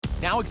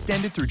Now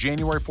extended through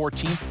January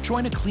 14th,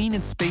 join a clean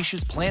and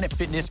spacious Planet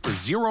Fitness for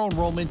zero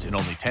enrollment and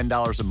only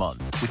 $10 a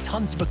month. With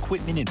tons of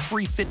equipment and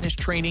free fitness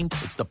training,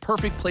 it's the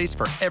perfect place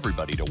for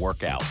everybody to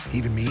work out.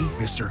 Even me,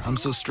 mister. I'm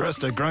so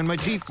stressed I grind my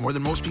teeth more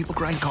than most people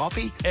grind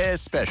coffee.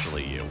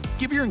 Especially you.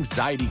 Give your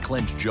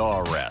anxiety-clenched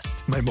jaw a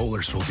rest. My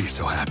molars will be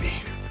so happy.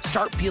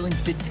 Start feeling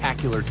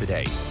fit-tacular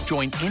today.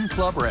 Join in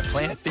club or at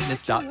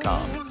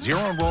planetfitness.com. Zero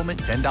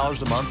enrollment,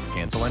 $10 a month,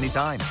 cancel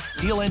anytime.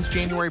 Deal ends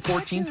January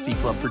 14th. See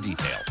club for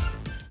details.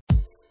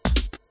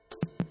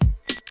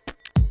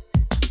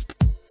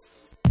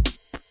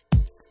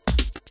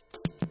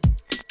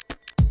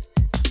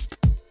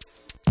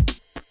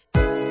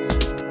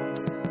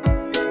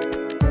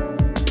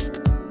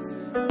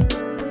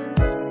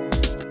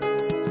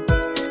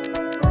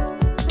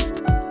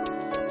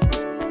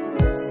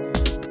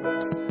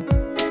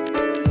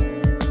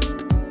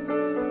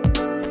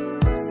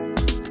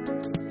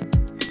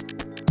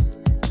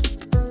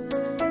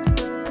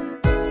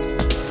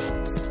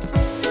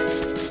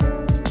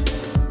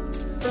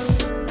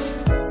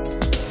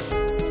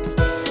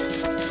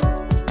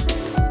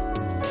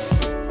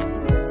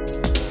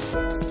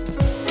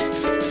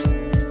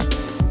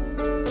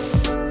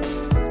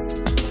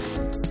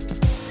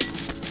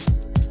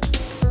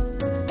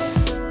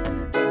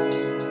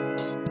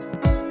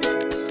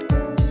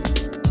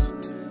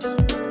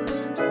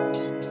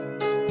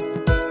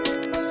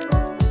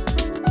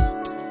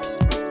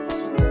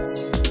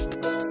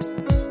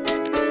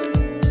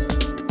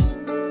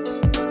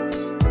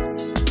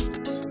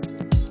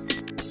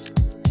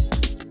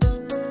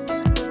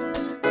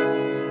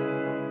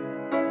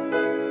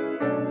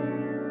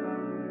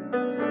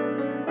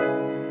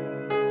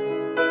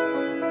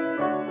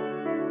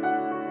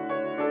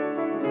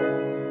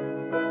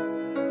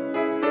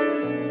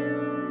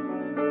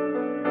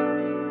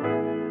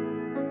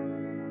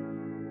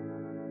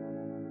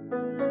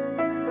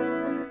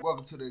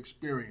 Welcome to the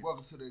experience.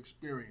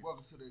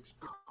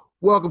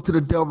 Welcome to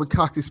the Delvin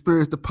Cox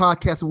Experience, the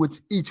podcast in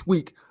which each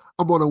week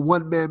I'm on a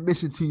one-man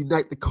mission to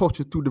unite the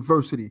culture through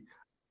diversity.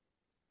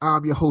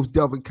 I'm your host,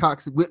 Delvin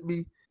Cox, and with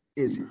me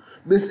is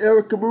Miss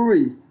Erica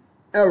Marie.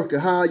 Erica,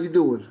 how are you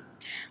doing?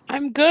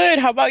 I'm good.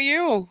 How about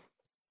you?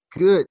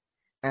 Good.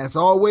 As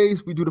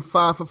always, we do the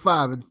 5 for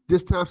 5, and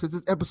this time, since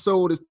this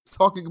episode is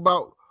talking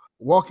about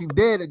Walking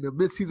Dead and the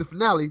mid-season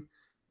finale,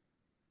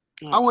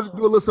 I want to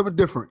do a little something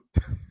different.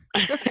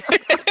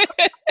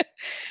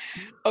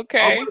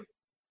 Okay.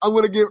 I'm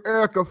going to give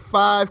Erica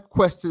 5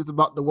 questions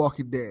about The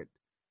Walking Dead.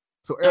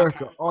 So,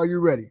 Erica, Are you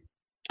ready?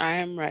 I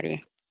am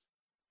ready.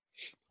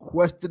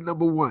 Question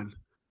number 1.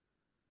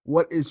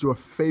 What is your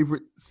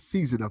favorite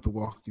season of The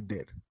Walking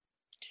Dead?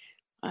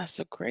 That's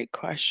a great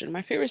question.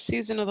 My favorite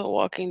season of The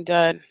Walking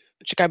Dead,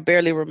 which I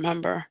barely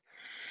remember.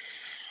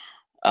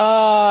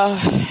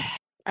 I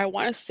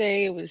want to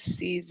say it was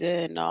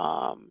season,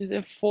 is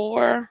it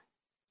 4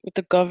 with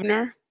the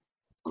governor?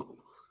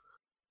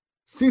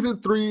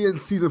 Season 3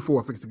 and season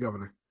 4, Fix the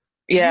Governor.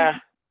 Yeah.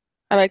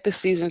 I like the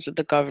seasons with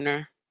the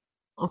governor.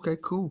 Okay,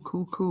 cool.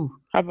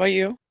 How about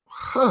you?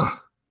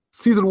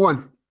 Season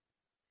 1.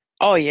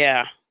 Oh,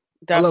 yeah.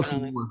 Definitely. I love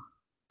season 1.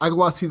 I can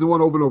watch season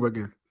 1 over and over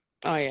again.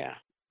 Oh, yeah.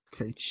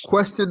 Okay.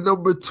 Question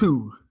number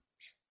 2.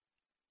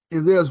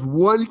 If there's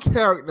one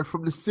character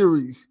from the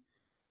series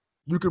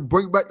you can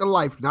bring back to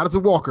life, not as a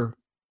walker,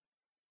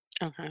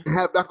 and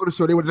have back on the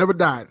show, they would have never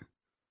died.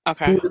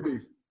 Okay. Who would it be?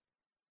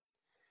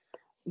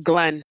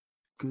 Glenn.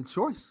 Good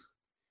choice.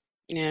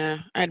 Yeah,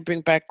 I'd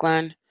bring back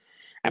Glenn.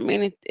 I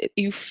mean,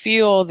 you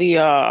feel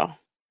the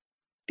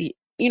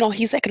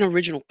he's like an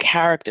original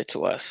character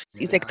to us. Yeah.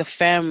 He's like the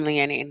family,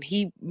 and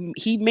he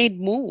made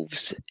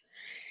moves.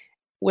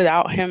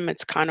 Without him,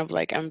 it's kind of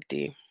like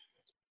empty.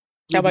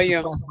 How about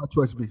you? My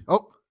choice would be.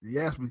 Oh,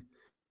 you asked me.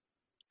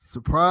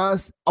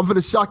 Surprise! I'm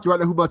gonna shock you right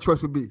now. Who my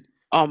choice would be?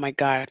 Oh my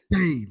God.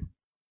 Shane?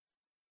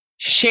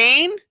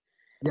 Shane?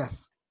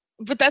 Yes.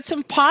 But that's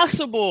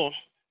impossible.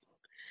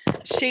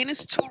 Shane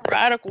is too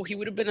radical. He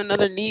would have been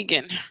another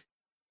Negan.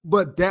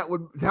 But that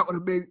would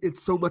have made it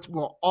so much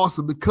more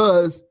awesome,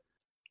 because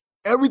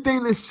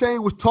everything that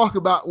Shane was talking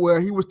about,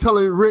 where he was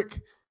telling Rick,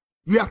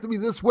 you have to be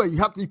this way.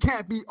 You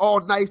can't be all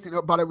nice and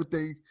about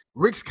everything.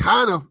 Rick's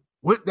kind of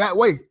went that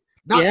way.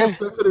 Not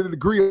necessarily to the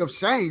degree of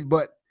Shane,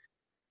 but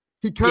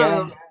he kind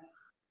of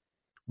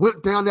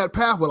went down that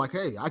path where, like,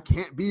 hey, I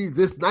can't be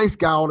this nice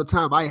guy all the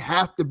time. I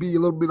have to be a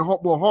little bit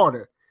more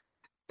harder.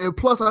 And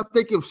plus, I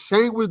think if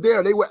Shane was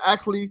there,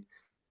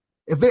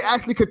 if they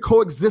actually could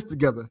coexist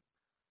together,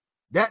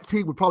 that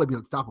team would probably be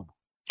unstoppable.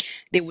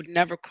 They would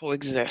never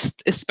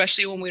coexist,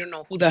 especially when we don't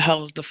know who the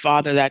hell is the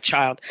father of that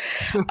child.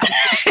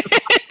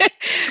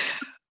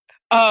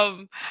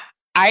 The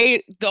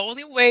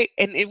only way,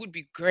 and it would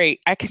be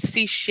great, I could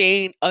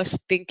see us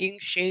thinking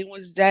Shane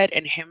was dead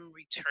and him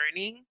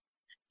returning.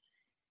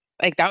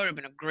 Like, that would have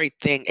been a great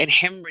thing. And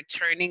him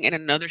returning in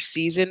another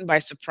season by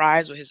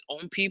surprise with his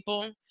own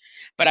people.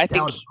 But I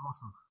think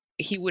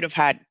he would have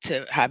had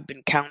to have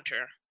been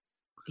counter.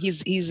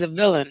 He's a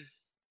villain.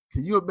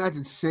 Can you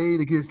imagine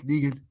Shane against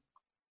Negan?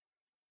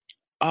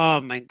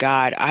 Oh my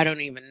God, I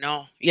don't even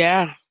know.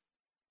 Yeah.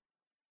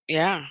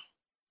 Yeah.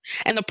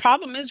 And the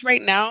problem is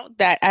right now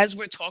that as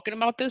we're talking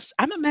about this,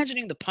 I'm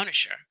imagining the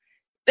Punisher.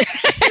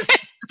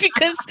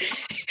 Because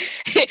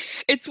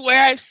it's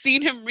where I've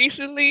seen him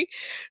recently.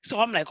 So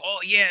I'm like, oh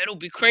yeah, it'll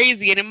be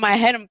crazy. And in my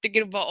head, I'm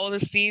thinking about all the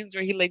scenes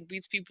where he like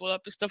beats people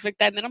up and stuff like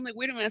that. And then I'm like,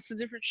 wait a minute, it's a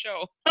different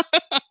show.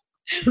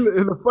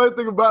 And the funny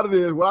thing about it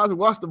is, when I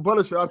watch the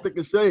Punisher, I think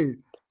of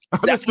Shane.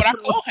 That's what I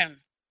call him.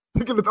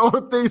 Thinking of all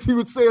the things he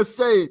would say as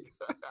Shane.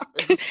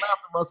 I just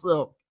laughed at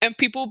myself. And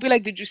people will be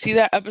like, did you see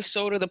that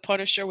episode of The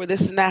Punisher where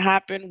this and that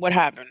happened? What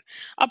happened?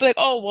 I'll be like,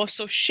 oh, well,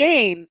 so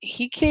Shane,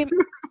 he came.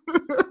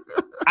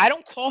 I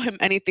don't call him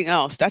anything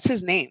else. That's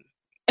his name.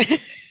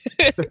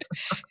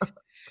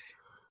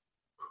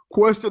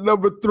 Question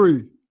number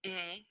 3.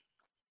 Mm-hmm.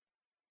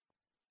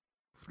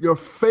 Your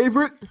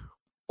favorite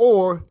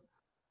or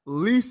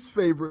least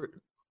favorite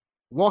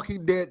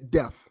Walking Dead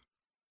death?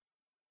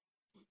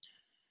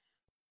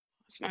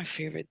 What's my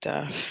favorite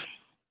death?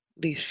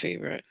 Least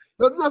favorite.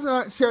 Doesn't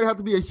necessarily have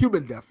to be a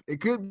human death.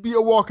 It could be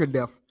a walker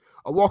death,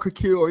 a walker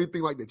kill, or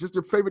anything like that. Just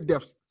your favorite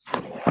deaths.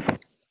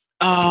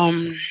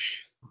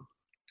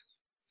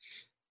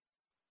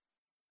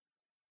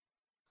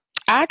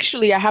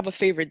 Actually, I have a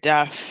favorite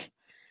death.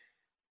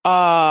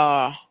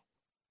 I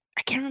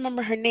can't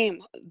remember her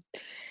name.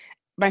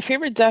 My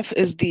favorite death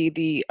is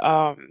the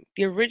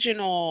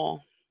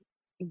original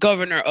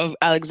governor of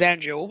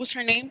Alexandria. What was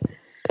her name?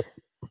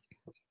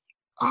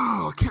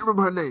 Oh, I can't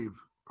remember her name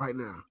right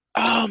now.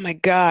 Oh my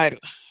God.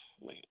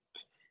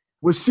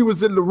 When she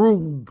was in the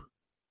room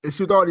and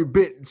she was already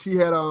bit, and she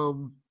had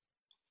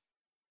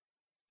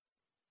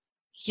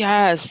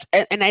Yes,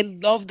 and I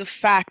love the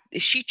fact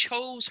that she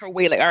chose her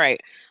way. Like, all right,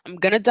 I'm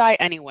gonna die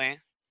anyway.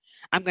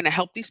 I'm gonna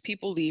help these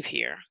people leave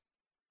here,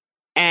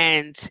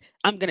 and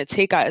I'm gonna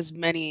take out as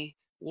many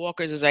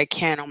walkers as I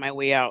can on my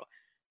way out.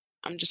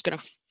 I'm just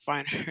gonna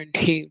find her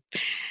name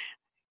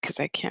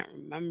because I can't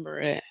remember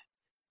it.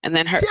 And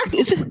then her, she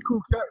was a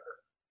cool character.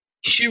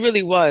 she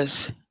really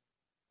was.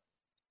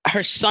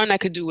 Her son, I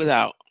could do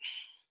without.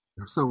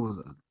 Her son was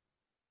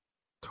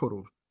a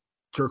total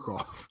jerk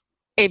off.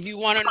 If you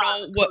want to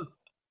know what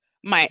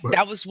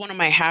that was one of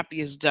my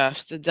happiest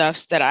deaths, the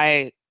deaths that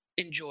I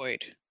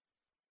enjoyed.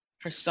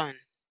 Her son.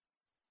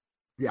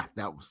 Yeah,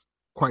 that was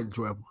quite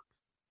enjoyable.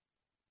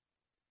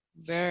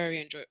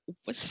 Very enjoyable.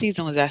 What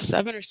season was that?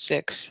 7 or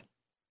 6? I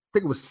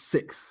think it was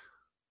 6.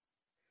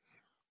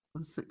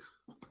 Was it 6?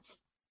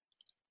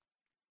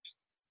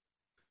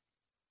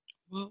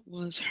 What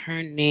was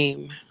her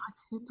name? I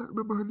cannot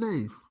remember her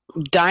name.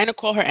 I'm dying to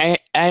call her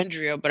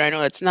Andrea, but I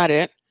know that's not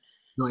it.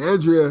 No,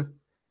 Andrea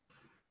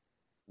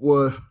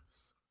was,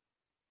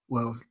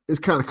 well, it's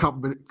kind of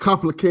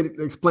complicated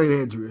to explain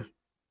Andrea.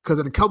 Because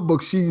in the comic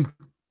book, she's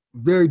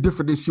very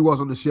different than she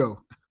was on the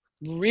show.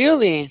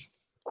 Really?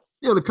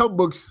 Yeah, the comic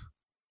books,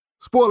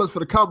 spoilers for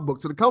the comic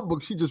books. In the comic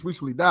book, she just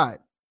recently died.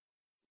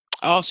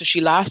 Oh, so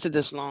she lasted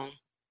this long.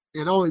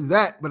 And not only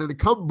that, but in the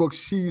comic book,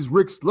 she's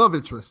Rick's love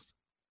interest.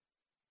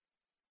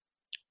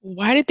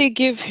 Why did they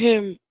give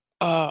him,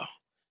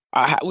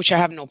 which I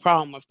have no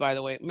problem with, by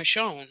the way,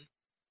 Michonne?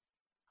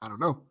 I don't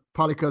know.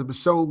 Probably because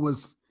Michonne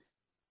was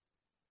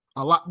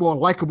a lot more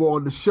likable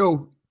on the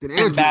show than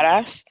Andrea. And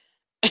badass?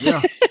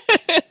 Yeah.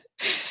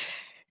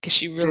 Because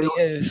she really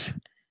is.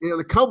 In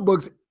the comic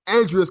books,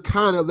 Andrea's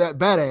kind of that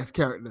badass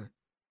character.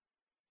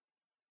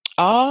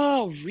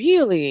 Oh,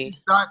 really?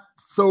 Not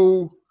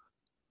so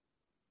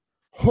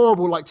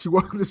horrible like she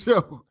was in the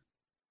show.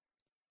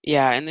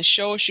 Yeah, in the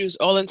show, she was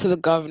all into the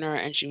governor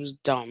and she was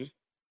dumb.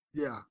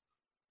 Yeah.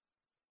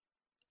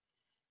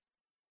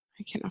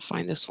 I cannot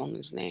find this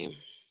woman's name.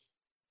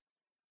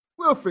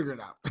 We'll figure it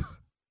out.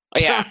 Oh,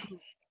 yeah.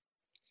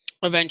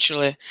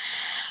 Eventually.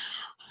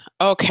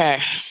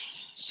 Okay.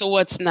 So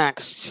what's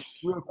next?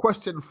 We're on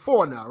question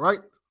 4 now, right?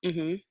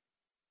 Mm-hmm.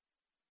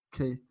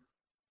 Okay.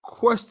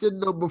 Question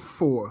number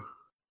 4.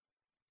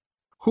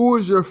 Who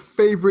is your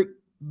favorite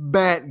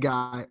bad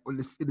guy in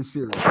the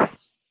series?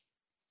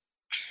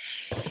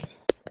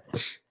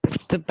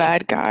 The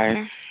bad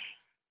guy?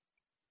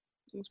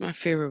 Who's my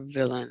favorite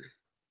villain?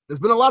 There's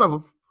been a lot of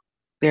them.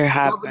 There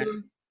have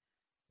been.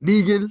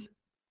 Negan.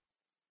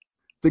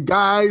 The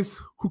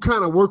guys who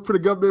kind of worked for the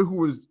government who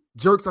was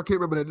jerks. I can't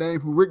remember their name.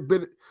 Who Rick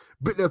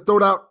bit their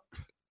throat out.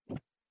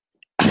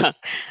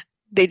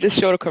 They just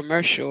showed a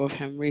commercial of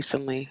him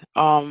recently.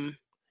 And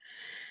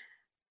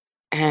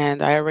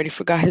I already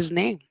forgot his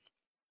name.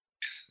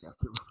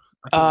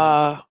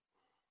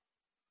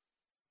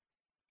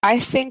 I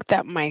think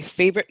that my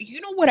favorite, you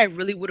know what I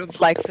really would have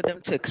liked for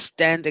them to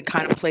extend and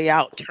kind of play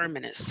out?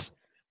 Terminus.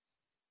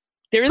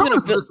 There isn't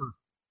a villain.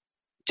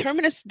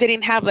 Terminus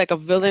didn't have like a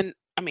villain.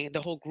 I mean,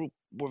 the whole group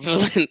were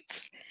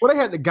villains. Well, they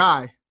had the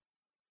guy.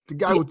 The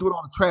guy who doing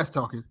all the trash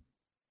talking.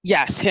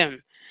 Yes,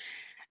 him.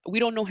 We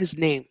don't know his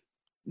name.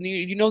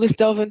 You know this,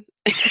 Delvin?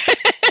 I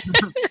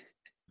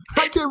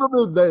can't remember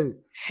his name.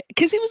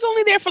 Because he was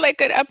only there for like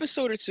an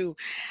episode or 2.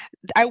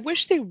 I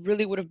wish they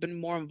really would have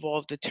been more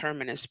involved with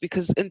Terminus,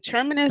 because in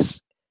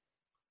Terminus,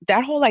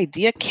 that whole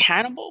idea,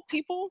 cannibal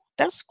people,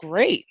 that's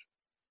great.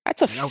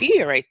 That's a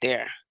fear right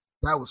there.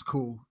 That was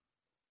cool.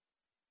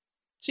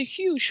 It's a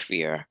huge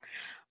fear.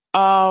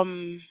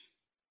 Um,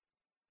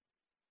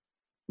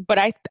 but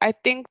I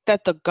think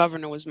that the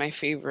governor was my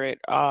favorite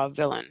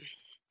villain.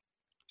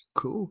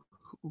 Cool,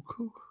 cool,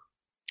 cool.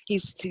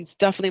 He's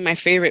definitely my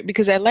favorite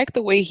because I like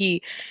the way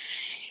he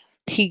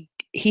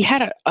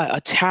had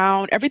a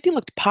town. Everything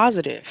looked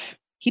positive.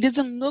 He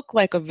doesn't look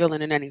like a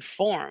villain in any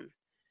form.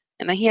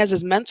 And then he has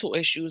his mental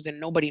issues and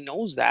nobody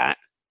knows that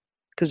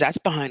because that's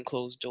behind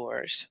closed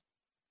doors.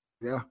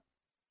 Yeah,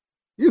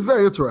 he's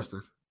very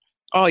interesting.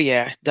 Oh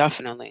yeah,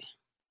 definitely.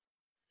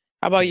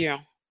 How about Okay. you?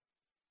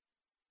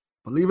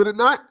 Believe it or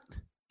not,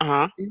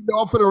 Uh-huh. even though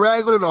I'm finna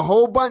rag on it a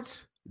whole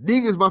bunch,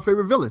 Negan's my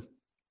favorite villain.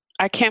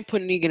 I can't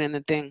put Negan in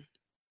the thing.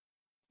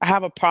 I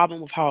have a problem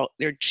with how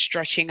they're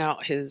stretching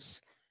out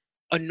his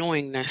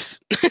annoyingness.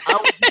 I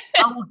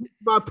will get to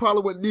my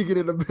problem with Negan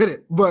in a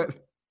minute, but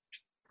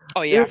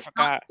Oh yeah, I it's not,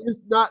 forgot. it's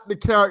not the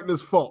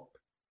character's fault.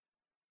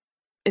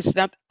 It's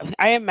not,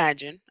 I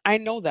imagine. I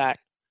know that.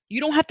 You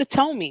don't have to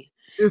tell me.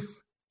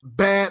 It's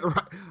bad.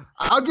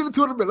 I'll get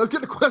into it in a minute. Let's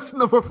get to question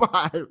number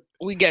 5.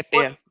 We get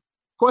there.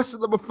 Question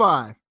number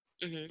 5.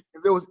 Hmm.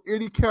 If there was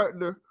any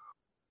character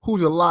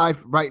who's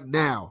alive right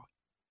now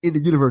in the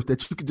universe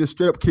that you could just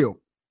straight up kill,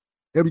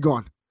 they'll be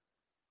gone.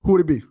 Who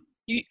would it be?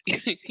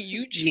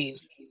 Eugene.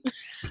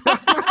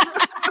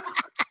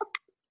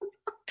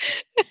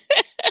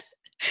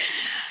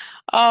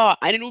 Oh,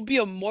 and it would be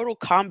a Mortal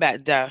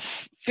Kombat death.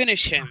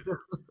 Finish him.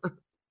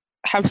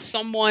 Have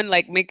someone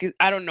like make it,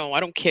 I don't know. I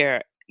don't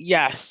care.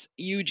 Yes,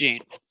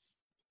 Eugene.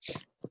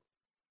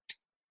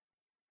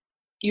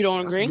 You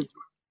don't That's a agree? good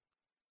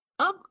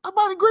choice. I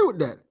might agree with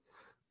that,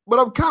 but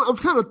I'm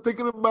kind of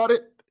thinking about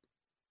it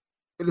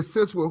in the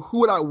sense where who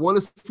would I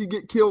want to see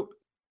get killed,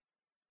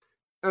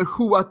 and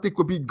who I think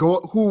would be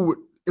going.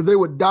 If they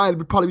would die,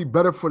 it'd probably be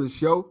better for the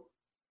show.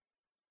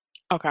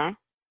 Okay.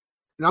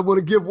 And I'm going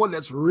to give one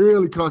that's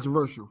really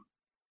controversial.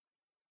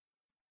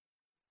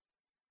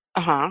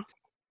 Uh-huh.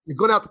 You're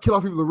going to have to kill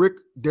off either Rick,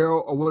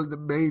 Daryl, or one of the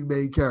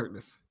main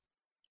characters.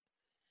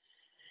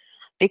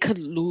 They could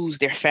lose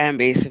their fan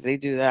base if they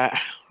do that.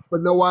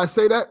 But know why I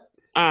say that?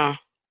 Uh,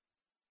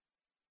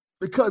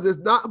 Because it's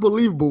not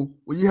believable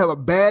when you have a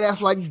badass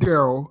like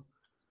Daryl,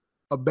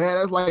 a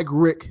badass like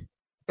Rick,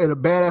 and a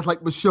badass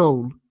like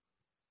Michonne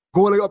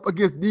going up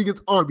against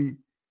Negan's army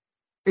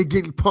and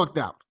getting punked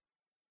out.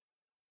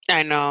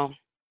 I know.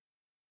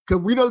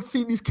 Because we don't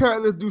see these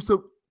characters do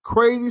some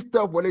crazy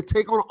stuff where they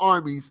take on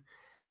armies,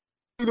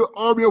 the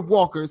army of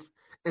walkers,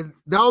 and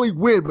not only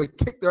win, but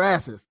kick their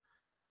asses.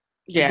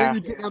 And then Yeah. you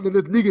get down to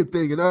this Negan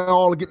thing, and they're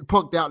all getting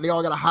punked out, and they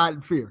all got to hide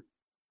in fear.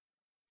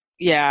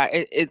 Yeah,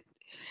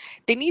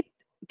 they need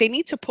they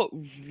need to put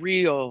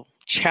real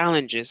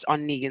challenges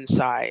on Negan's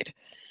side.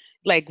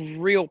 Like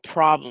real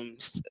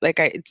problems.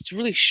 It's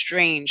really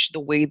strange the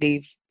way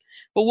they've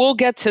but we'll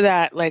get to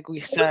that like we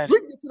said. We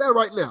can get to that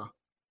right now.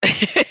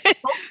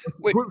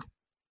 Wait, I'm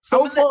So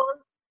gonna let, far,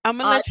 I'm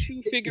gonna I let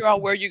you figure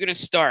out where you're gonna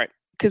start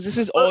because this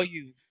is all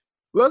you.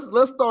 let's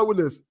start with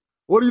this.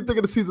 What do you think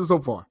of the season so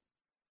far?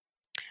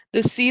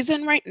 The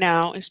season right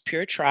now is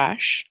pure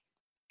trash.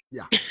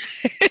 Yeah.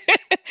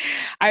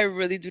 I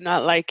really do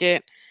not like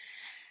it.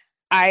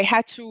 I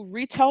had to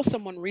retell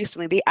someone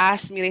recently. They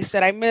asked me, they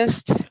said,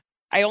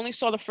 I only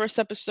saw the first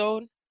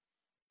episode.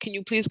 Can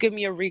you please give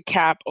me a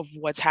recap of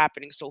what's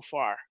happening so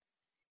far?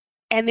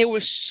 And there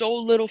was so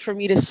little for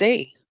me to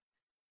say.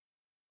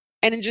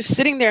 And then just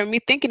sitting there and me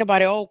thinking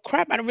about it, oh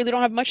crap, I really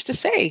don't have much to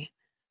say.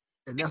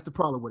 And that's the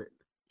problem with it.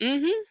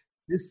 Mm-hmm.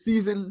 This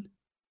season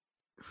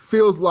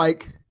feels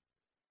like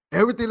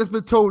everything that's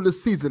been told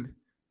this season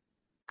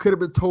could have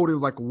been told in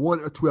like 1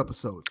 or 2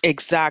 episodes.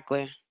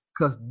 Exactly.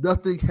 Because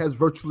nothing has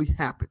virtually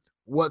happened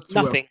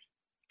whatsoever.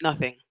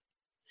 Nothing.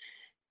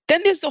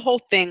 Then there's the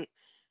whole thing.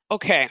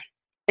 Okay.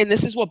 And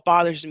this is what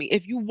bothers me.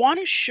 If you want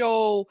to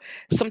show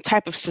some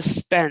type of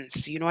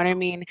suspense, you know what I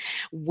mean?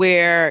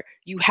 Where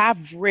you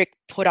have Rick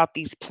put out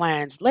these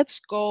plans, let's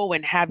go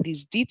and have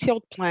these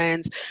detailed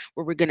plans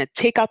where we're going to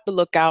take out the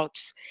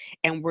lookouts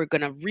and we're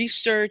going to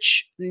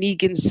research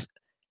Negan's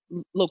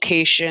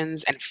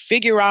locations and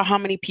figure out how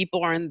many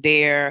people are in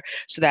there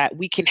so that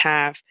we can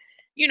have,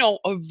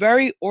 a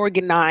very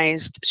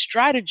organized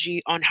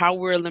strategy on how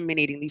we're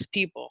eliminating these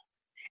people.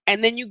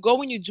 And then you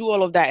go and you do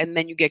all of that and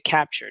then you get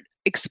captured.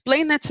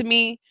 Explain that to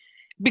me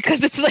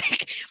because it's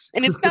like,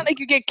 and it's not like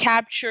you get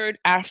captured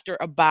after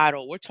a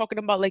battle. We're talking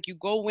about like you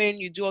go in,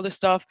 you do all this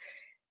stuff,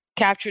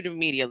 captured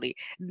immediately.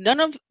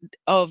 None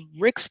of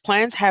Rick's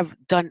plans have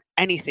done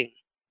anything.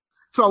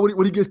 So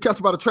when he gets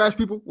captured by the trash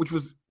people, which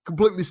was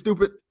completely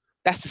stupid.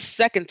 That's the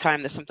second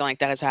time that something like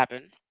that has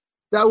happened.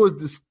 That was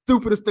the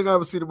stupidest thing I've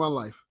ever seen in my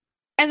life.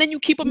 And then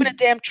you keep him in a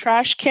damn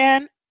trash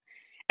can.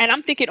 And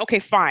I'm thinking, okay,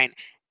 fine.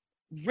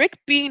 Rick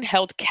being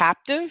held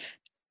captive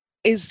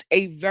is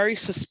a very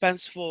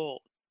suspenseful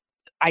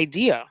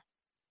idea.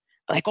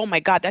 Like, oh my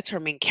God, that's her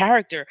main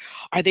character.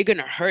 Are they going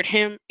to hurt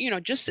him?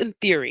 Just in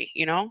theory,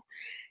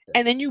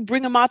 And then you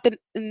bring him out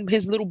in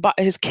his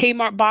his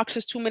Kmart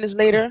boxes 2 minutes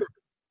later.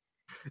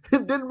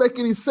 It didn't make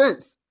any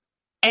sense.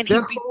 And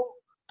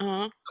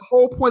Uh-huh. The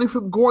whole point of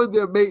him going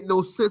there made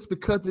no sense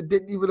because it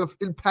didn't even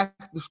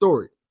impact the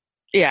story.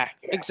 Yeah,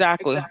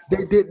 exactly.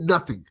 They did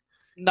nothing.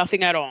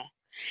 Nothing at all.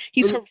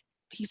 He's And, har-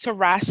 he's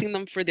harassing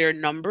them for their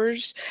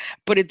numbers,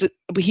 but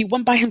he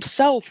went by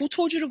himself. Who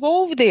told you to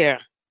go over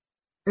there?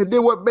 and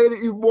then what made it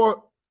even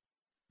more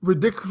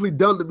ridiculously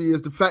dumb to me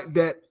is the fact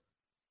that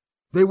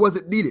they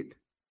wasn't needed.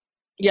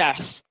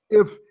 Yes.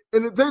 And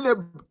the thing that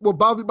will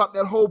bother me about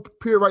that whole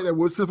period right there,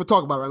 since we're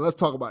talking about it, right, let's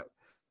talk about it.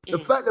 The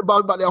fact that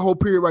bothered me about that whole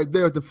period right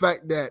there is the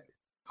fact that,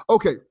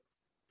 okay,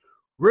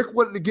 Rick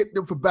wanted to get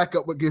them for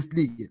backup against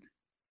Negan.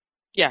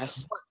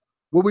 Yes. But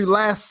when we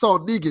last saw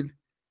Negan,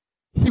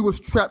 he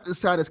was trapped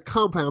inside his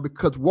compound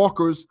because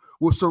walkers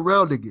were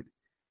surrounding it.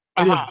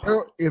 And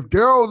if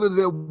Daryl and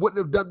them wouldn't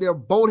have done their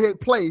bonehead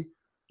play,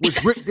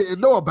 which Rick didn't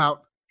know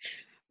about,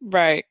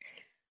 right?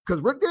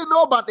 Because Rick didn't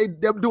know about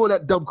them doing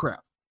that dumb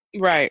crap.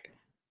 Right.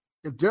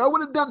 If Daryl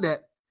would have done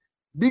that,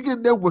 Negan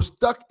and them were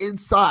stuck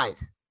inside.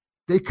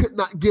 They could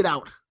not get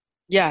out.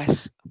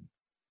 Yes.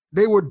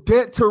 They were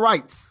dead to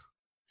rights.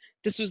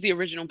 This was the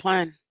original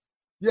plan.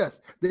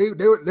 Yes.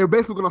 They're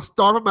basically going to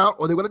starve them out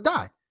or they're going to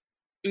die.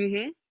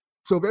 Mm-hmm.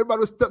 So if everybody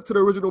was stuck to the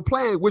original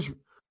plan, which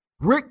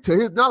Rick, to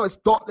his knowledge,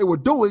 thought they were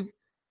doing,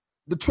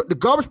 the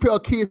garbage pail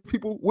kids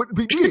people wouldn't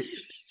be needed.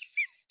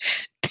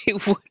 They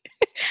would.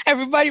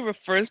 Everybody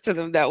refers to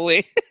them that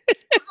way.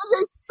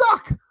 They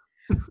suck.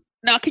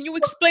 Now, can you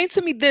explain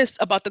to me this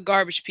about the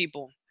garbage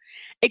people?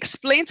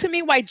 Explain to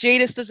me why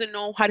Jadis doesn't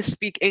know how to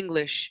speak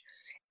English.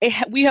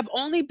 We have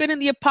only been in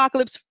the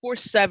apocalypse for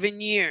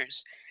 7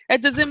 years.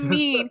 That doesn't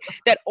mean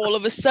that all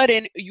of a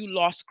sudden you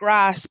lost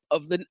grasp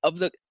of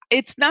the.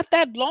 It's not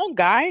that long,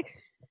 guy.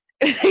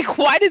 Like,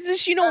 why doesn't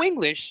she know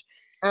English?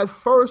 At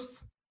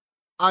first,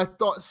 I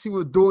thought she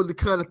was doing the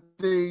kind of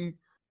thing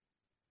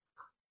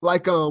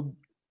like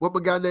what my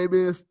guy name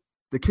is,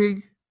 the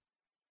king?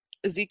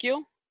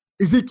 Ezekiel,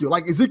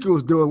 like Ezekiel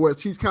was doing, where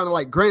she's kind of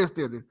like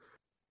grandstanding.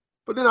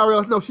 But then I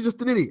realized, no, she's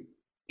just an idiot.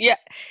 Yeah.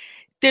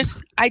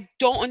 I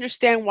don't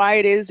understand why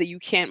it is that you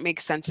can't make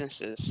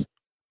sentences.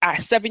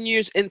 7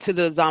 years into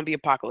the zombie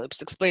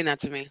apocalypse. Explain that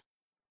to me.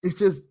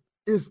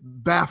 It's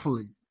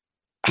baffling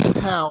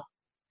how,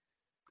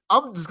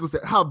 I'm just going to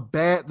say how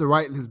bad the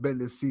writing has been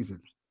this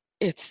season.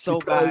 It's so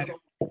bad.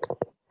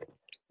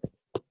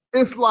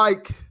 It's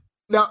like,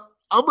 now,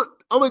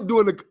 I'm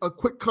doing a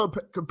quick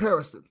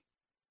comparison.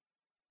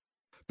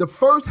 The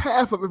first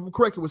half of it, if I'm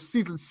correct, it was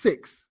season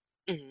 6.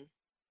 Mm-hmm.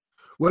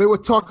 Where they were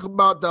talking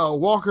about the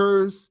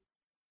walkers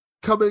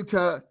coming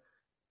to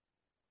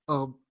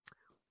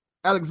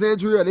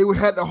Alexandria. They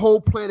had the whole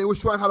plan. They were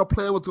showing how the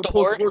plan was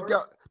supposed to work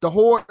out. The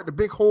horde, the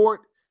big horde.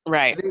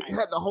 Right. And they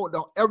had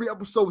every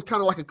episode was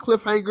kind of like a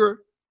cliffhanger.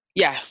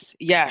 Yes.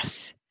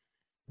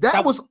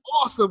 That was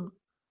awesome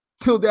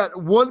till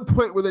that one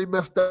point where they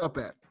messed up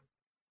at.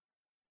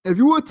 If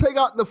you would take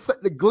out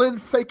the Glenn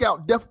fake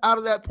out death out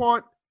of that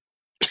part,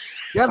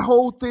 that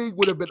whole thing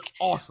would have been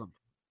awesome.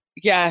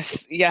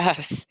 Yes.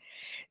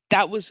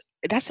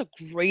 That's a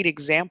great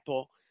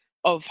example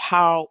of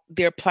how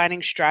their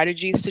planning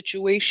strategy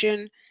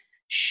situation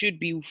should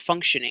be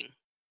functioning.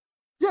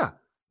 Yeah.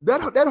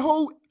 That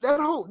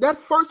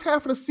first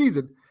half of the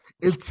season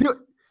until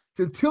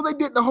they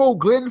did the whole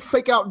Glenn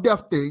fake out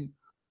death thing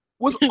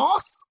was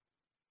awesome.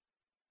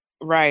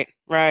 Right.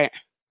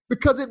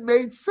 Because it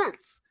made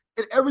sense.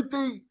 And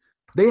everything,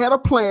 they had a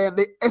plan,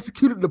 they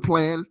executed the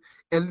plan,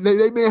 and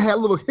they may have had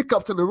little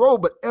hiccups in the road,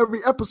 but every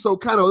episode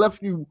kind of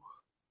left you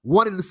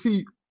wanting to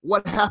see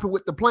what happened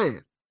with the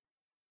plan.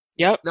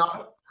 Yep.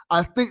 Now,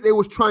 I think they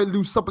was trying to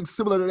do something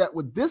similar to that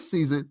with this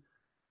season,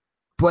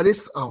 but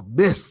it's a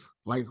miss.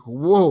 Like,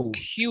 whoa.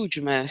 Huge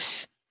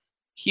miss.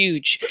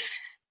 Huge.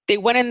 They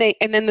went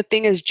and then the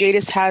thing is,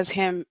 Jadis has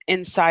him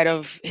inside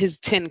of his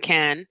tin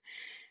can.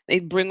 They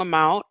bring him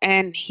out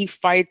and he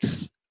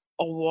fights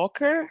a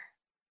walker.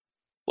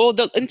 Well,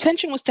 the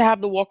intention was to have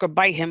the walker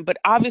bite him, but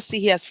obviously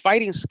he has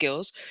fighting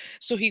skills.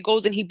 So he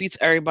goes and he beats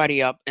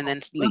everybody up and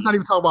then leaves. Let's not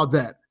even talk about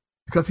that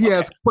because he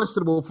has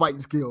questionable fighting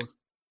skills.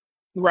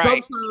 Right.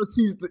 Sometimes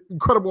he's the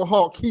Incredible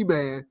Hulk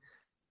He-Man,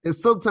 and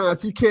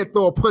sometimes he can't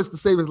throw a punch to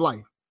save his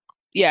life.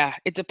 Yeah,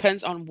 it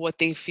depends on what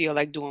they feel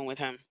like doing with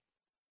him.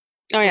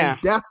 Oh, yeah. And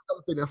that's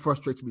another thing that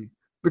frustrates me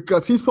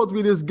because he's supposed to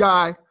be this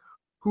guy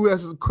who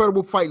has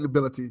incredible fighting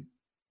ability,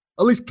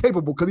 at least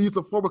capable because he's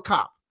a former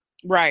cop.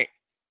 Right.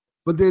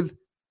 But then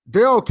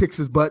Daryl kicks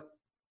his butt.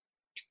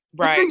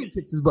 Right. Negan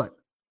kicks his butt.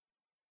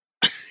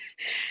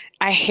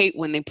 I hate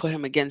when they put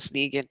him against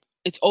Negan.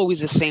 It's always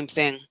the same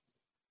thing.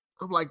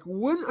 I'm like,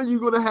 when are you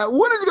going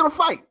to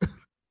fight?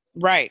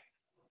 Right.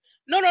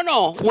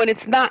 No. When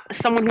it's not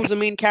someone who's a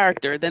main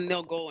character, then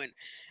they'll go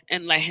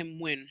and let him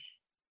win.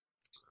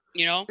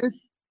 You know?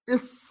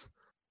 It's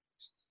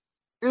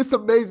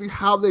amazing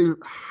how they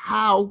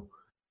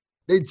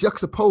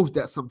juxtapose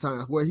that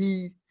sometimes, where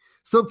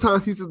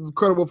sometimes he's an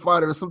incredible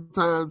fighter and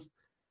sometimes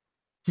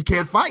he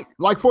can't fight.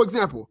 Like, for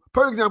example,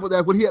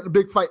 that when he had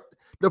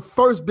the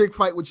first big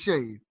fight with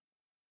Shane.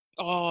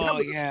 Oh, that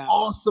was yeah. An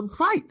awesome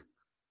fight.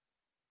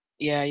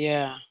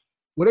 Yeah.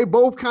 Where they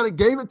both kind of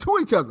gave it to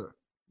each other.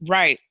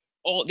 Right.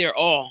 They're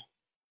all.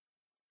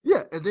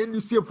 Yeah, and then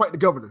you see him fight the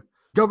governor.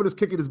 Governor's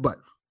kicking his butt.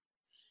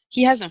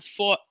 He hasn't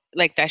fought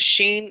like that.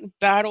 Shane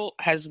battle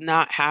has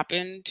not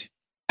happened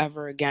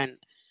ever again,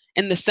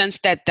 in the sense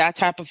that that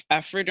type of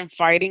effort and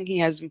fighting he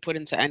hasn't put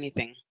into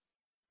anything.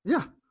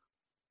 Yeah,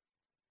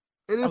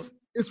 and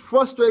it's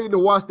frustrating to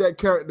watch that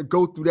character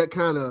go through that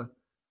kind of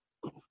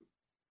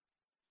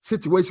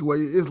situation where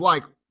it's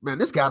like, man,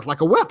 this guy's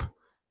like a whip.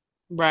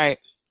 Right.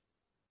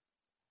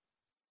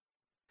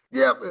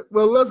 Yeah,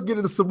 well, let's get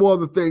into some more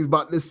other things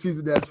about this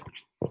season that's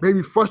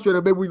maybe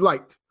frustrating, maybe we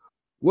liked.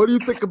 What do you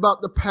think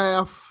about the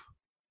path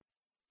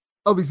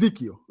of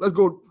Ezekiel? Let's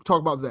go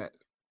talk about that.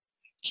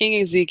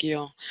 King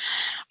Ezekiel.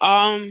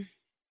 I'm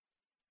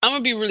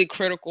gonna be really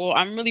critical.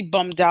 I'm really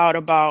bummed out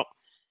about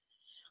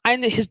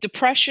his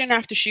depression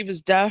after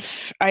Shiva's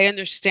death. I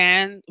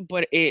understand,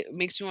 but it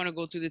makes me want to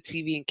go through the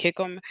TV and kick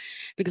him,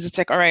 because it's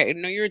like, all right, I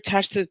know you're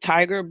attached to the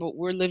tiger, but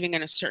we're living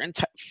in a certain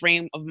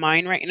frame of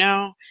mind right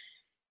now,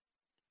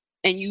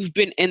 and you've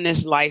been in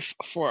this life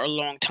for a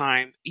long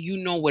time. You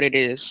know what it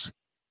is.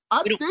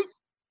 I think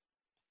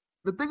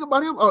the thing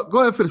about him. Go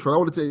ahead and finish. I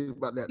want to tell you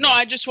about that. No,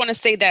 I just want to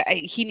say that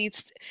he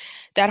needs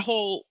that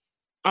whole.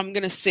 I'm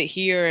gonna sit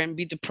here and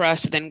be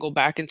depressed, and then go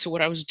back into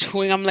what I was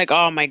doing. I'm like,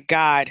 oh my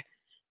God.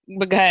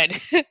 But go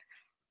ahead.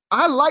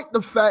 I like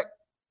the fact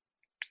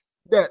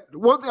that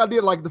one thing I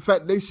did like the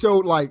fact they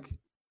showed like,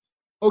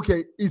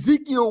 okay,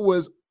 Ezekiel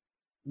was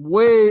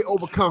way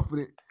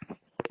overconfident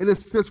in a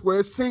sense where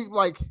it seemed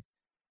like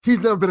he's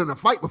never been in a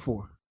fight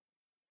before.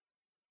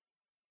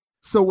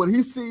 So when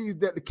he sees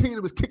that the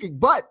kingdom is kicking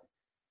butt,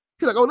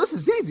 he's like, oh, this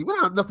is easy. We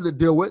don't have nothing to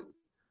deal with.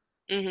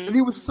 Mm-hmm. And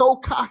he was so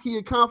cocky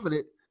and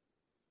confident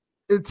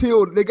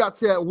until they got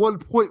to that one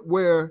point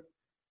where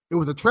it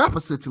was a trap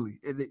essentially.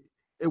 And it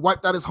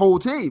wiped out his whole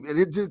team. And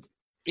it just,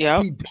 he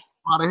didn't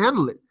know how to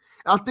handle it.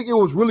 I think it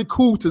was really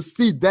cool to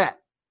see that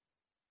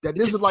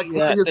this is like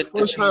his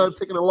first time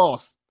taking a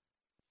loss.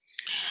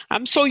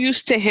 I'm so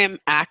used to him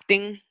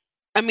acting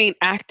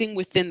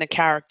within the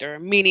character,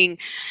 meaning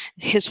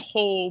his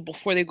whole,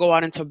 before they go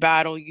out into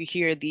battle, you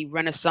hear the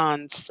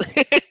Renaissance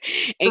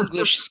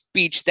English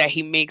speech that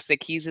he makes,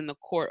 like he's in the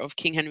court of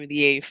King Henry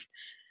VIII.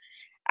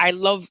 I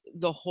love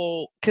the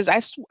whole, because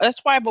that's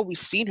why I've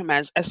always seen him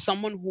as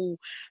someone who,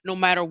 no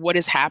matter what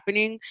is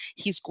happening,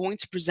 he's going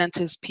to present to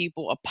his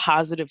people a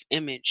positive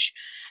image.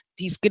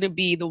 He's going to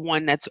be the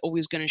one that's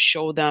always going to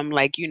show them,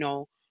 like, you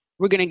know,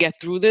 we're going to get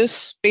through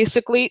this,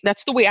 basically.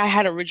 That's the way I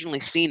had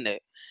originally seen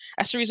it.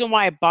 That's the reason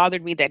why it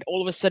bothered me that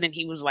all of a sudden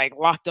he was like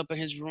locked up in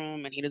his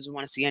room and he doesn't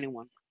want to see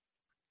anyone.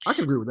 I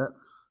can agree with that.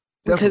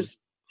 Definitely. Because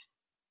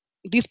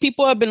these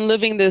people have been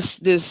living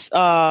this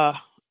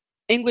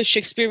English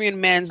Shakespearean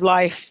man's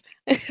life.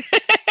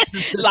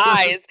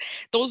 Lies.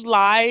 Those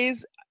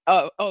lies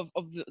of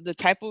the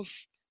type of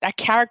that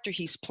character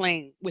he's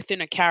playing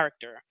within a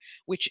character,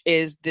 which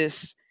is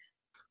this,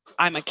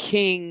 I'm a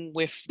king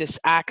with this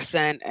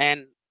accent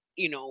and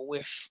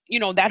with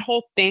that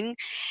whole thing.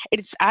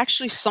 It's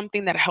actually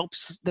something that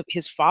helps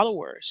his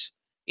followers.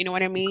 You know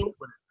what I mean?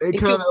 They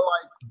kind of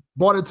like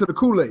bought into the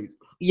Kool-Aid.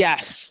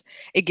 Yes.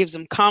 It gives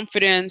them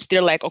confidence.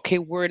 They're like, okay,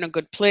 we're in a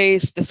good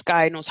place. This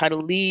guy knows how to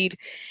lead.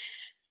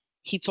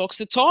 He talks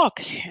the talk.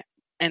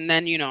 And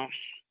then,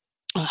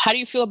 how do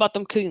you feel about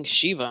them killing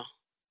Shiva?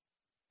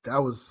 That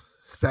was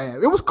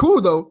sad. It was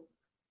cool, though.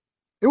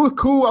 It was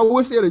cool. I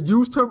wish they had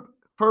used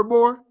her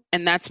more.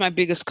 And that's my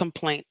biggest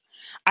complaint.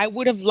 I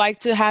would have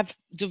liked to have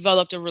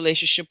developed a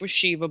relationship with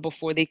Shiva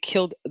before they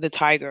killed the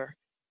tiger.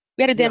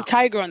 We had a damn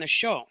tiger on the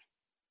show.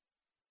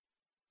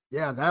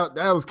 Yeah,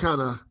 that was kind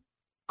of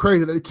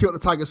crazy that they killed the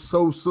tiger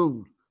so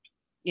soon.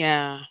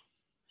 Yeah.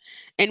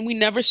 And we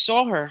never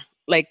saw her,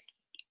 like,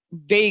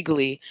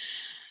 vaguely,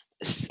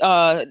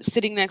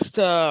 sitting next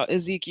to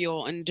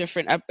Ezekiel in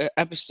different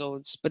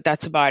episodes, but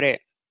that's about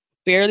it.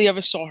 Barely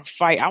ever saw her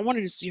fight. I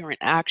wanted to see her in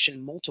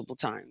action multiple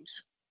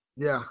times.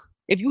 Yeah.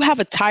 If you have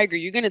a tiger,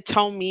 you're going to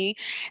tell me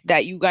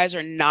that you guys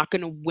are not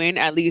going to win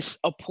at least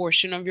a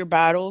portion of your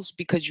battles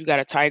because you got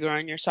a tiger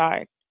on your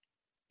side.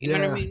 You know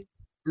what I mean?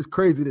 It's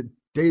crazy that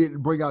they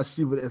didn't bring out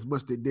Shiva as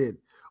much as they did.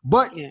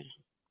 But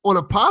on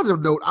a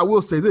positive note, I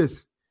will say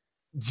this.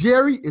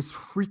 Jerry is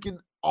freaking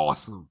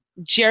awesome.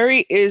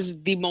 Jerry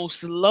is the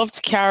most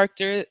loved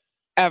character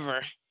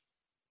ever.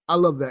 I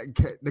love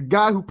that. The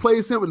guy who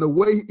plays him and the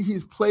way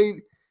he's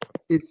played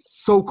is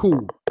so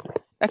cool.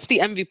 That's the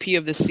MVP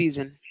of this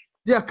season.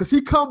 Yeah, because he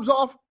comes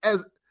off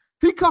as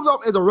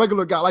a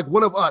regular guy, like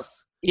one of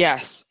us.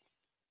 Yes.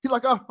 He's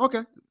like, oh,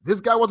 okay. This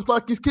guy wants to play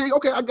like he's king.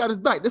 Okay, I got his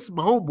back. This is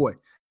my homeboy.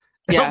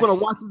 And I'm gonna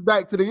watch his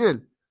back to the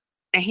end.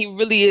 And he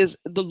really is.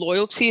 The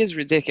loyalty is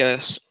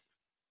ridiculous.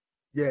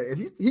 Yeah, and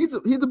he's a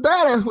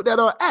badass with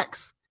that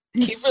axe.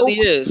 He really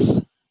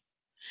is.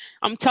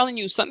 I'm telling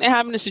you, something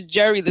happened to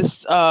Jerry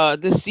this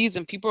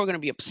season. People are gonna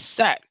be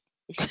upset.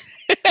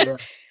 Yeah,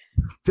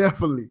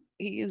 definitely.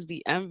 He is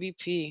the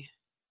MVP.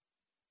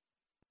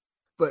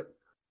 But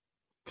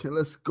okay,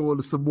 let's go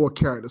into some more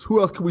characters.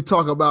 Who else can we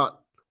talk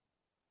about?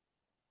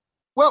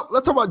 Well,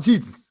 let's talk about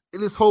Jesus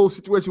in this whole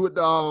situation with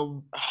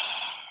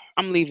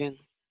I'm leaving.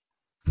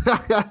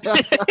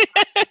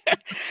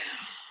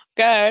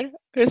 God,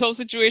 his whole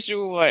situation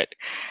with what?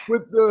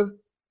 With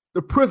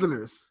the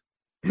prisoners.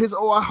 His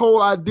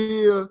whole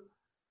idea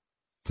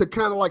to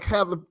kind of like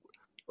have the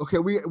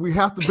we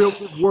have to build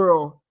this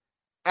world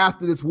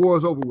after this war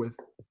is over with.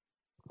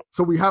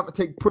 So we have to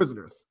take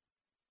prisoners.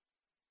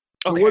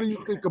 So what do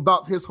you think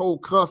about his whole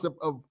concept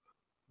of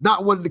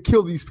not wanting to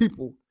kill these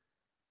people,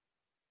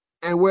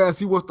 and whereas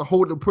he wants to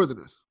hold them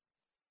prisoners?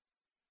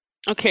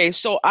 Okay,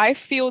 so I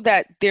feel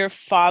that they're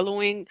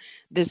following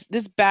this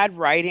bad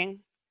writing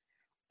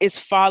is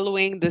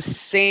following the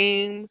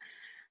same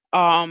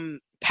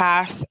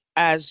path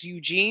as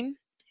Eugene.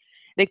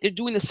 Like they're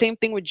doing the same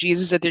thing with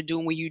Jesus that they're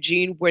doing with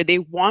Eugene, where they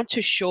want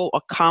to show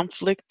a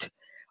conflict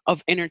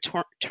of inner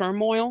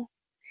turmoil,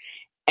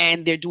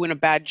 and they're doing a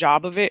bad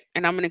job of it.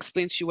 And I'm going to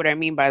explain to you what I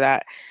mean by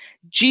that.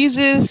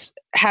 Jesus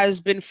has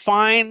been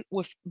fine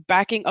with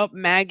backing up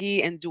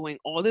Maggie and doing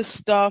all this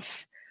stuff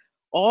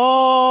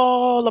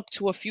all up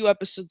to a few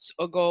episodes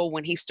ago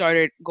when he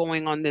started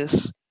going on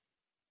this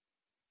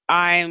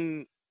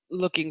I'm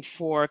looking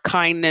for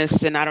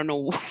kindness and I don't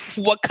know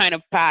what kind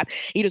of path.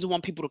 He doesn't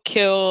want people to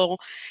kill.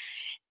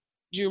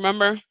 Do you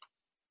remember?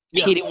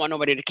 Yes. He didn't want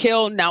nobody to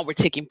kill. Now we're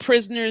taking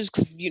prisoners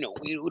because, we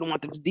don't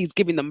want them. He's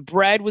giving them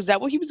bread. Was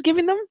that what he was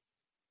giving them?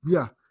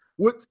 Yeah.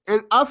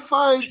 And I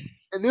find,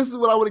 and this is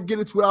what I want to get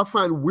into, what I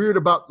find weird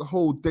about the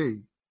whole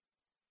thing.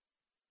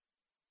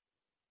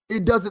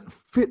 It doesn't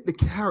fit the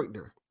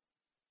character.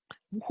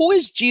 Who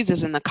is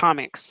Jesus in the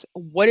comics?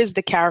 What is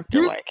the character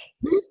like?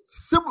 He's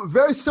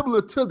very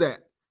similar to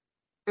that.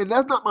 And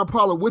that's not my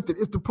problem with it.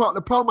 It's the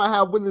problem I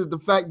have with it is the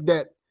fact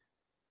that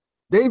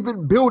they've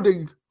been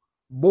building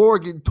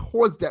Morgan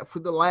towards that for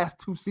the last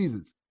 2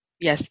 seasons.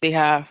 Yes, they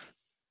have.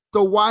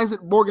 So why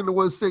isn't Morgan the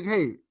one saying,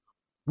 hey,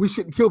 we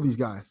shouldn't kill these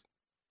guys?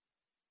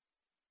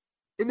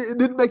 It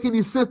didn't make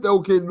any sense that,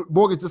 okay,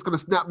 Morgan's just going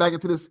to snap back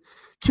into this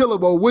killer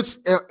mode, which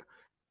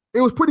it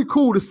was pretty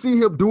cool to see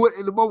him do it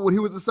in the moment when he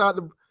was inside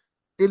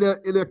in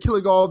there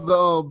killing all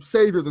the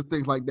saviors and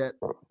things like that.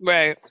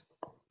 Right.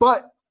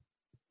 But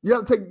you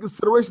have to take into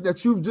consideration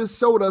that you've just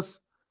showed us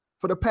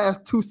for the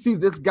past 2 seasons,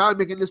 this guy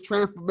making this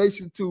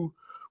transformation to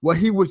where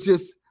he was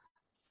just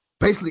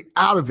basically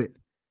out of it.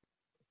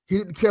 He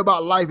didn't care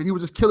about life and he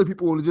was just killing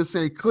people and just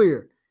saying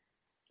clear.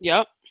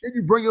 Yep. Then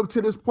you bring him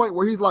to this point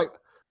where he's like,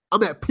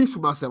 I'm at peace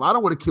with myself. I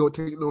don't want to kill or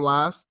take no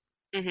lives.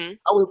 Mm-hmm.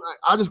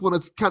 I just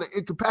want to kind of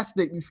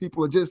incapacitate these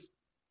people and just,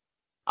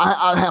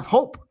 I have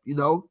hope,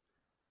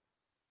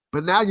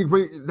 But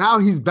now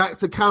he's back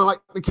to kind of like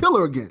the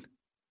killer again.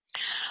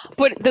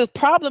 But the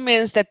problem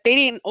is that they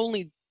didn't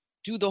only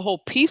do the whole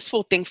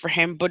peaceful thing for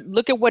him, but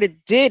look at what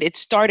it did. It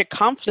started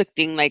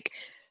conflicting. Like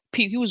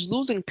he was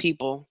losing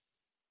people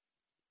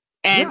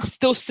and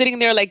still sitting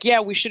there like, yeah,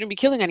 we shouldn't be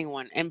killing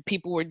anyone. And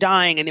people were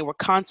dying and there were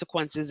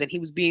consequences. And he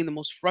was being the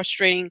most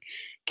frustrating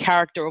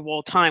character of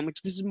all time,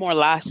 which this is more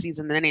last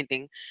season than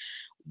anything,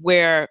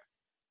 where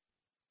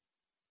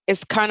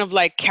it's kind of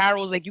like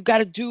Carol's like, you got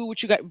to do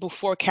what you got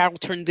before Carol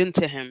turned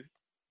into him.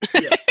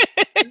 Yeah.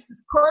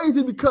 It's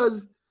crazy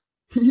because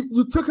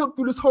you took him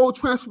through this whole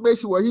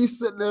transformation where he's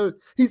sitting there,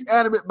 he's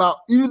adamant about,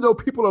 even though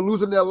people are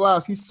losing their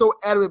lives, he's so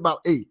adamant about,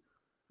 hey,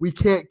 we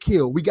can't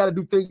kill. We got to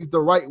do things the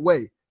right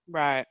way.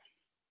 Right.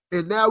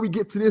 And now we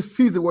get to this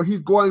season where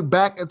he's going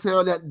back into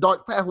that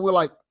dark path and we're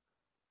like,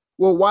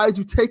 well, why did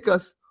you take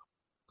us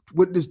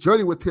with this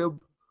journey with him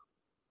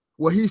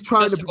where he's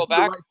trying to go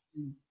back?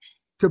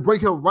 To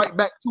bring him right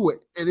back to it.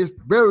 And it's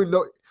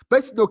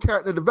basically no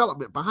character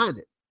development behind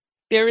it.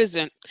 There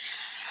isn't.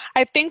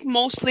 I think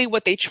mostly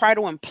what they try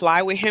to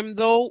imply with him,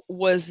 though,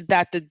 was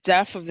that the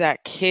death of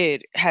that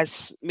kid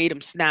has made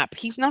him snap.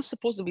 He's not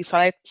supposed to be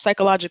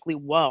psychologically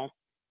well.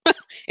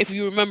 If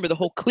you remember the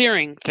whole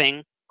clearing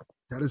thing,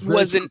 that is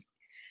very true.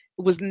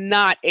 Was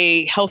not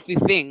a healthy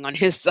thing on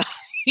his side.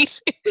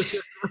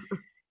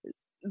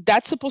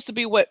 That's supposed to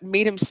be what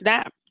made him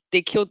snap.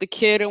 They killed the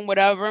kid and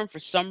whatever, and for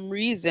some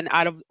reason,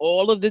 out of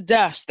all of the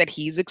deaths that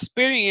he's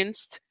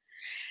experienced,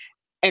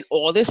 and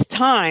all this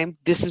time,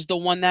 this is the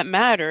one that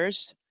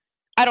matters.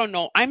 I don't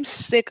know. I'm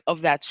sick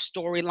of that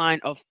storyline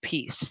of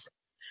peace.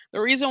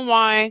 The reason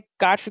why,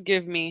 God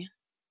forgive me,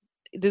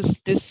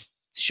 this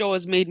show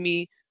has made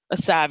me a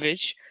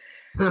savage.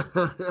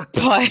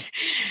 But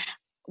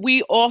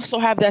we also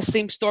have that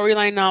same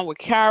storyline now with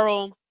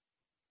Carol,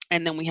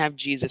 and then we have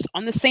Jesus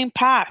on the same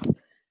path.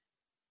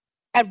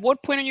 At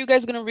what point are you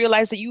guys going to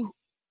realize that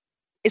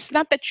it's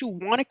not that you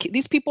want to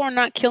these people are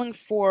not killing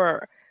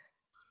for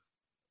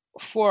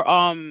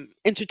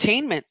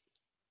entertainment.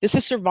 This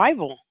is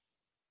survival.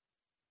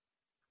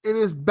 It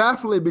is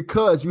baffling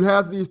because you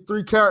have these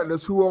 3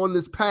 characters who are on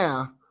this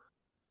path,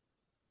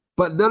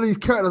 but none of these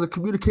characters are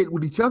communicating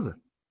with each other.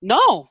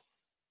 No.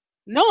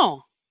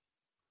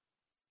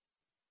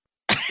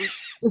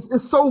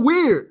 It's so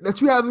weird that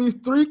you have these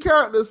 3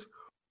 characters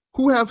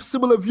who have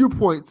similar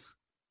viewpoints,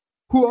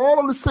 who are all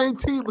on the same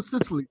team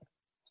essentially,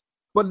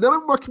 but none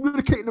of them are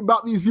communicating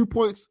about these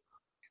viewpoints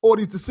or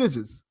these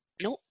decisions.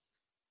 Nope.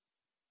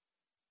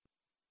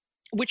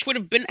 which would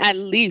have been at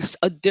least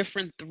a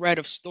different thread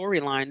of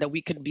storyline that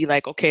we could be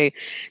like, okay,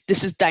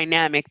 this is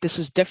dynamic, this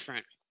is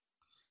different.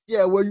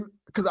 Yeah, well,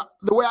 because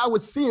the way I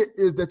would see it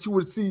is that you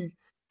would see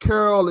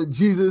Carol and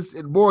Jesus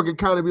and Morgan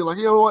kind of be like,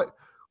 you know what,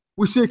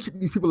 we should keep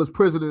these people as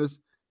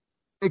prisoners,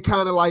 and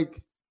kind of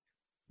like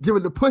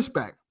giving the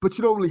pushback. But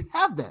you don't really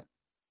have that.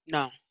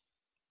 No.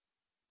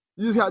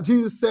 You just got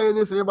Jesus saying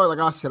this, and everybody's like,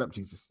 "Oh, shut up,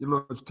 Jesus. You don't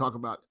know what you're talking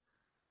about."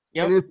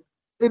 Yep. And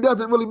it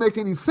doesn't really make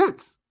any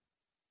sense.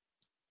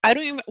 I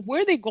don't even.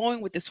 Where are they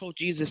going with this whole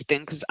Jesus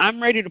thing? Because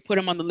I'm ready to put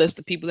him on the list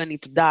of people that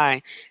need to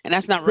die, and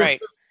that's not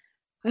right.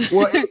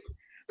 Well,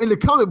 in the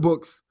comic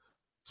books,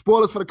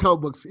 spoilers for the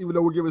comic books, even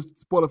though we're giving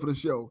spoiler for the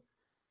show,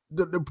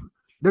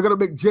 they're gonna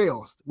make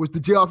jails. Which the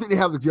jail, I think they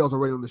have the jails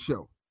already on the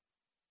show.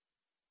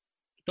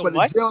 What?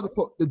 The jails,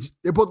 they're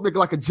supposed to make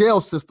like a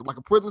jail system, like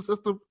a prison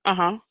system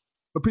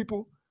for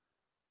people.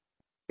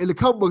 In the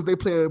comic books, they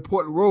play an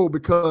important role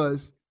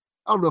because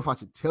I don't know if I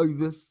should tell you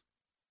this,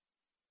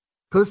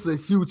 because this is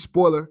a huge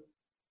spoiler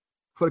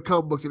for the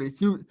comic books, and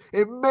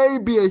it may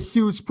be a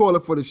huge spoiler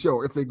for the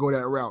show if they go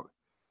that route.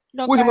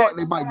 No, Which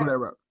they might go that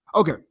route.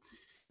 Okay,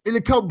 in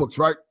the comic books,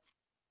 right?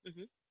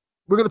 Mm-hmm.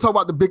 We're gonna talk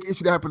about the big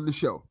issue that happened in the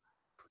show.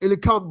 In the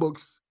comic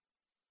books,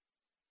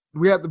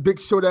 we have the big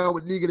showdown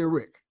with Negan and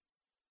Rick.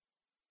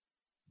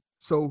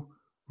 So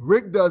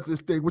Rick does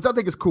this thing, which I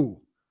think is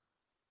cool,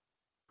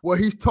 where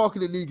he's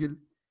talking to Negan,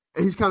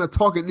 and he's kind of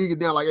talking Negan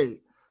down like, hey,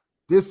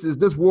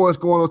 this war is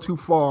going on too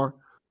far.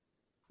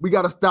 We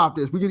got to stop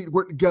this. We need to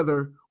work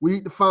together. We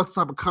need to find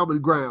some type of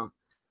common ground.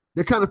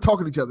 They're kind of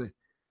talking to each other.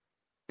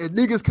 And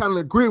Negan's kind of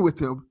agreeing with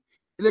him.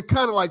 And they're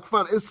kind of like,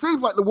 fine. It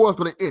seems like the war is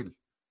going to end,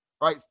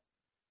 right?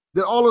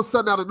 Then all of a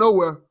sudden, out of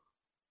nowhere,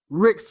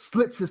 Rick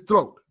slits his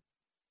throat.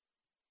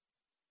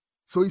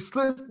 So he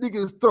slits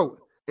Negan's throat.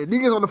 And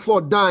Negan's on the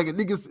floor dying. And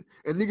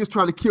Negan's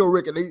trying to kill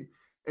Rick.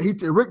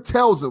 And Rick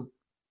tells him,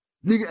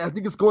 as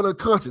Negan's going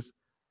unconscious,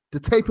 to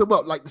tape him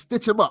up, like to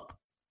stitch him up.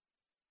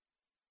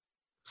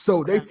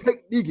 So they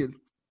take Negan,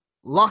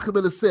 lock him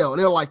in a cell,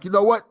 and they're like, you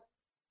know what?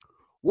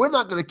 We're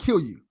not going to kill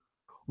you.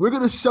 We're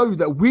going to show you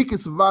that we can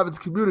survive in this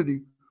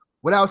community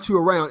without you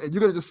around, and you're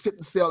going to just sit in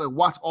the cell and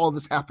watch all of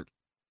this happen.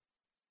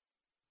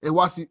 And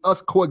watch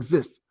us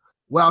coexist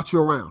without you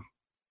around.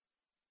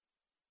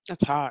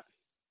 That's hot.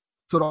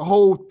 So the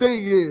whole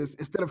thing is,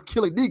 instead of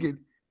killing Negan,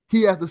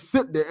 he has to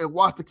sit there and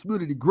watch the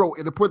community grow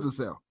in the prison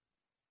cell.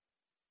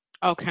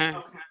 Okay.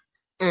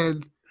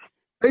 And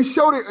they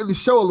showed it in the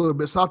show a little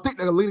bit, so I think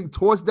they're leaning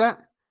towards that,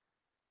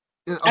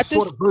 a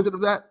sort of version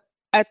of that.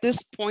 At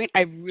this point,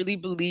 I really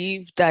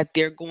believe that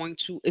they're going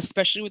to,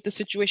 especially with the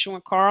situation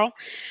with Carl,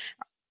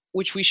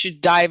 which we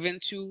should dive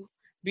into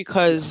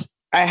because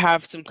I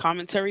have some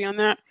commentary on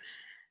that.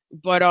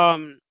 But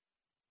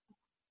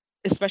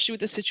especially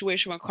with the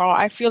situation with Carl,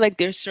 I feel like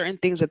there's certain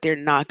things that they're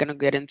not going to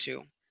get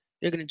into.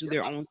 They're going to do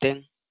their own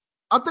thing.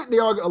 I think they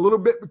are a little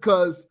bit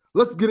because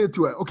let's get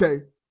into it. Okay.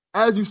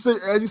 As you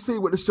see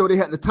with the show, they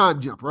had the time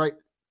jump, right?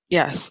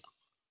 Yes.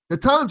 The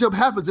time jump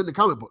happens in the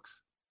comic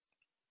books.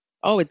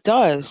 Oh, it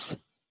does.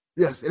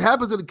 Yes, it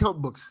happens in the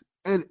comic books.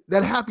 And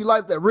that happy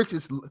life that Rick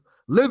is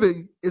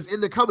living is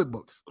in the comic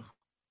books.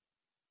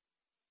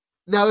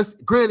 Now, it's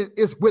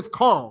with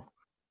Carl.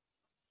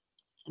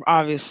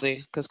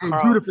 Obviously, because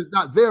Carl... Judith is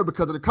not there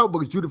because in the comic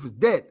books, Judith is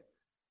dead.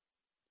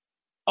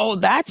 Oh,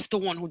 that's the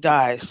one who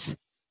dies.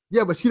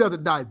 Yeah, but she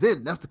doesn't die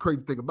then. That's the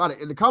crazy thing about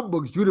it. In the comic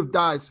books, Judith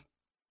dies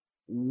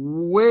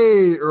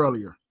way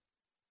earlier.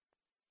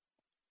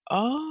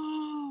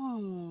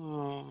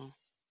 Oh.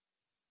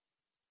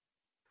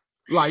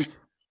 Like,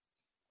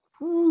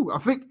 I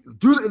think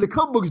Judith in the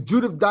comic books,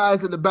 Judith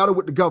dies in the battle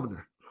with the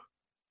governor.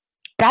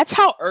 That's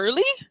how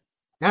early?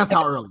 That's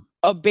how early.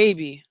 A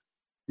baby.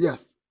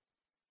 Yes.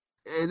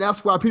 And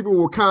that's why people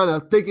were kind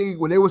of thinking,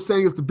 when they were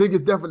saying it's the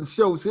biggest death in the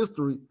show's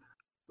history,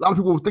 a lot of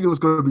people were thinking it was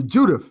going to be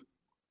Judith.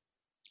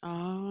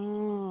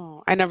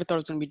 Oh, I never thought it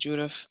was going to be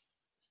Judith.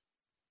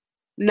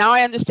 Now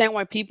I understand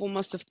why people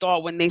must have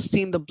thought when they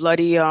seen the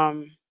bloody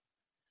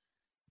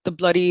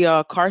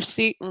car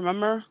seat,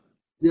 remember?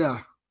 Yeah.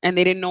 And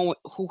they didn't know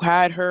who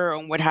had her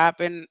and what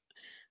happened.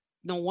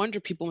 No wonder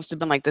people must have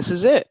been like, this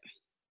is it.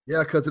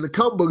 Yeah, because in the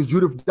comic books,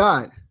 Judith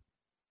died.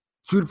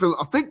 Judith,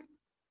 I think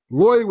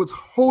Lloyd was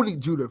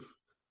holding Judith.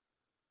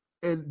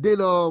 And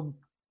then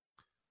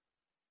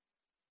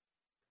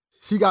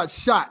she got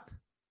shot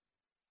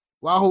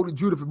while holding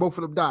Judith, and both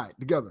of them died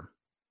together.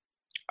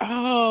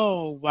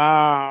 Oh,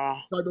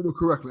 wow. If I remember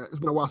correctly. It's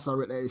been a while since I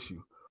read that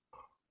issue.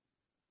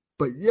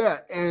 But yeah,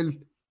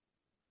 and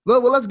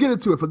well, let's get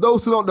into it. For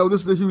those who don't know,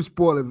 this is a huge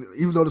spoiler,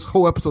 even though this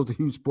whole episode's a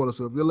huge spoiler.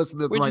 So if you're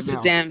listening to this We're right now.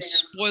 just a damn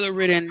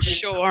spoiler-ridden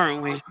show,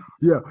 aren't we?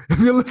 Yeah. If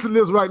you're listening to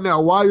this right now,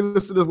 why are you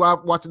listening to this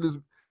while watching this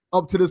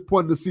up to this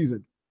point of the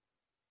season?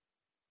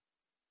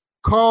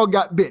 Carl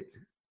got bit.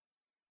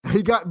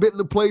 He got bit in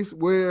a place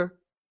where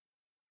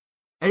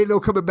ain't no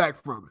coming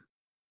back from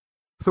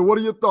it. So what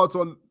are your thoughts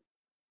on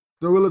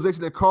the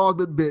realization that Carl's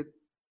been bit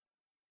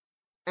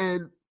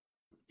and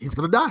he's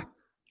going to die?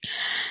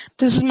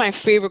 This is my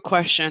favorite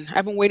question.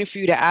 I've been waiting for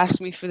you to ask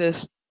me for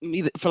this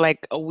for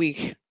like a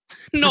week.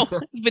 No,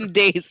 it's been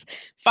days.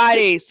 5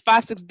 days,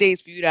 6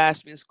 days for you to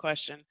ask me this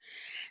question.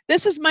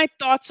 This is my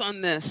thoughts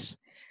on this.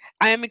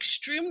 I am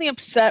extremely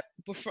upset,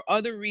 but for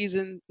other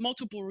reasons,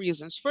 multiple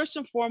reasons. First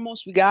and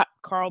foremost, we got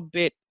Carl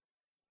bit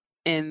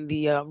in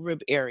the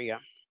rib area.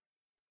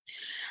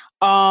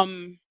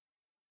 Um,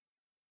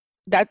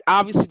 that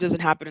obviously doesn't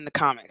happen in the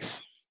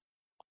comics.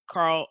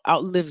 Carl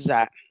outlives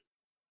that.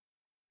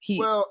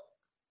 Well,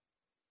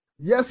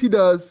 yes, he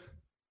does.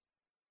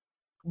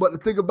 But the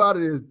thing about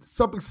it is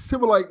something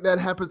similar like that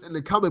happens in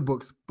the comic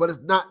books, but it's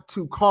not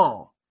to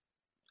Carl.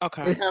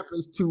 Okay. It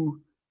happens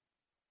to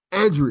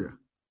Andrea.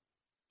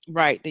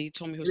 Right, that you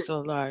told me he was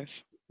still alive.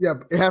 Yeah,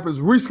 it happens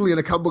recently in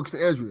the comic books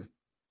to Andrea.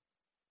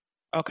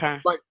 Okay.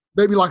 Like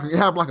maybe like it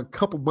happened like a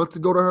couple months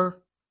ago to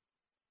her.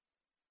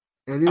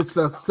 And it's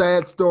a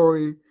sad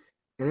story.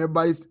 And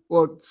everybody's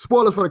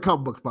spoilers for the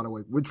comic books, by the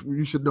way, which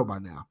you should know by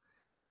now.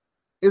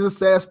 It's a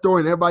sad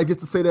story, and everybody gets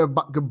to say their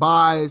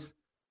goodbyes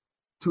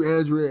to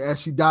Andrea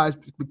as she dies,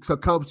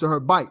 succumbs to her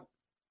bite.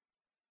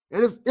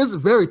 And it's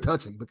very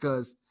touching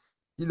because,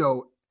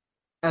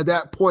 at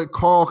that point,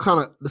 Carl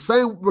kind of the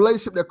same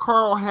relationship that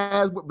Carl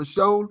has with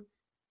Michonne,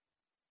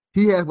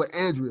 he has with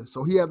Andrea.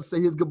 So he had to say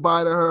his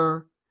goodbye to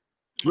her.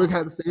 Rick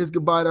had to say his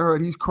goodbye to her,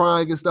 and he's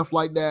crying and stuff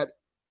like that.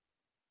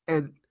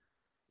 And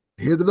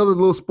here's another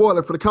little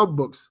spoiler for the comic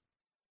books.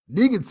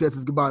 Negan says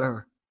his goodbye to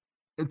her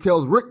and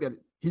tells Rick that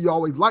he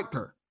always liked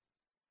her.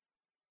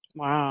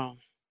 Wow.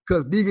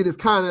 Because Negan is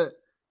kind of,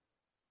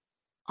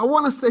 I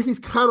want to say he's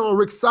kind of on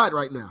Rick's side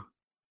right now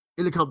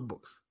in the comic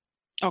books.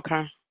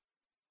 Okay.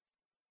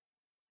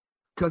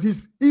 Because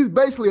he's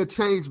basically a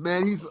changed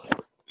man. He's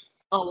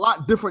a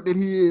lot different than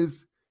he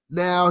is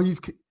now.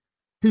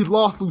 He's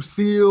lost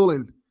Lucille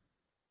and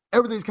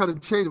everything's kind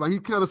of changed. But he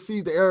kind of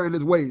sees the error in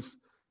his ways.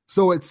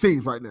 So it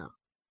seems right now.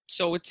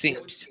 So it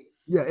seems.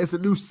 Yeah, it's a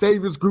new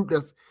saviors group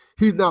that's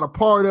he's not a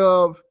part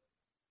of.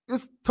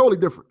 It's totally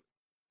different.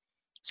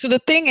 So the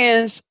thing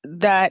is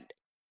that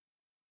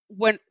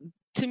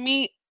to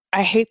me,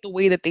 I hate the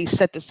way that they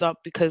set this up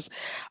because,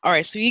 all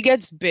right, so he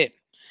gets bit.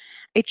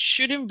 It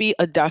shouldn't be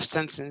a death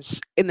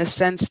sentence in the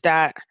sense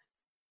that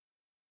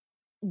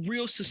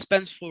real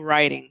suspenseful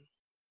writing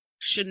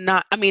should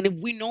not. I mean, if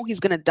we know he's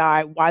going to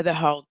die, why the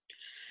hell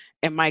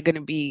am I going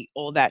to be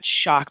all that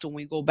shocked when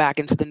we go back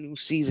into the new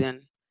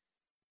season?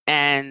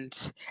 And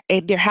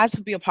there has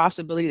to be a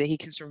possibility that he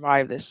can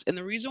survive this. And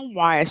the reason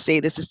why I say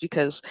this is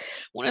because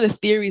one of the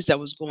theories that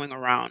was going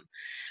around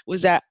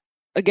was that,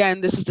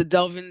 again, this is the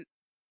Delvin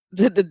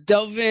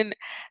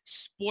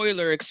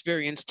spoiler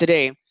experience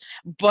today.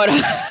 But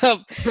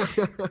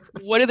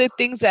one of the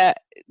things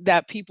that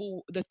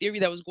people, the theory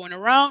that was going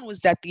around was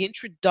that the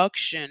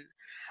introduction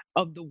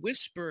of the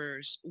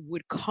Whisperers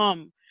would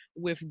come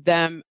with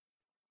them,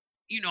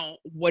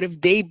 what if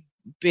they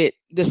bit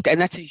this guy, and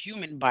that's a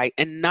human bite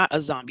and not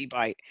a zombie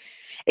bite.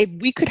 If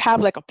we could have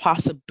like a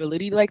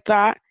possibility like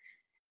that,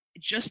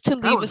 just to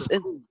leave us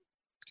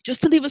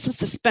in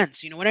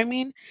suspense, you know what I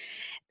mean?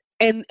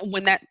 And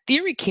when that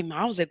theory came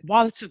out, I was like,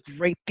 wow, that's a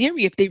great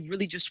theory. If they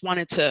really just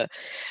wanted to,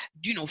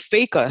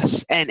 fake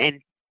us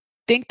and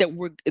think that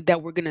we're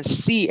gonna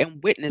see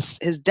and witness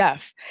his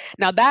death.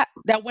 Now that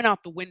went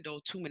out the window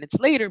 2 minutes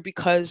later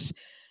because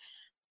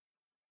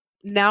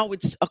now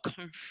it's a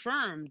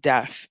confirmed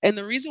death. And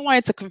the reason why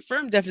it's a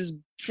confirmed death is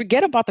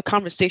forget about the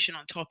conversation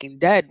on Talking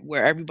Dead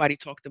where everybody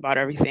talked about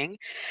everything.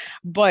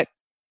 But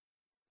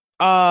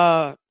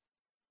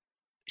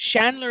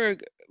Chandler's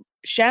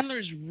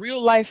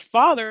real life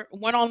father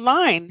went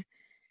online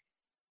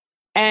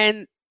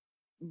and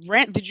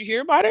did you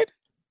hear about it?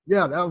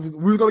 Yeah, we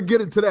were going to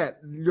get into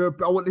that.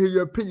 I want to hear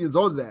your opinions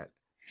on that.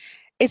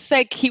 It's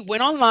like he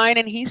went online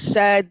and he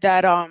said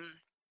that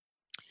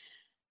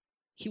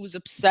he was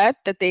upset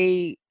that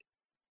they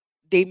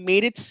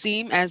made it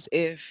seem as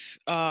if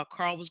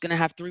Carl was going to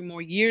have 3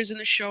 more years in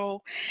the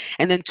show.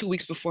 And then 2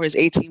 weeks before his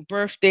 18th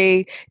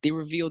birthday, they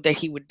revealed that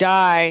he would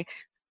die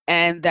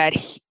and that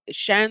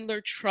Chandler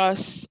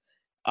trusts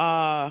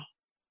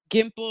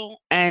Gimple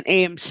and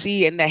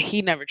AMC and that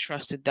he never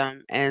trusted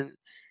them. And,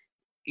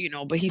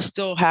 but he's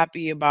still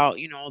happy about,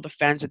 the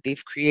fans that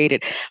they've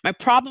created. My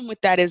problem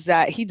with that is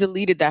that he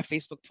deleted that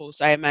Facebook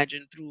post, I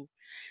imagine, through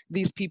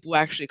these people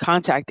actually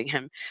contacting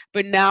him.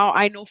 But now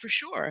I know for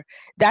sure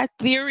that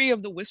theory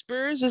of the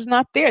Whisperers is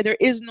not there. There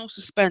is no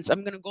suspense.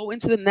 I'm going to go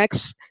into the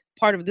next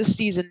part of this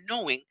season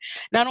knowing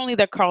not only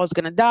that Carl is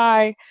going to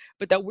die,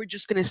 but that we're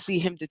just going to see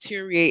him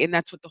deteriorate. And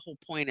that's what the whole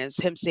point is,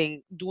 him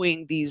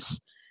doing these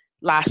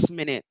last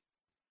minute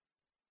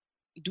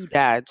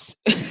doodads.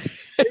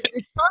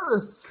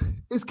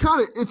 It's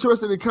kind of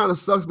interesting. It kind of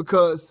sucks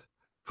because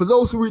for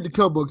those who read the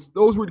comic books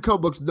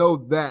know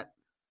that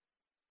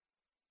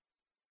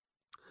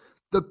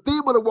the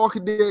theme of the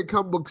Walking Dead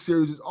comic book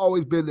series has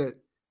always been that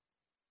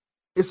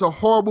it's a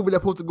horror movie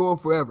that's supposed to go on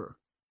forever.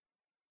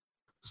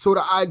 So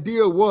the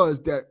idea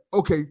was that,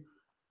 okay,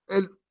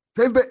 and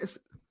Robert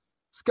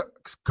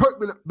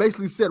Kirkman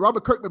basically said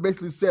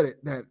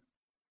it, that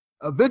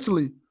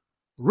eventually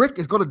Rick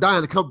is going to die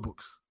in the comic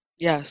books.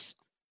 Yes.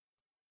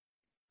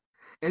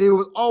 And it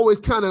was always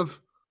kind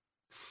of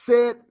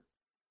said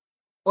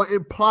or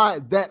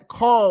implied that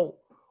Carl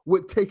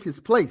would take his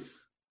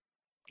place.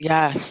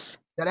 Yes.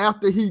 That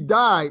after he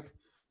died,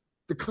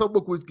 the comic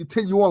book would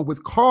continue on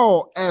with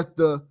Carl as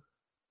the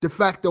de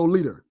facto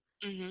leader.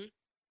 Mm-hmm.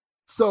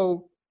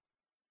 So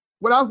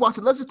when I was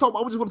watching, I just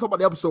want to talk about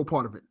the episode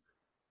part of it.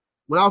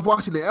 When I was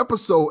watching the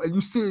episode and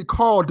you see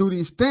Carl do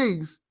these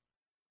things,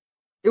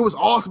 it was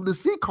awesome to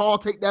see Carl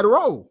take that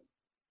role.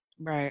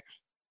 Right.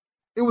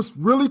 It was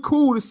really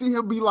cool to see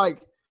him be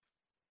like,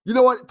 you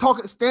know what,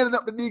 standing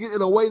up to Negan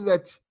in a way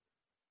that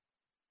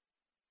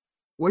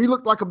where he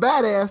looked like a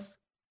badass.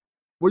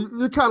 Well,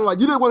 you're kind of like,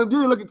 you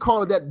didn't look at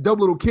Carl as that dumb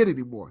little kid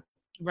anymore.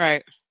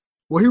 Right.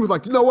 Well, he was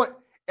like, you know what?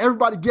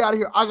 Everybody get out of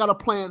here. I got a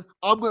plan.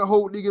 I'm going to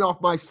hold Negan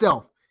off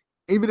myself,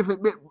 even if it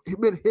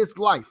meant his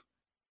life.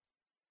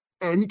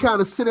 And he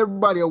kind of sent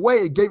everybody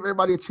away and gave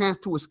everybody a chance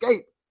to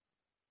escape.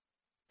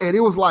 And it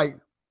was like,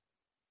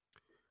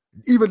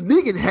 even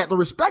Negan had to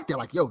respect it.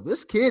 Like, yo,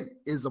 this kid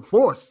is a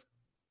force.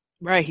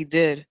 Right, he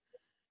did.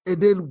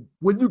 And then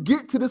when you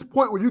get to this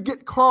point where you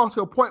get Carl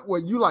to a point where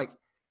you like,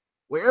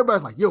 where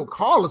everybody's like, yo,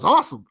 Carl is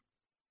awesome.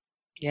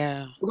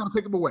 Yeah. We're going to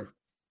take him away.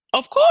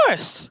 Of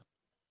course.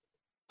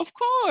 Of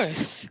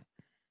course.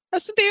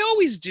 That's what they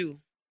always do.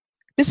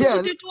 This is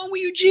what they're doing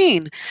with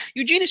Eugene.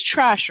 Eugene is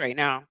trash right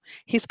now.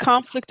 He's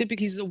conflicted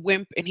because he's a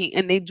wimp,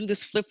 and they do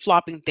this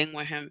flip-flopping thing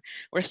with him,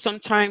 where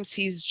sometimes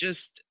he's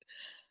just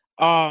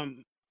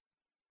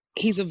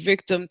he's a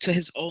victim to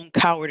his own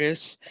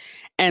cowardice,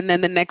 and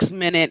then the next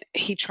minute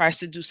he tries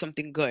to do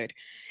something good.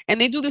 And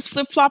they do this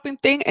flip-flopping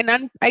thing,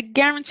 and I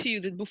guarantee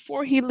you that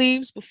before he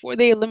leaves, before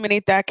they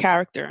eliminate that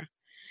character,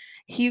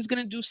 he's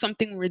going to do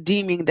something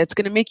redeeming that's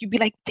going to make you be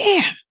like,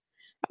 damn,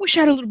 I wish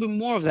I had a little bit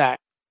more of that.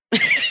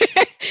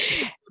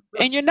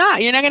 And you're not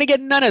going to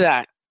get none of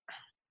that.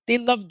 They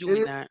love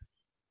doing that.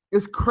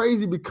 It's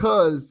crazy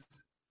because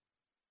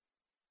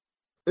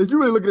if you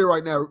really look at it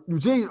right now,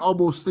 Eugene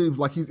almost seems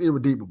like he's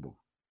irredeemable.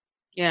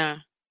 Yeah.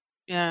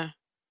 Yeah.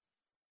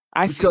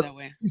 I feel that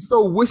way. He's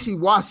so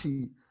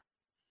wishy-washy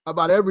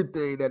about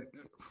everything that,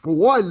 for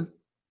one, I'm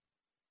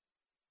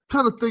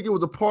trying to think it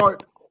was a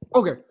part.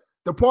 Okay,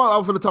 the part I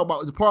was going to talk about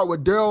was the part where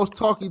Daryl's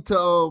talking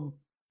to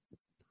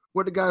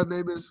what the guy's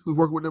name is who's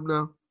working with them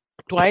now.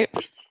 Dwight,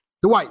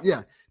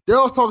 yeah.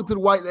 Daryl's talking to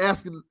Dwight and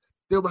asking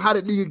them how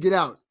did Negan get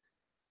out,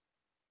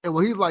 and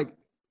when he's like,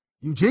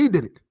 Eugene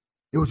did it.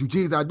 It was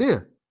Eugene's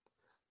idea.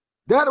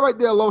 That right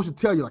there alone should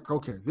tell you, like,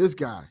 okay, this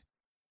guy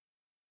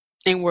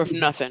ain't worth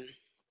nothing.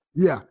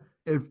 Yeah,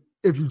 if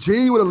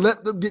Eugene would have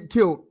let them get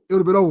killed, it would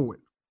have been over with.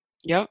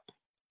 Yep.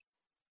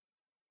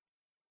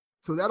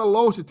 So that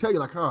alone should tell you,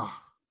 like,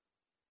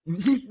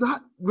 he's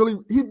not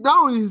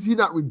only is he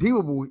not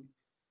redeemable,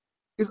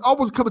 it's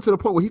almost coming to the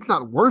point where he's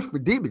not worth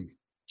redeeming.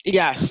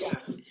 Yes.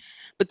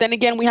 But then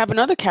again, we have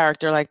another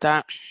character like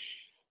that.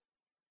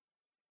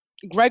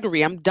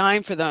 Gregory, I'm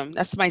dying for them.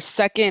 That's my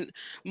second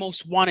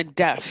most wanted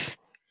death.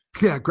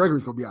 Yeah,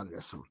 Gregory's going to be out of there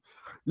soon.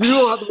 You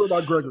don't have to worry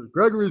about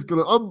Gregory.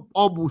 I'm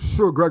almost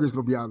sure Gregory's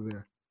going to be out of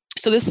there.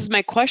 So this is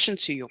my question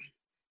to you,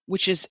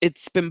 which is,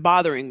 it's been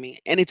bothering me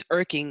and it's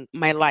irking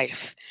my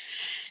life.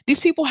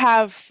 These people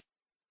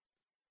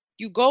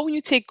you go and you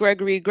take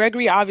Gregory.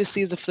 Gregory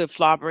obviously is a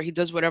flip-flopper. He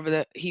does whatever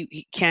that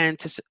he can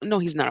to. No,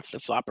 he's not a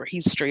flip-flopper.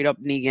 He's straight up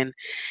Negan.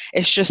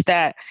 It's just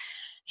that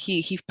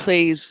he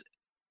plays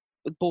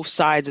with both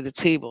sides of the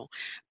table.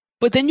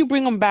 But then you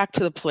bring him back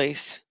to the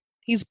place.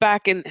 He's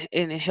back in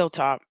a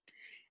Hilltop,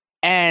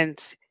 and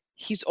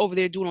he's over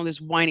there doing all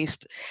this whiny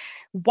stuff.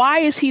 Why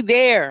is he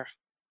there?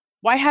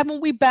 Why haven't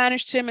we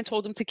banished him and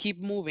told him to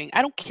keep moving?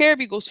 I don't care if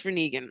he goes for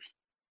Negan.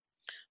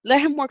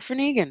 Let him work for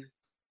Negan.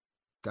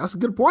 That's a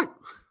good point.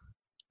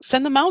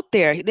 Send them out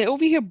there. They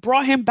over here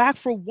brought him back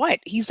for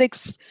what? He's like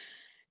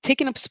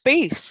taking up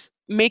space,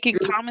 making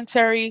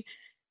commentary.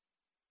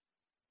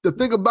 The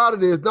thing about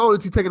it is, not only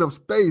is he taking up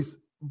space,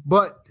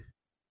 but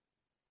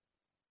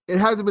it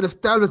hasn't been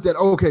established that,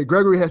 okay,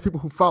 Gregory has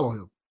people who follow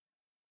him.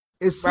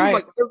 It seems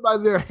like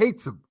everybody there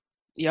hates him.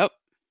 Yep.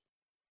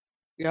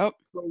 So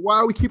why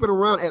are we keeping him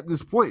around at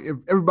this point if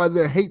everybody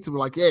there hates him?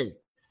 Like, hey,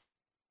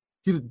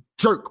 he's a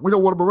jerk. We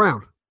don't want him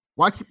around.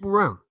 Why keep him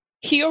around?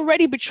 He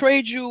already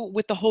betrayed you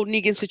with the whole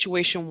Negan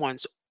situation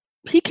once.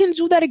 He can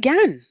do that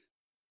again.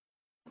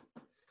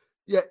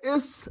 Yeah,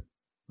 it's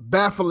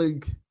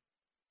baffling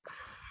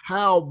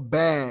how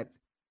bad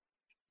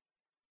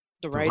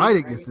the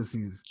writing is this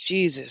season.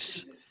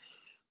 Jesus.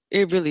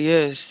 It really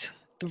is.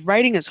 The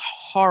writing is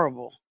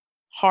horrible.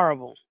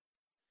 Horrible.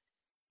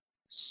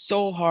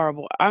 So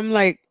horrible. I'm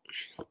like,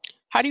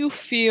 how do you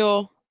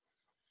feel?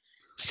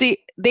 See,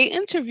 they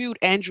interviewed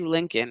Andrew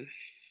Lincoln,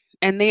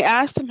 and they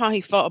asked him how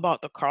he felt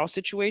about the Carl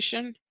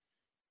situation.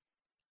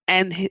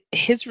 And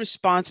his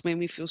response made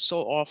me feel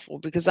so awful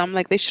because I'm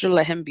like, they should have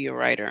let him be a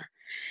writer.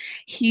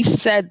 He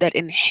said that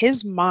in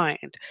his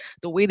mind,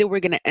 the way they were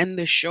going to end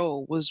the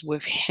show was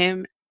with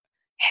him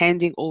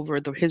handing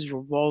over his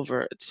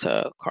revolver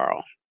to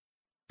Carl.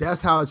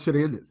 That's how it should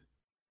have ended.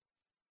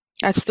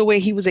 That's the way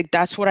he was like,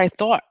 that's what I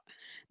thought.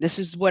 This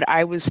is what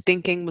I was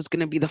thinking was going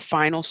to be the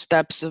final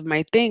steps of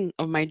my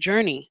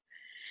journey.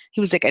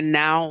 He was like, and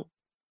now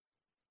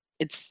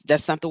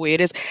that's not the way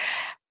it is.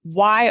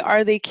 Why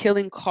are they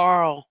killing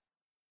Carl?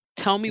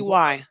 Tell me Why?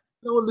 why. I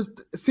don't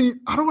understand. See,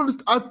 I don't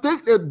understand. I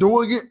think they're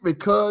doing it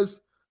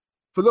because,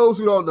 for those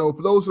who don't know,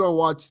 for those who don't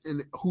watch,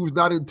 and who's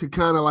not into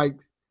kind of like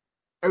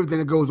everything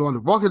that goes on, the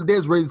Walking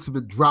Dead's ratings have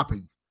been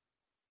dropping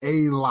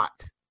a lot.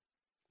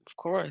 Of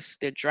course,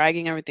 they're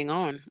dragging everything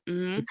on.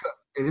 And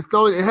it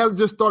hasn't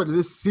just started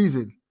this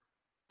season,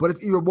 but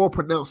it's even more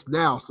pronounced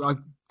now. So I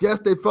guess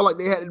they felt like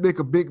they had to make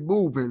a big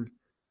move. And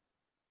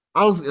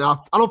I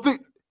don't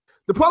think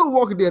the problem with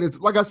Walking Dead is,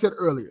 like I said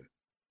earlier,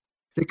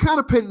 they kind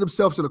of painted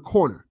themselves in a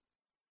corner.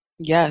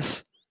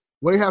 Yes.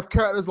 Where they have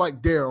characters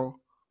like Daryl,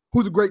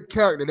 who's a great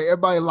character that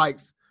everybody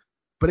likes,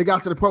 but it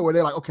got to the point where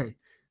they're like, okay,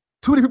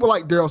 too many people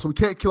like Daryl, so we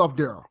can't kill off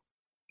Daryl.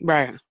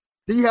 Right.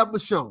 Then you have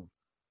Michonne.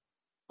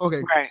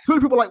 Okay, right. Too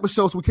many people like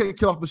Michonne, so we can't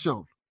kill off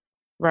Michonne.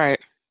 Right.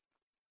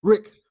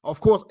 Rick, of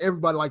course,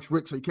 everybody likes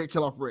Rick, so you can't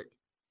kill off Rick.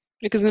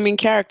 Because the main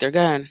character, go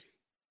ahead.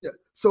 Yeah.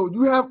 So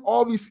you have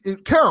all these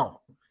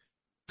Carol.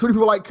 Too many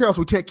people like Carol,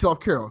 so we can't kill off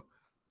Carol.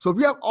 So if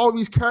you have all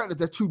these characters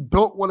that you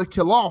don't want to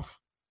kill off,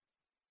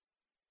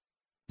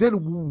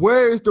 then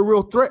where is the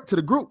real threat to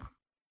the group?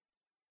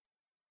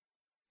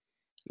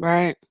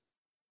 Right.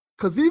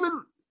 Because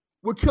even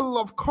with killing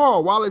off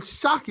Carl, while it's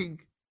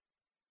shocking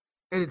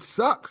and it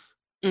sucks,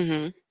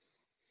 it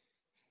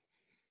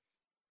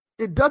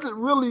doesn't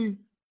really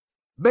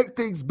make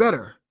things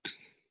better.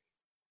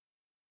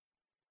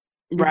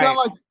 Right.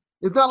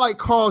 It's not like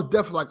Carl's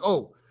death. Like,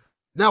 oh,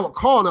 now with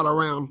Carl not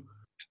around,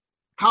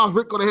 how's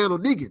Rick going to handle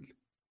Negan?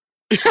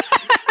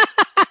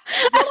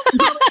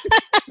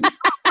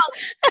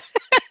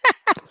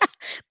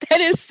 That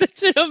is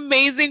such an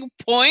amazing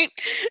point.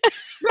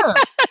 Yeah.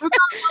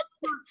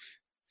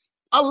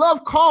 I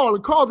love Carl,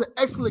 and Carl's an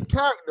excellent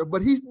character,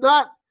 but he's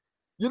not,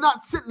 you're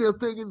not sitting there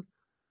thinking,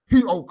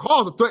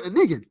 Carl's a threat to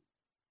Negan.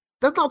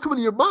 That's not coming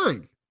to your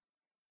mind.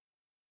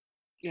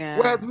 Yeah.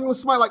 Whereas if it was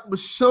somebody like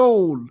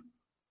Michonne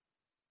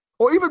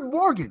or even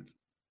Morgan,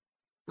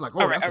 you're like,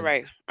 all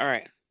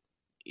right.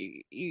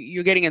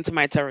 You're getting into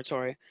my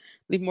territory.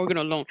 Leave Morgan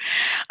alone.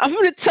 I'm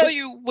going to tell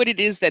you what it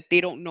is that they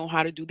don't know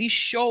how to do. These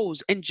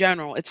shows in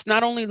general, it's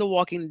not only The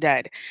Walking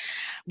Dead.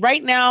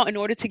 Right now, in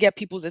order to get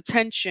people's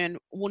attention,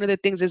 one of the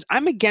things is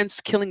I'm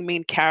against killing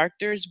main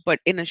characters, but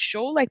in a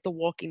show like The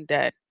Walking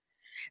Dead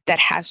that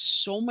has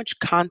so much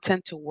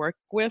content to work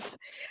with,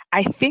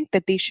 I think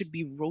that they should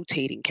be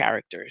rotating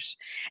characters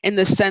in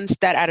the sense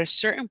that at a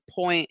certain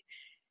point,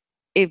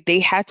 if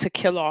they had to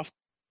kill off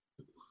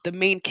the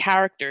main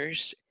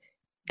characters,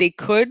 they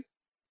could,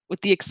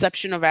 with the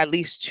exception of at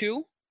least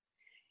two.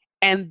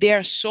 And there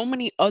are so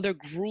many other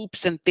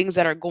groups and things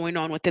that are going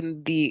on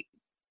within the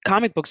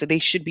comic books that they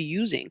should be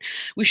using.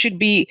 We should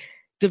be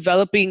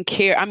developing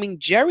care. I mean,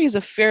 Jerry is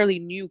a fairly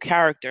new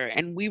character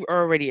and we were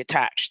already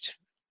attached.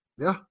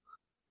 Yeah.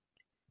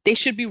 They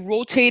should be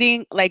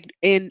rotating like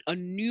in a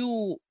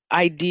new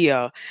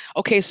idea.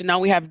 Okay, so now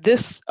we have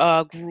this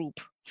group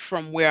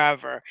from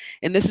wherever,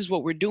 and this is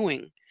what we're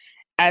doing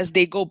as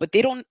they go. But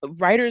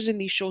writers in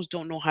these shows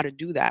don't know how to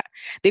do that.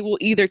 They will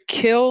either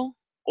kill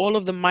all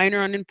of the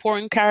minor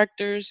unimportant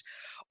characters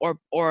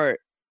or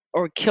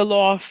kill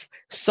off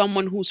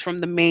someone who's from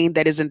the main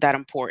that isn't that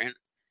important.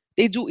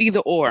 They do either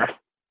or.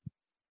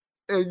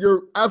 And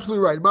you're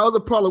absolutely right. My other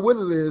problem with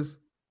it is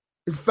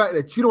the fact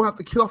that you don't have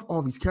to kill off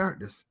all these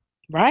characters.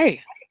 Right.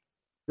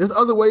 There's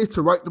other ways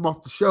to write them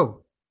off the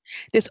show.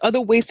 There's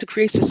other ways to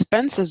create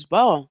suspense as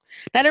well.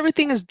 Not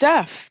everything is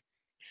death.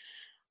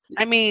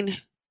 I mean,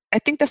 I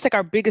think that's like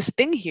our biggest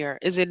thing here,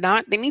 is it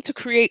not? They need to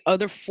create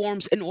other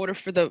forms in order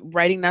for the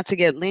writing not to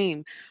get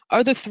lame.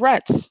 Other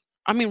threats.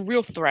 I mean,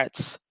 real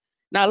threats.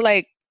 Not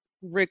like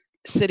Rick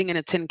sitting in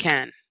a tin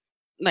can.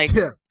 Like,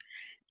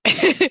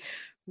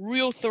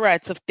 real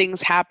threats of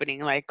things happening.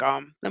 Like,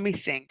 let me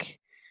think.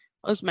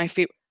 What was my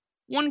favorite?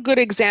 One good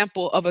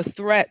example of a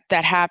threat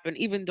that happened,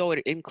 even though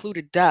it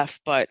included death,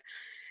 but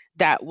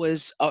that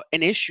was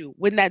an issue.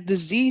 When that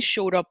disease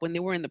showed up when they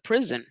were in the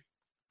prison.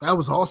 That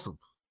was awesome.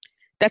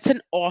 That's an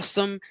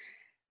awesome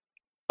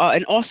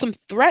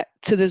threat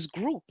to this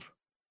group.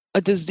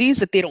 A disease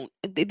that they don't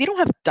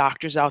have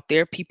doctors out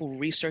there, people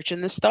researching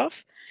this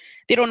stuff.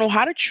 They don't know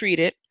how to treat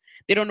it.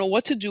 They don't know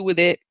what to do with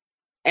it.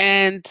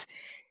 And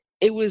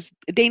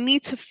they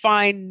need to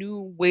find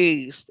new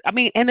ways. I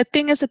mean, and the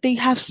thing is that they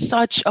have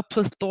such a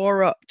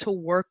plethora to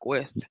work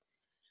with.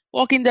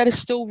 Walking Dead is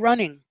still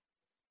running,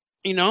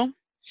 you know?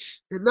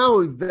 And not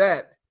only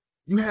that,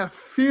 you have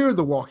Fear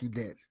the Walking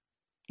Dead.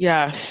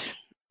 Yes.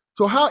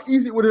 So how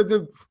easy would it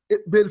have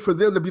been for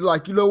them to be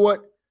like, you know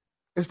what?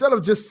 Instead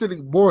of just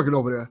sending Morgan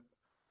over there,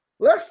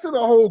 let's send a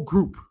whole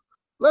group.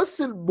 Let's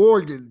send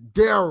Morgan,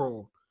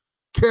 Daryl,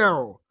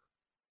 Carol.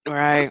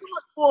 Right. Let's send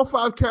like 4 or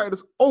 5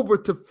 characters over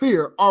to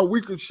Fear, our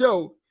weekly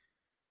show,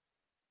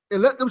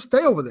 and let them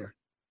stay over there.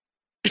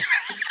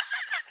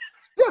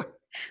 Yeah.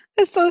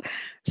 So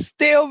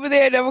stay over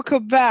there and never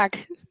come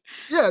back.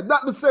 Yeah,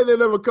 not to say they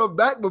never come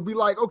back, but be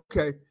like,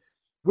 okay,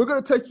 we're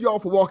going to take you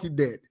off of Walking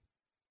Dead.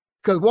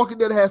 Because Walking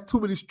Dead has too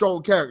many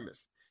strong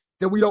characters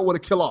that we don't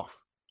want to kill off.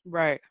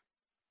 Right.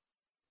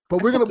 But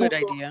That's we're a going to move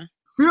good on idea.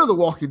 Fear the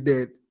Walking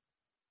Dead,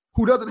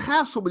 who doesn't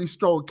have so many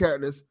strong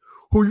characters,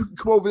 who you can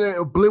come over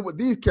there and blend with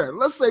these characters.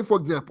 Let's say, for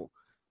example,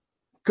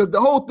 because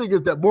the whole thing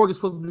is that Morgan's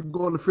supposed to be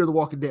going to Fear the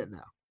Walking Dead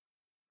now.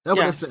 That's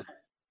what they said.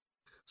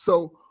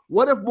 So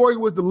what if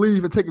Morgan was to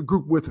leave and take a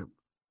group with him?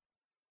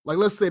 Like,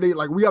 let's say we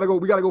gotta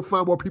go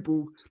find more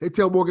people. They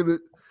tell Morgan to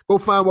go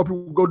find more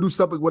people, go do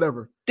something,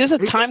 whatever. There's a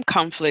time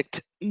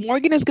conflict.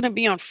 Morgan is going to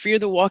be on Fear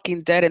the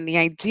Walking Dead, and the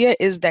idea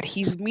is that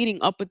he's meeting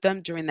up with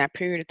them during that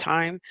period of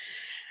time,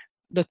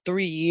 the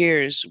 3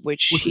 years,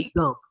 which is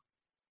dumb.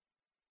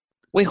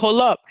 Wait,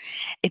 hold up.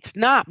 It's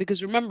not,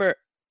 because remember,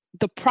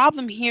 the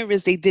problem here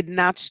is they did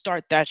not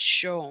start that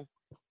show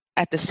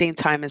at the same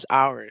time as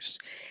ours.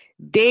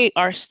 They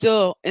are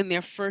still in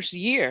their first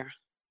year.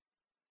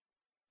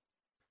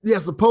 Yeah,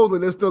 supposedly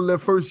they're still in their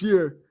first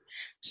year.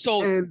 So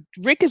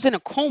Rick is in a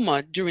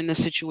coma during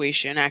this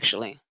situation,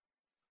 actually,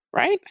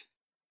 right?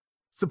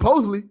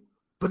 Supposedly,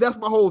 but that's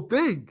my whole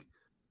thing.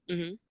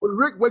 Mm-hmm. When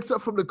Rick wakes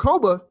up from the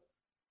coma,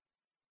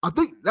 I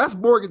think that's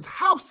Morgan's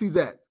house he's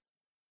at.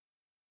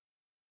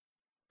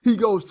 He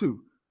goes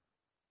to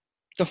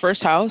the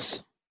first house.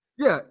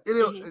 Yeah,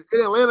 in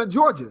Atlanta,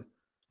 Georgia.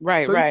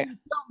 Right, so right. You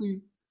tell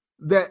me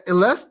that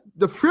unless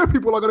the Fear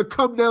people are going to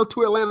come down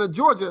to Atlanta,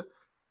 Georgia,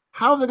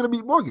 how are they going to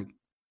meet Morgan?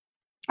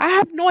 I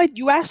have no idea.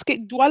 You ask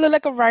it. Do I look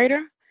like a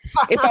writer?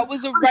 If I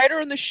was a writer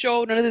on the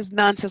show, none of this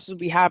nonsense would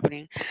be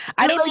happening.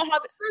 I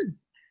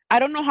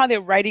don't know how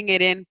they're writing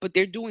it in, but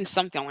they're doing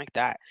something like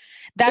that.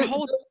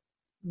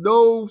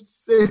 No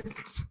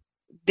sense.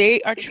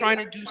 They are trying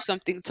to do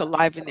something to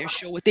liven their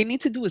show. What they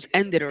need to do is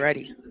end it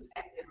already.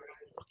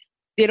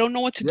 They don't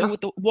know what to do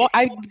with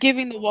I'm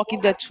giving The Walking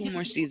Dead 2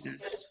 more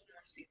seasons.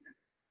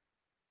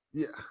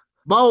 Yeah.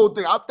 My whole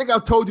thing, I think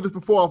I've told you this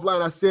before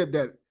offline. I said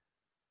that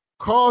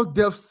Carl's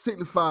death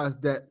signifies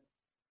that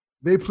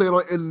they plan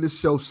on ending this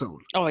show soon.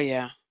 Oh,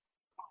 yeah.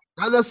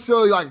 Not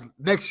necessarily like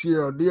next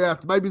year or the year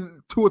after, maybe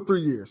 2 or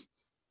 3 years.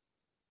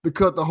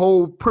 Because the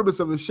whole premise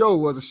of the show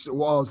was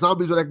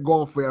zombies are that can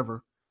go on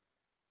forever.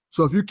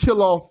 So if you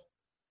kill off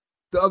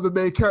the other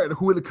main character,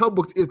 who in the comic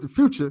books is the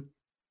future,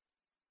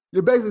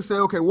 you're basically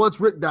saying, okay, once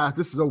Rick dies,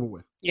 this is over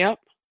with. Yep.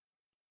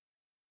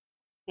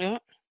 And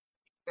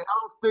I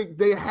don't think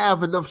they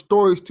have enough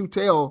stories to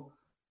tell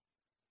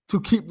to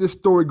keep this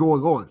story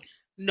going on.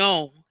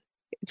 No.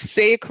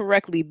 Say it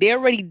correctly. They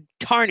already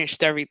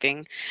tarnished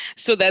everything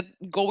so that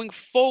going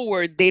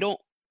forward, they don't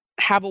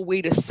have a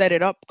way to set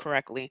it up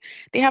correctly.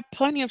 They have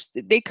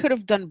they could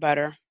have done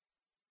better.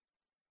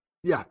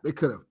 Yeah, they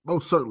could have,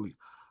 most certainly.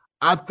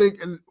 I think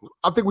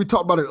we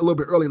talked about it a little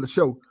bit early in the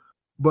show,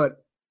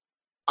 but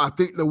I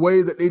think the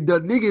way that they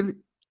done Negan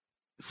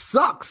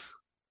sucks.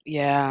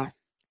 Yeah.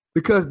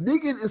 Because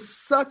Negan is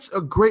such a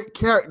great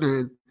character,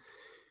 and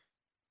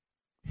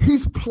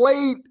he's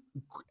played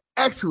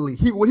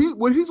excellently.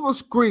 When he's on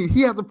screen,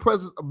 he has a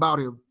presence about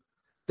him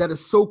that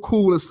is so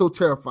cool and so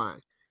terrifying.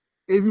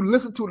 If you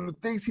listen to the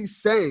things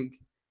he's saying,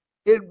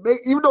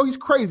 even though he's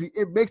crazy,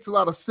 it makes a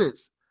lot of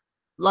sense.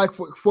 Like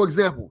for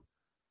example,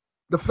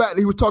 the fact that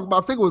he was talking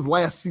about, I think it was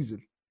last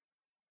season,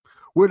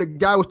 where the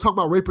guy was talking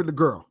about raping the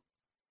girl.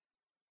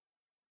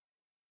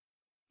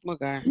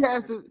 Okay.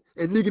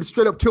 And Negan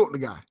straight up killed the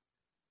guy.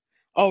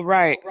 Oh,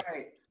 right.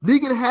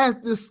 Negan has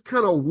this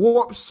kind of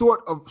warped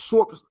sort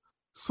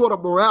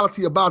of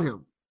morality about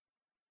him.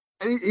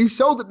 And he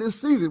shows it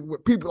this season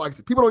with people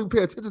don't even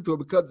pay attention to it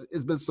because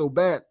it's been so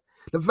bad.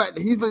 The fact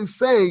that he's been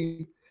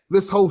saying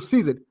this whole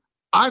season,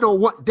 I don't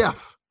want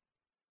death.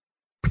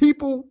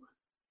 People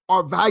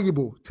are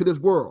valuable to this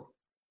world.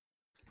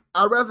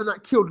 I'd rather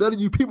not kill none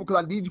of you people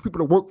because I need you people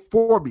to work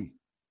for me.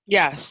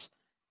 Yes.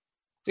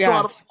 So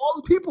out of all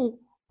the people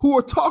who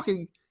are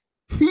talking,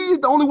 he's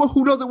the only one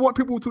who doesn't want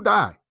people to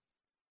die.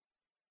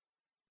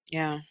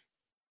 Yeah.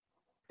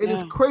 And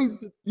it's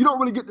crazy. You don't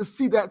really get to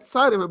see that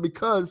side of him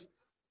because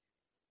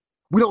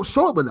we don't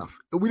show him enough.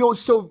 And we don't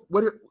show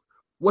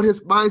what his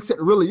mindset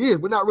really is.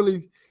 We're not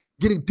really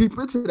getting deep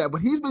into that.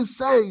 But he's been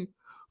saying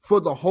for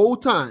the whole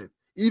time,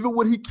 even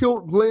when he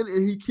killed Glenn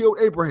and he killed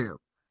Abraham,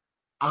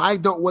 I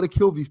don't want to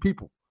kill these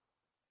people.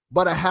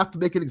 But I have to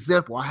make an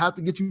example. I have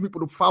to get you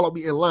people to follow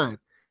me in line.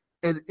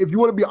 And if you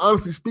want to be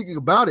honestly speaking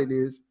about it,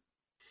 is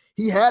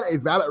he had a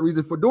valid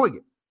reason for doing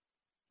it.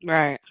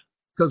 Right.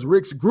 Because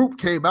Rick's group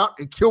came out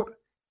and killed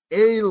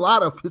a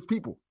lot of his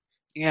people.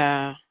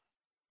 Yeah.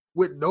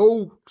 With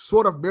no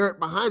sort of merit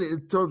behind it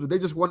in terms of they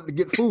just wanted to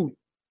get food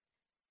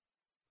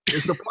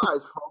and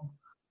supplies from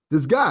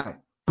this guy.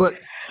 But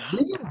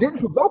Negan didn't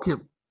provoke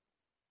him.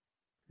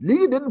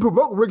 Negan didn't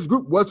provoke Rick's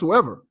group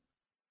whatsoever.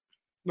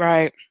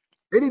 Right.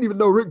 They didn't even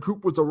know Rick's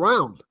group was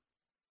around.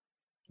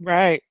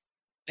 Right.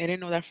 They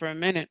didn't know that for a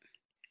minute.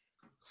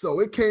 So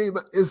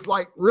it's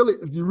like really,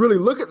 if you really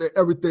look at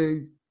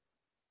everything,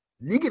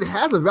 Negan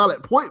has a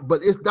valid point,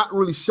 but it's not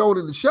really shown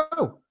in the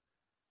show.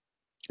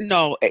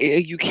 No,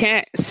 you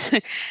can't,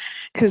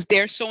 because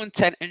they're so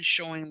intent in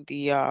showing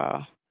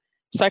the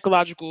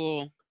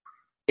psychological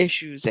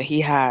issues that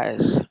he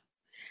has.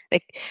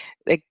 Like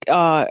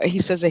he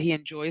says that he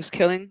enjoys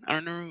killing. I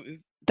don't know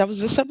That was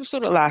this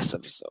episode or last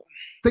episode?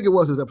 I think it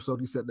was this episode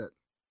he said that.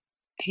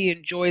 He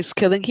enjoys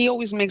killing. He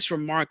always makes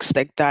remarks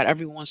like that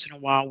every once in a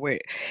while where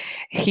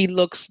he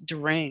looks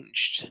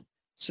deranged.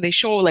 So they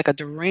show like a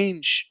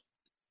deranged,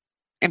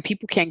 and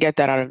people can't get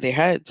that out of their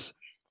heads.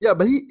 Yeah,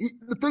 but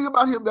the thing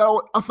about him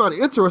that I found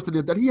interesting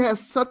is that he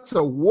has such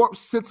a warped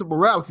sense of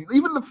morality.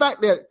 Even the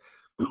fact that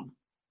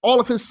all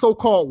of his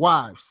so-called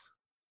wives,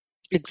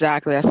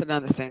 Exactly. That's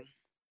another thing.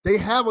 they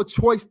have a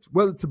choice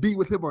whether to be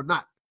with him or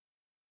not.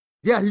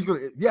 Yeah,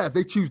 if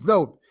they choose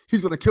no,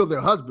 he's gonna kill their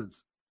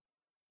husbands.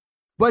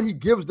 But he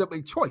gives them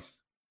a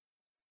choice.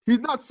 He's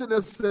not sitting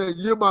there saying,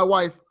 "You're my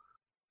wife,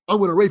 I'm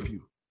gonna rape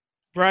you."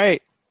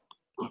 Right.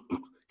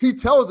 He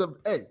tells them,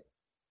 "Hey,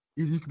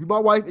 you can be my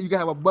wife and you can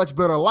have a much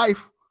better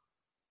life,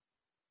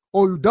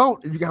 or you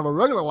don't and you can have a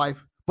regular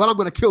life, but I'm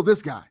gonna kill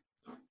this guy."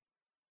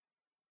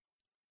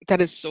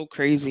 That is so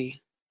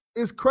crazy.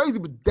 It's crazy,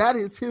 but that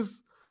is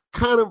his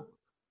kind of.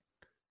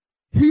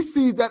 He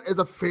sees that as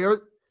a fair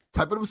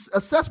type of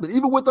assessment,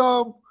 even with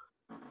the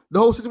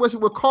whole situation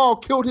where Carl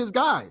killed his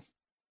guys.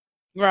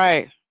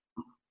 Right.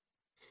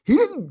 He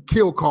didn't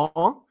kill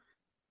Carl.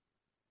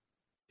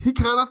 He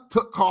kind of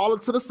took Carl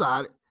to the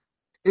side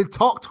and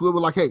talked to him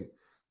and like, "Hey,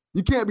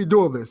 you can't be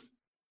doing this.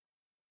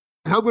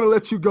 And I'm going to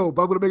let you go,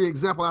 but I'm going to make an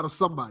example out of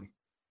somebody."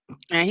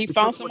 And he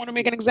found someone to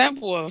make an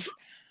example of.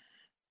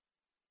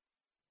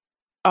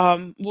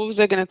 What was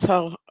I gonna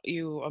tell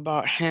you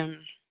about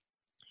him?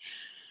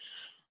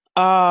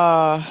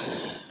 Yeah,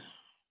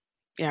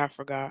 I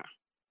forgot.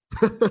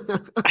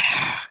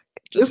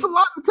 It's a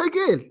lot to take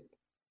in.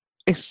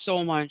 It's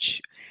so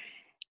much.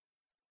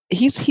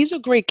 He's a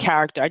great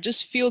character. I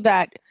just feel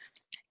that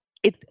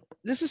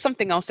this is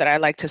something else that I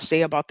like to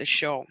say about the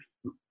show.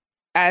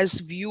 As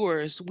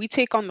viewers, we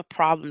take on the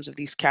problems of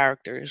these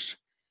characters.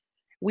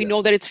 We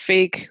know that it's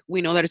fake,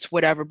 we know that it's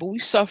whatever, but we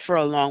suffer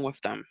along with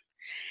them.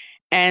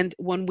 And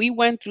when we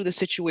went through the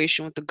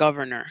situation with the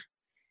governor,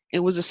 it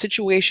was a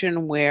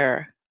situation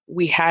where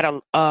we had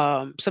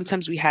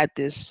sometimes we had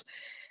this,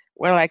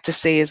 what I like to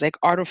say is like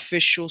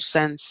artificial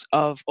sense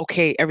of,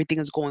 okay, everything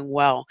is going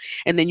well.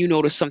 And then you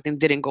notice something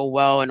didn't go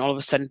well and all of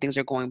a sudden things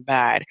are going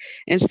bad.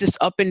 And it's this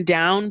up and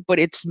down, but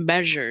it's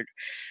measured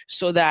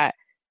so that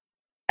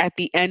at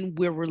the end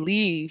we're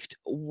relieved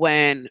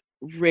when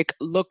Rick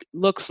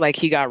looks like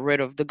he got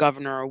rid of the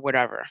governor or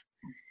whatever.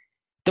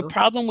 The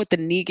problem with the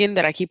Negan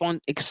that I keep on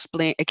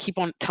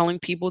telling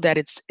people that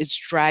it's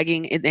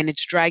dragging and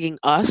it's dragging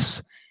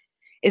us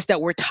is that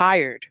we're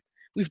tired.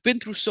 We've been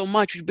through so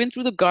much. We've been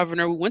through the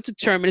governor. We went to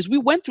Terminus. We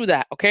went through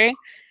that. Okay.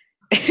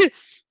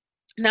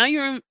 Now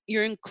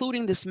you're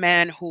including this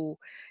man who,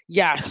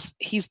 yes,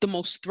 he's the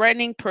most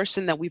threatening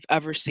person that we've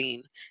ever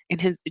seen,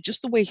 and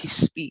just the way he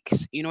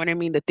speaks. You know what I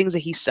mean? The things that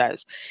he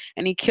says,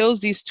 and he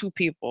kills these two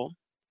people,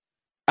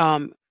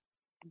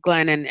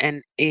 Glenn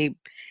and Abe.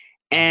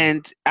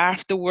 And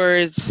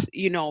afterwards,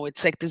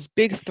 it's like this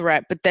big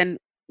threat. But then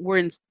we're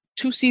in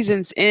 2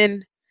 seasons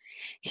in,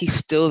 he's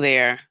still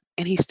there.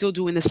 And he's still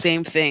doing the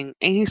same thing.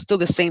 And he's still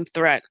the same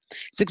threat.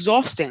 It's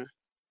exhausting.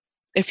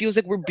 It feels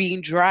like we're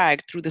being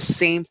dragged through the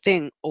same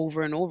thing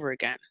over and over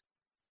again.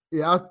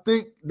 Yeah, I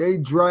think they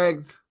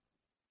dragged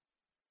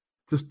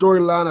the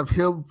storyline of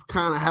him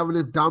kind of having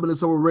this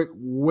dominance over Rick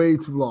way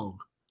too long.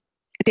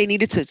 They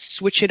needed to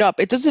switch it up.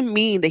 It doesn't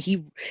mean that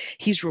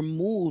he's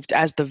removed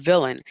as the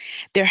villain.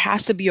 There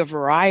has to be a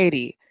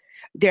variety.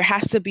 There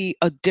has to be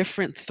a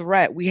different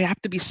threat. We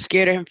have to be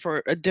scared of him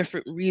for a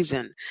different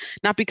reason,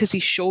 not because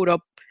he showed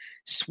up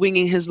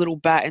swinging his little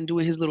bat and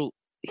doing his little.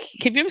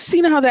 Have you ever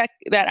seen how that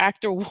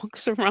actor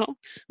walks around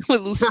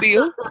with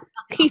Lucille?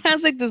 He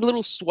has like this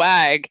little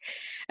swag,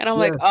 and I'm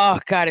like, oh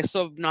God, it's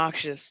so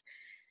obnoxious,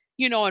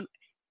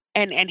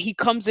 and he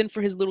comes in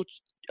for his little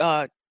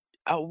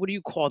what do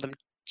you call them?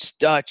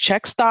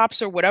 Check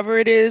stops or whatever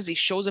it is. He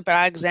shows up at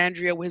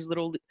Alexandria with his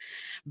little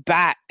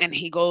bat and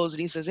he goes and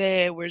he says,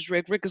 "Hey, where's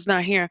Rick? Rick is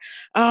not here."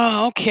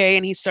 "Oh, okay."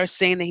 And he starts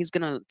saying that he's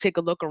gonna take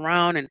a look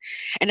around and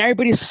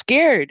everybody's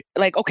scared.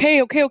 Like,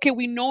 okay,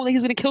 we know that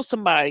he's gonna kill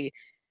somebody.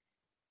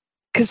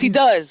 Because he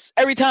does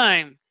every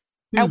time.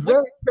 He's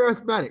very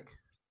charismatic.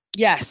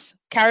 Yes,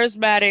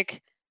 charismatic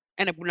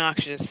and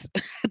obnoxious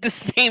at the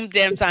same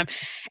damn time.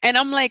 And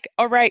I'm like,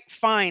 all right,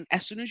 fine.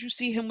 As soon as you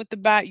see him with the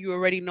bat, you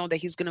already know that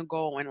he's gonna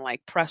go and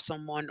like press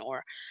someone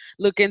or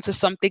look into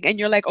something. And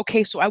you're like,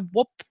 okay, so at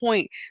what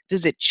point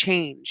does it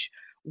change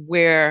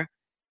where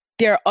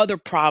there are other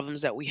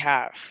problems that we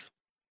have?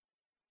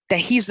 That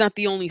he's not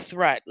the only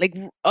threat, like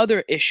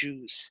other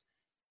issues,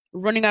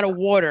 running out of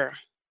water,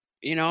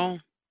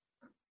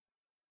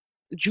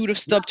 Judith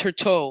stubbed her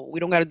toe. We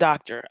don't got a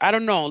doctor. I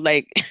don't know.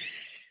 Like,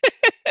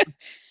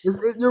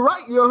 you're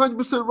right. You're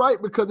 100%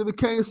 right, because it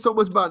became so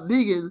much about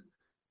Negan.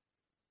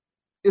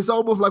 It's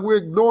almost like we're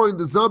ignoring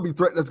the zombie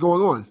threat that's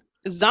going on.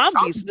 The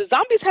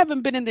zombies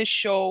haven't been in this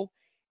show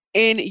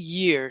in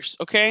years.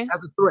 Okay,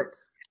 as a threat.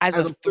 As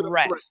a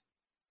threat.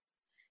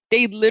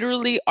 They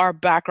literally are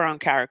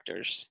background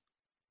characters.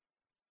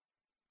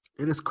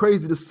 And it's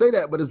crazy to say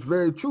that, but it's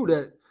very true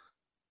that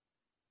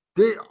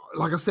they,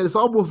 like I said, it's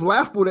almost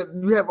laughable that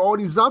you have all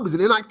these zombies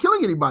and they're not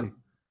killing anybody.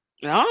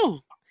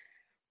 No.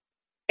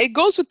 It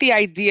goes with the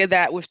idea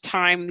that with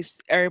time,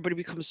 everybody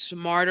becomes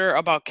smarter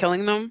about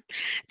killing them.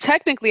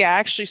 Technically, I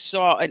actually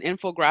saw an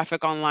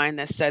infographic online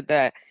that said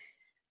that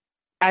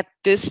at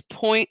this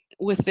point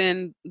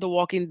within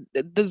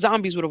the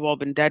zombies would have all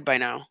been dead by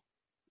now.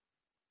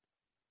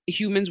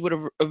 Humans would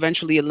have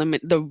eventually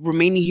eliminated the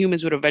remaining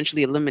humans would have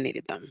eventually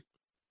eliminated them.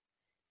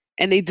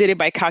 And they did it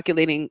by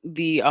calculating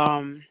the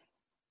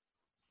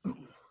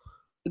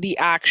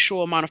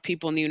actual amount of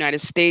people in the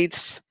United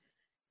States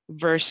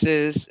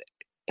versus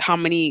how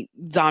many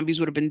zombies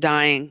would have been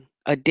dying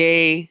a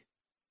day,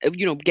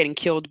 getting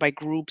killed by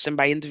groups and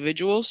by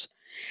individuals.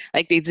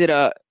 Like they did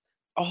a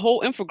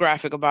whole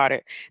infographic about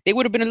it. They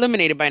would have been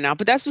eliminated by now,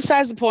 but that's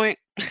besides the point.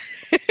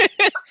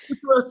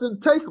 Interesting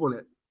take on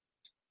it.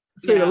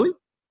 Say the Yeah. least.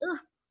 Yeah.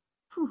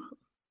 Whew.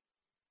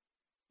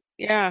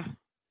 Yeah.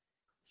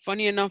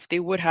 Funny enough,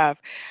 they would have.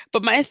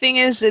 But my thing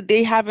is that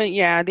they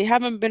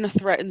haven't been a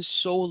threat in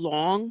so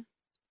long.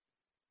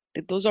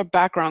 Those are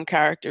background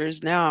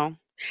characters now.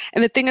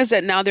 And the thing is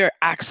that now they're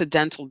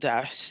accidental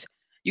deaths.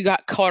 You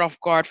got caught off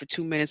guard for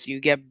 2 minutes and you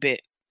get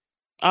bit.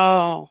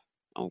 Oh,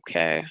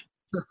 okay.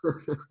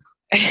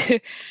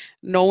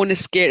 No one is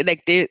scared.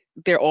 Like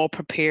they're all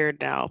prepared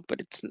now,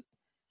 but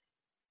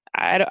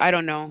I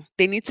don't know.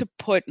 They need to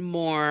put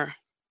more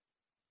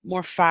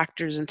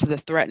factors into the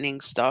threatening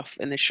stuff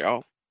in the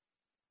show.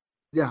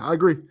 Yeah, I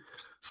agree.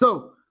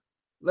 So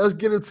let's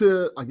get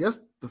into, I guess,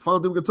 the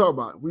final thing we can talk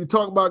about. We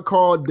talk about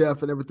Carl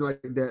death and everything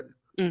like that.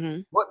 Hmm.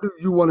 What do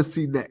you want to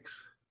see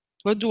next?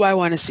 What do I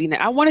want to see now?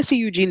 I want to see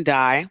Eugene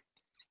die.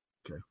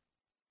 Okay,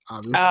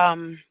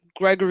 obvious.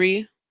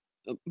 Gregory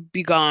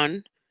be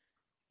gone.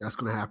 That's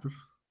going to happen.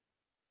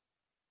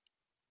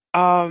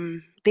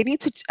 They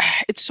need to.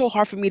 It's so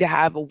hard for me to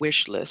have a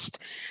wish list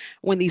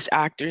when these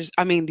actors,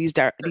 I mean these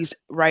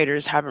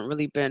writers haven't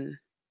really been.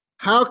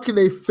 How can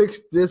they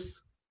fix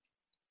this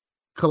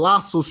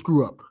colossal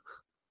screw up?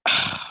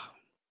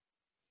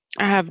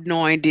 I have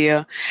no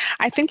idea.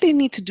 I think they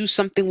need to do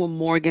something with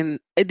Morgan.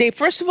 They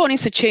first of all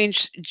needs to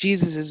change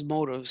Jesus's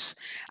motives.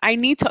 I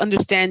need to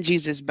understand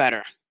Jesus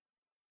better.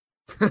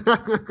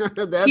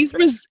 That's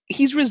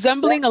He's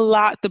resembling a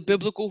lot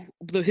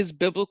his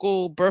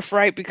biblical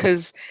birthright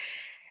because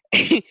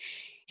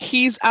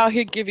he's out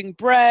here giving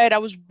bread. I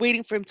was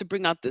waiting for him to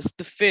bring out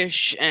the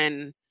fish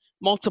and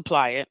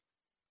multiply it.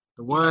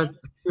 the one.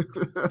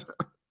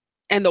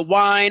 And the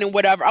wine and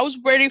whatever. I was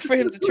waiting for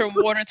him to turn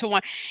water into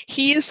wine.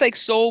 He is like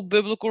so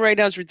biblical right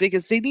now. It's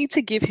ridiculous. They need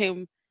to give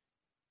him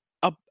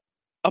a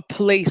a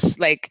place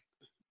a,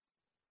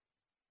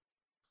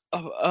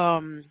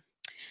 um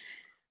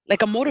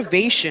like a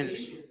motivation.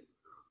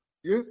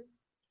 Yeah,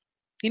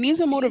 He needs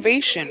a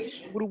motivation.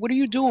 What are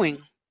you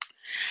doing?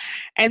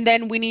 And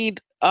then we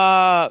need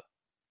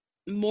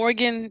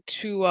Morgan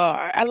to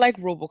I like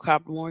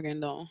RoboCop Morgan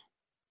though.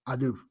 I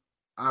do.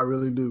 I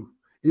really do.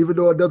 Even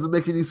though it doesn't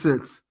make any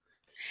sense.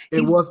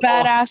 It He's was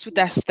awesome. badass with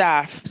that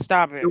staff.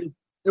 Stop it.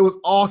 It was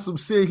awesome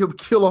seeing him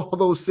kill all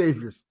those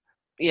saviors.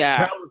 Yeah.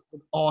 That was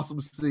an awesome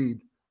scene.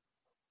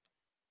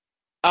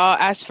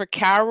 As for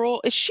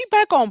Carol, is she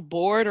back on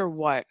board or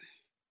what?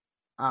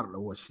 I don't know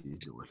what she's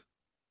doing.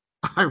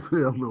 I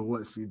really don't know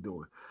what she's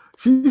doing.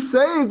 She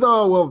saved,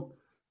 well,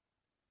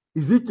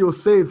 Ezekiel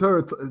saved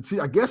her.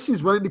 I guess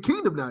she's running the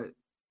kingdom now.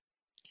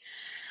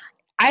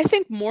 I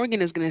think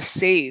Morgan is gonna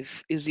save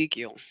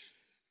Ezekiel.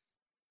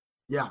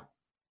 Yeah,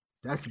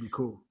 that should be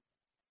cool.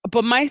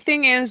 But my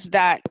thing is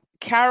that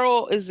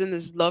Carol is in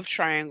this love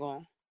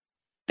triangle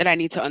that I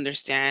need to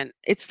understand.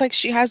 It's like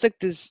she has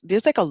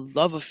there's like a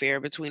love affair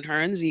between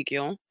her and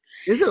Ezekiel.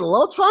 Is it a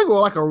love triangle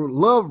or like a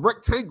love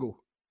rectangle?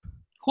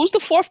 Who's the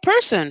fourth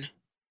person?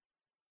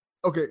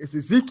 Okay, it's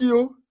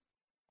Ezekiel.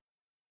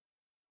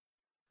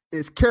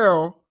 It's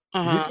Carol.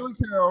 Uh-huh. Ezekiel and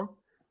Carol.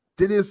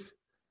 Then it's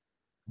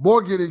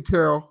Morgan and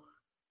Carol.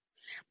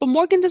 But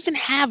Morgan doesn't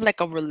have like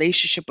a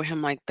relationship with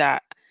him like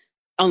that.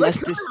 Unless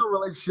They kind of have a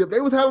relationship.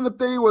 They was having a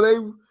thing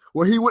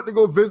where he went to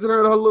go visit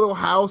her in her little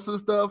house and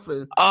stuff.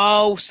 And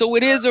oh, so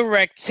it is a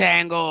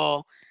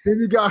rectangle. then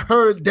you got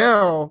her and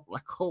Daryl.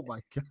 Like, oh my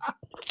God.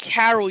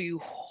 Carol, you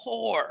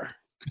whore.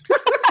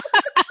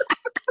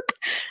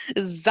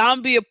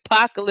 Zombie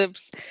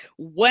apocalypse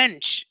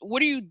wench.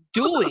 What are you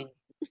doing?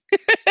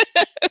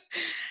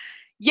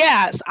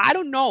 Yes, I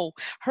don't know.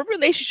 Her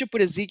relationship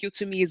with Ezekiel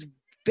to me is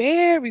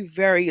very,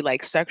 very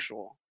like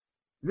sexual.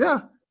 Yeah.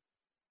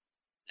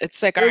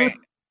 It's like, all right,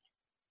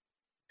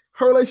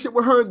 Her relationship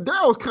with her and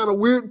Daryl is kind of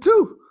weird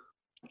too.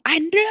 I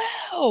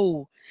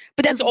know,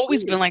 but that's It's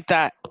always weird. been like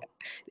that.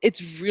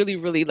 It's really,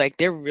 really like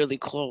they're really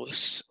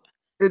close.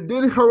 And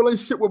then her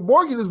relationship with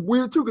Morgan is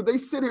weird too, because they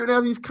sit here and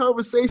have these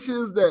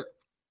conversations that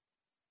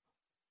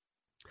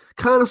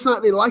kind of sound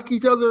like they like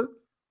each other.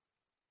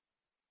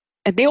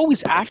 And they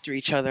always after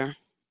each other.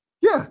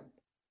 Yeah.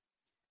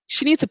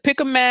 She needs to pick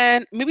a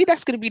man. Maybe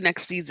that's gonna be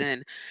next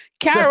season.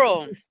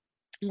 Carol,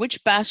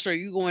 which bachelor are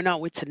you going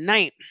out with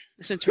tonight?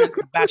 This will turn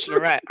into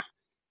Bachelorette.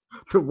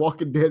 The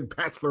Walking Dead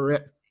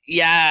Bachelorette.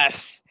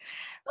 Yes.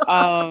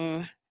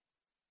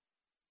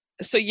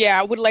 So yeah,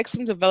 I would like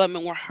some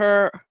development with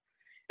her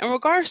In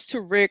regards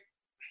to Rick,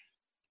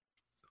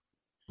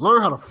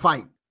 Learn how to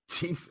fight.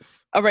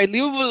 Jesus. all right,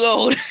 leave him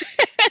alone.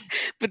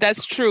 But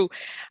that's true.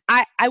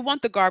 I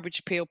want the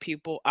garbage pail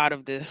people out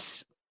of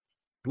this.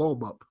 Blow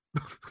him up.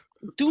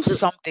 Do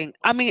something.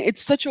 I mean,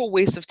 it's such a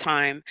waste of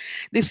time.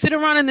 They sit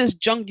around in this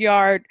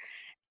junkyard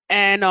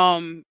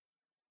and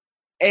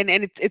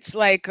it's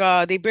like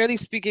they barely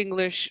speak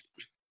English.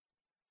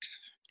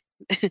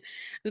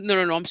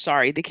 No, I'm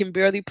sorry. They can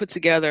barely put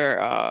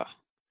together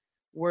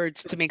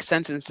words to make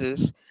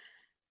sentences.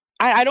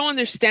 I don't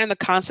understand the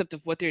concept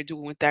of what they're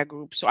doing with that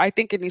group. So I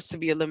think it needs to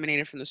be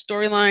eliminated from the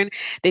storyline.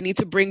 They need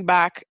to bring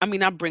back, I mean,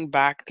 not bring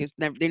back because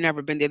they've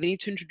never been there. They need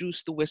to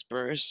introduce the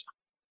Whisperers.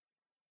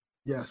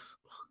 Yes.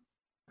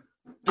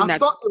 And I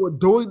thought they were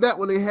doing that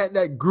when they had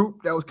that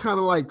group that was kind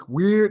of like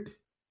weird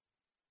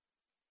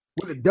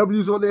with the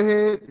W's on their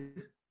head.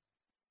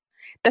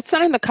 That's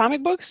not in the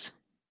comic books?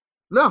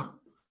 No.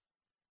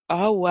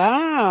 Oh,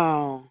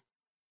 wow.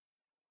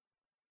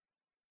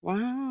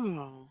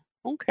 Wow.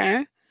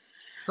 Okay.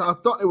 So I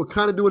thought they were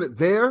kind of doing it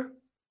there,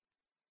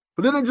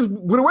 but then they just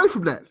went away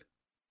from that.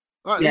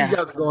 All right, Yeah. these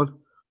guys are going,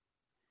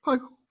 like,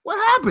 what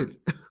happened?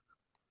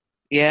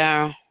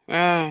 Yeah.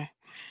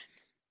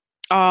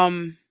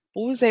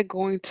 What was I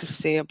going to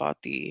say about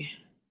the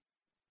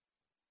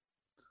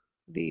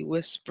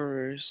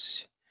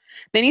Whisperers?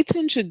 They need to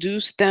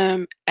introduce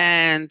them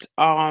and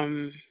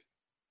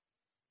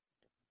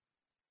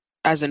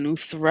as a new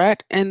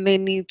threat, and they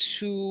need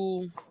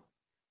to.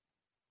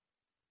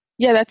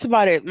 Yeah, that's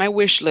about it. My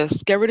wish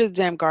list: get rid of the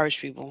damn garbage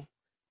people.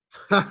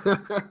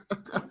 The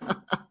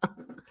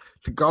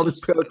garbage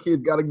pail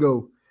kids got to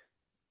go.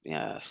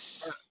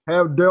 Yes.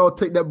 Have Daryl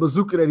take that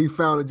bazooka that he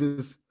found and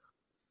just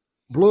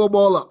blow them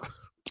all up.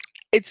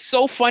 It's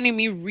so funny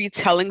me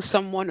retelling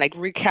someone, like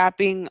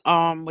recapping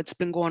what's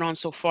been going on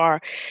so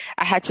far.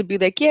 I had to be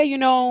like, yeah,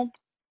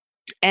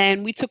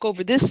 and we took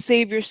over this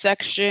savior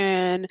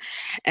section,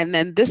 and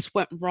then this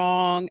went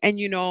wrong, and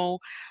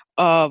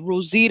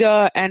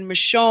Rosita and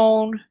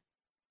Michonne,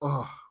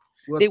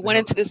 they went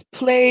into this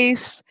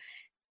place,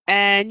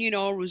 and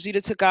Rosita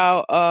took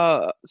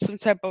out some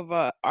type of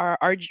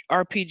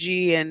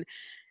RPG and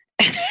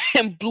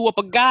and blew up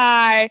a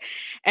guy,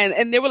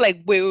 and they were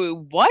like, wait,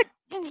 what?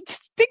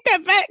 Take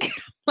that back.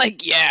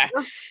 Like, yeah,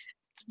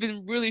 it's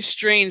been really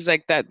strange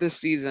like that this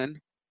season.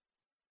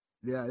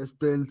 Yeah, it's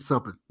been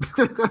something.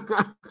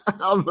 I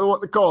don't know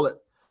what to call it.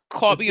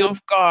 Caught me off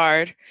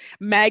guard.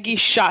 Maggie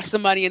shot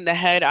somebody in the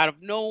head out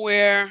of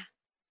nowhere.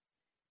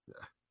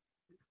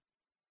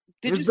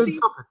 Did you see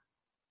something?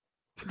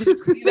 Did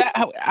you see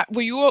that?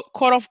 Were you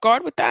caught off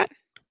guard with that?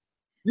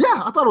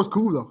 Yeah, I thought it was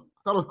cool though.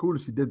 I thought it was cool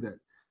that she did that.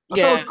 I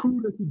thought it was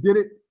cool that she did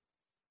it,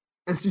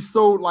 and she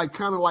showed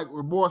kind of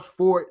remorse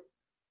for it.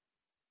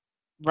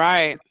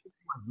 Right.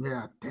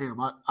 Yeah, damn.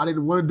 I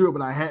didn't want to do it,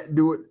 but I had to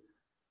do it.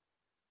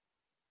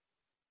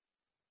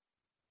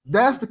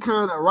 That's the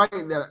kind of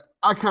writing that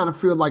I kind of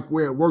feel like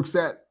where it works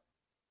at.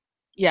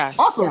 Yes.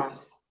 Also,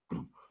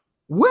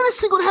 when is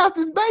she going to have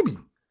this baby?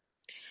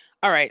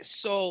 All right.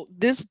 So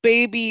this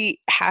baby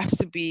has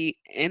to be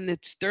in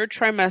its third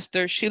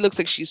trimester. She looks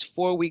like she's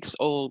 4 weeks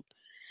old.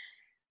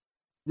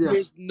 Yes.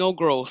 There's no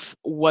growth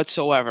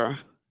whatsoever.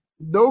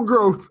 No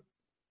growth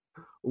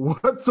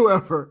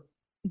whatsoever.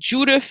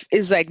 Judith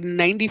is like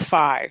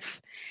 95,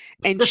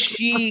 and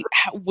she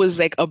was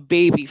like a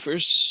baby for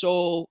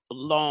so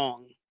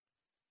long.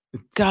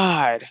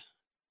 God.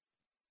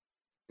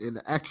 And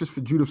the actress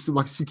for Judith seems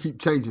like she keep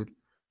changing.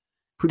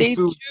 They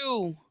do.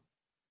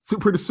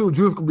 Pretty soon,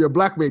 Judith could be a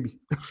black baby.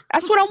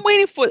 That's what I'm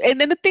waiting for. And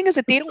then the thing is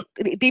that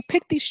they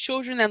pick these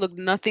children that look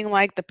nothing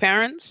like the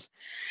parents.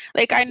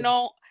 Like, I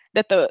know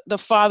that the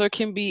father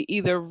can be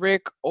either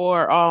Rick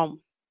or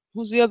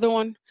who's the other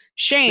one?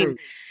 Shane.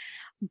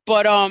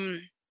 But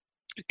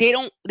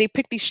they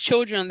pick these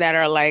children that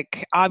are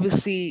like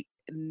obviously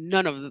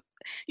none of them.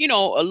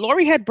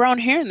 Lori had brown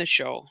hair in the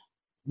show.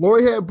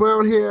 Lori had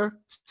brown hair.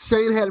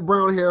 Shane had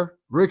brown hair.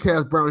 Rick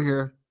has brown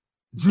hair.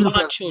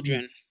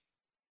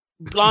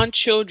 Blonde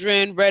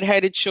children,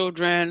 redheaded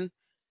children.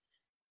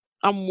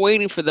 I'm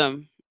waiting for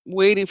them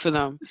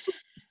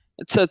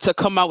to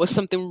come out with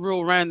something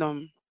real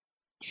random.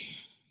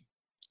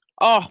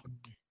 Oh,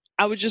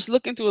 I was just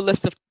looking through a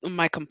list of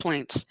my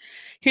complaints.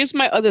 Here's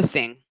my other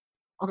thing.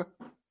 Okay.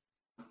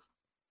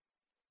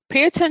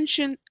 Pay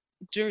attention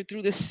through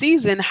the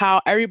season how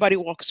everybody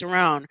walks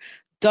around,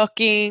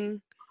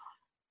 ducking,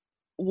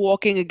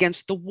 walking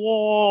against the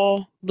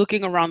wall,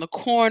 looking around the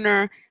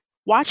corner.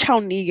 Watch how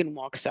Negan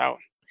walks out.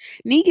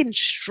 Negan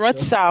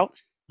struts out,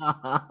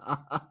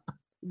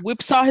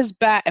 whips out his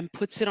bat and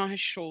puts it on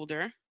his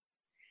shoulder,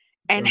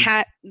 and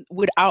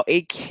without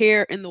a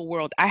care in the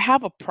world. I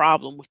have a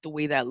problem with the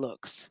way that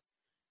looks.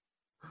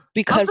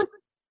 Because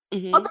I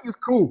think it's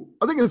cool.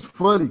 I think it's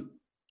funny.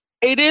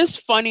 It is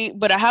funny,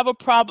 but I have a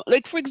problem.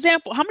 Like, for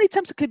example, how many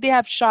times could they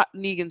have shot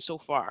Negan so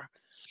far?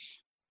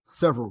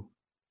 Several.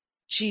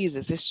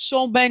 Jesus, there's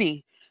so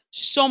many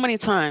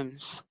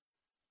times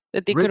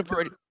that they could have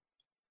already.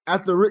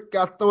 After Rick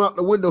got thrown out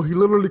the window, he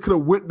literally could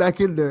have went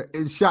back in there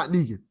and shot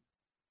Negan.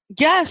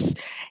 Yes,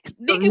 because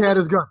he Negan had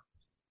was his gun.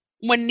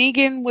 when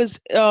Negan was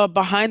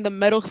behind the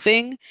metal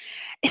thing.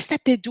 It's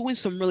that they're doing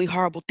some really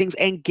horrible things,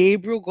 and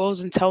Gabriel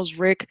goes and tells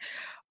Rick,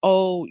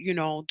 "Oh,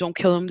 don't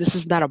kill him. This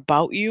is not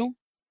about you."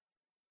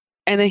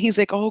 And then he's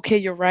like, "Oh, okay,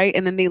 you're right."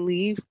 And then they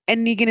leave,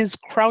 and Negan is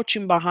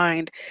crouching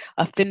behind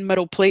a thin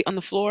metal plate on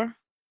the floor,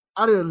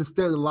 I didn't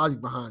understand the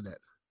logic behind that.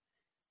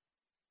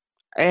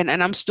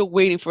 and I'm still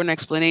waiting for an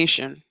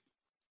explanation.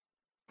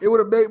 It would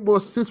have made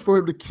more sense for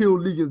him to kill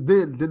Negan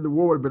then the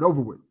war would have been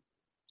over with.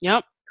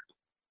 Yep.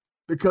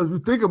 Because if you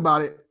think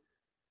about it,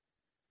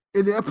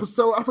 in the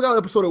episode, I forgot what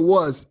episode it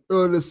was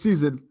earlier this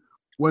season,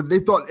 when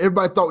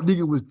everybody thought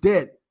Negan was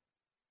dead.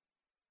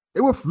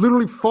 They were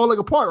literally falling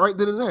apart right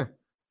then and there.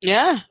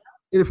 Yeah.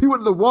 And if he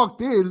wouldn't have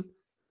walked in,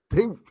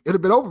 it'd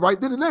have been over right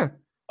then and there.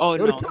 Oh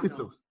They would have no, killed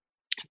themselves.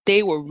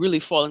 they were really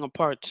falling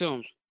apart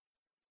too.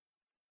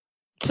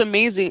 It's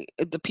amazing.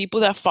 The people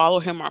that follow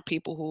him are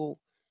people who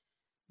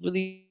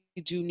really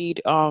do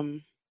need A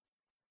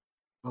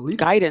leader,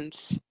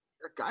 guidance.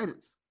 their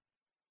guidance.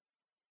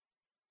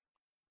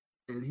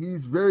 And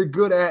he's very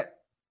good at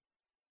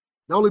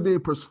not only being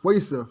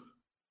persuasive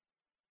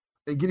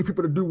and getting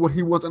people to do what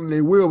he wants under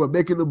their will, but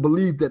making them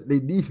believe that they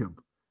need him.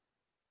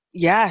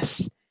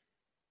 Yes.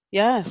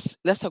 Yes.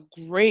 That's a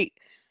great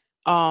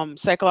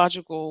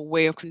psychological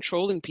way of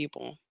controlling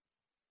people.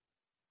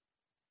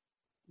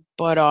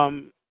 But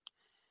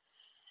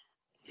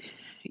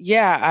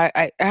yeah,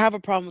 I have a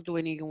problem with the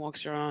way Negan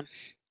walks around.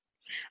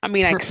 I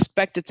mean, I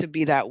expect it to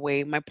be that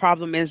way. My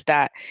problem is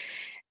that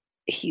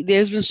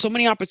there's been so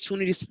many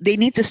opportunities. They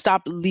need to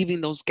stop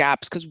leaving those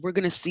gaps, because we're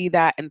gonna see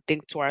that and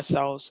think to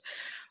ourselves,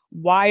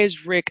 why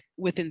is Rick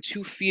within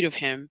 2 feet of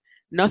him?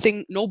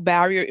 Nothing, no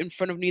barrier in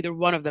front of neither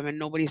one of them, and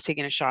nobody's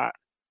taking a shot.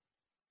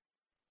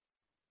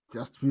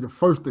 That's to be the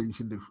first thing you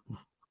should do.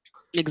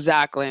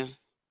 Exactly.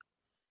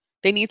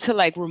 They need to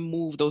like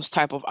remove those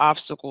type of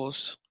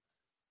obstacles.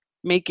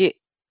 Make it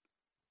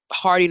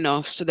hard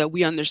enough so that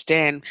we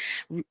understand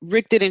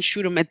Rick didn't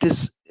shoot him at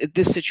this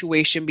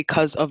situation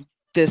because of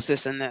this,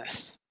 and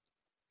this.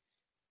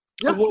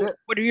 Yeah.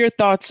 What are your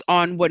thoughts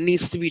on what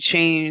needs to be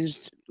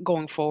changed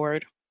going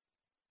forward?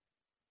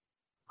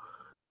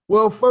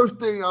 Well, first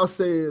thing I'll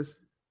say is,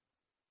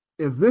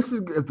 if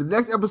the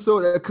next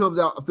episode that comes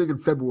out, I think in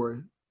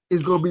February,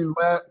 is going to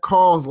be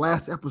Carl's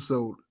last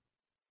episode,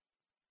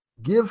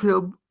 give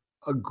him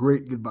a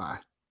great goodbye.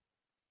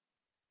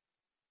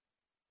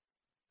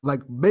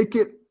 Like, make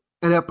it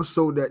an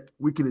episode that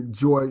we can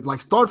enjoy.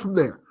 Like, start from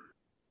there.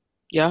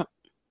 Yeah.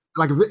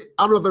 Like, I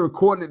don't know if they're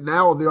recording it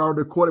now or they already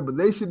recorded, but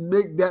they should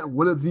make that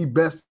one of the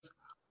best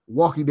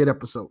Walking Dead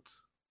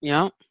episodes.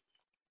 Yeah.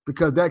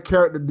 Because that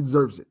character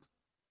deserves it.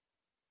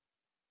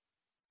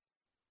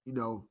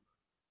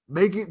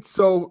 Make it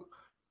so,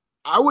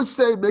 I would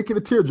say make it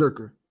a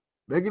tearjerker.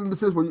 Make it in the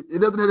sense where it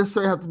doesn't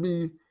necessarily have to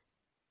be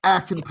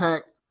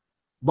action-packed,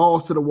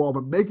 balls to the wall,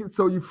 but make it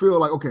so you feel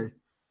like, okay,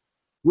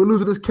 we're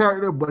losing this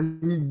character, but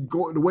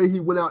the way he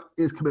went out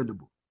is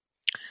commendable.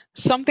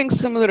 Something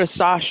similar to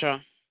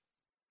Sasha.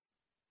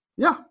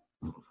 Yeah.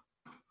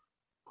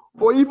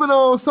 Or even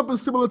something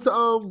similar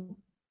to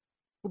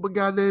what my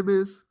guy name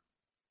is?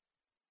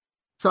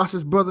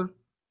 Sasha's brother.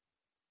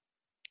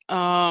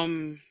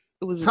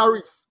 It was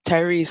Tyrese.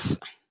 Tyrese.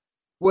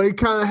 Where he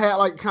kind of had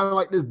like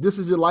this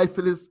is your life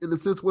in a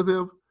sense with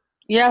him.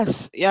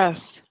 Yes,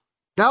 yes.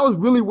 That was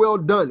really well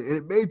done, and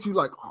it made you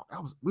like,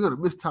 oh, we're gonna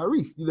miss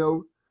Tyrese. Yeah.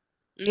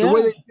 The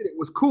way they did it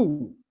was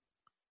cool.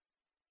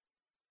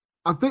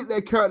 I think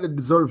that character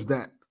deserves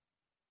that.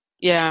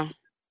 Yeah.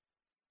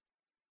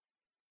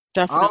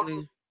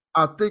 Definitely.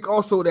 I think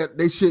also that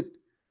they should.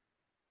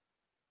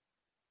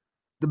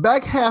 The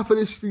back half of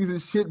this season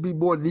should be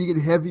more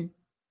Negan heavy,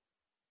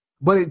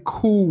 but in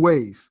cool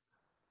ways.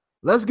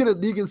 Let's get a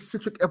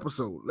Negan-centric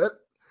episode.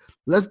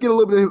 Let's get a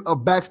little bit of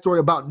backstory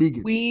about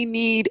Negan. We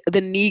need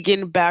the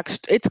Negan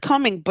backstory. It's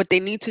coming, but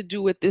they need to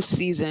do it this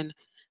season.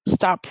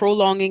 Stop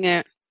prolonging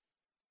it.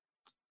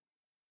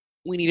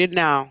 We need it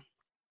now.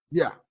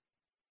 Yeah.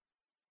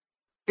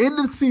 End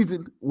the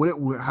season,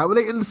 however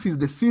they end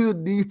the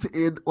season needs to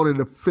end on a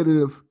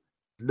definitive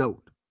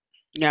note.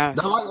 Yes.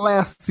 Not like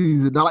last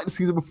season, not like the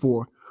season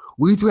before.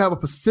 We need to have a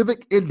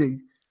specific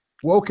ending.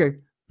 Well, okay,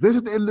 this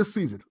is the end of the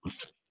season.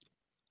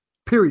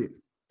 Period.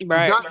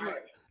 Right.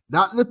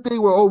 Not the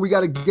thing where, we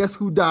got to guess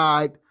who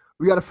died.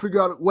 We got to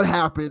figure out what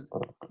happened.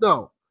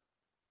 No.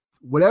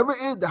 However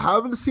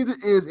the season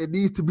ends, it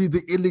needs to be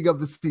the ending of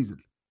the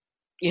season.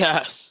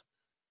 Yes.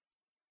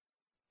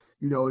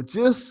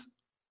 Just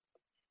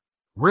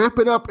ramp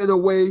it up in a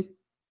way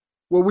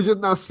where we're just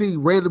not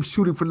seeing random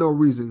shooting for no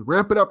reason.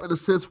 Ramp it up in a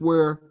sense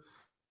where,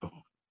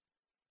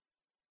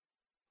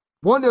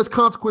 one, there's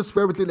consequence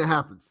for everything that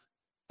happens.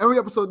 Every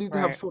episode needs to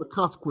have sort of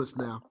consequence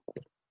now.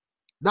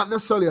 Not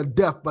necessarily a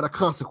death, but a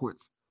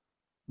consequence.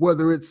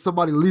 Whether it's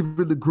somebody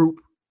leaving the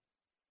group,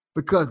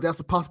 because that's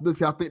a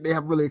possibility I think they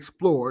haven't really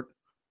explored.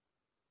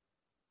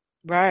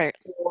 Right.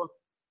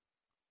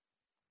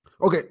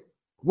 Okay,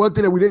 one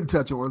thing that we didn't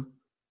touch on,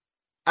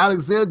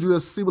 Alexandria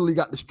seemingly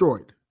got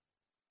destroyed.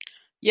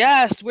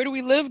 Yes. Where do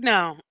we live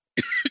now?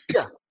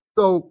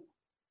 So,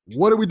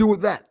 what do we do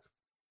with that?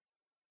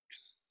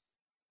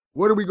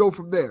 Where do we go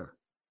from there?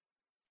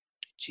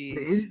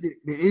 Jeez.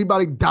 Did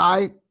anybody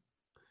die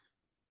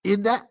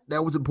in that?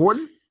 That was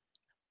important.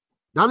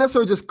 Not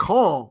necessarily just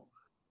Carl,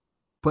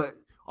 but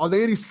are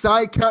there any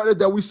side characters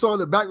that we saw in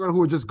the background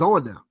who are just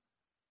gone now?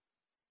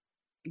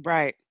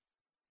 Right.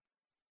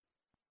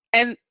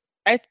 And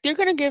they're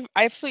gonna give.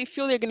 I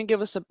feel they're gonna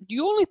give us a. Do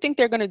you only think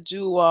they're gonna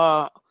do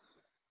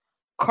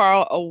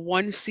Carl a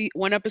one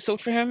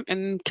episode for him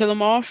and kill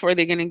him off, or are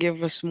they gonna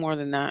give us more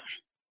than that?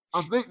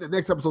 I think the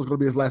next episode is going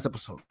to be his last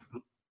episode.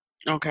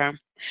 Okay.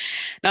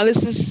 Now this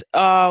is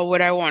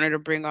what I wanted to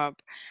bring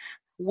up.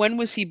 When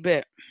was he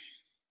bit?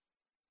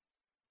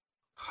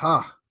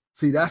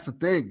 See, that's the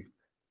thing.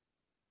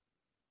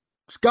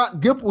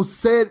 Scott Gimple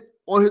said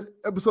on his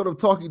episode of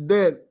Talking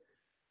Dead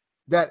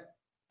that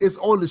it's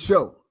on the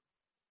show.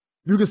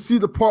 You can see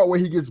the part where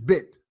he gets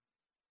bit.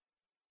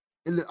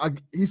 And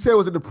he said it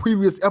was in the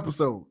previous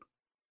episode.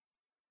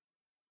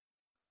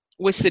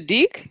 With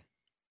Sadiq?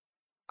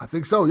 I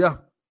think so, yeah.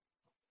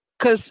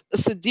 Because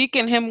Sadiq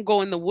and him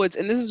go in the woods,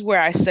 and this is where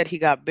I said he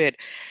got bit.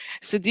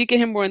 Sadiq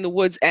and him were in the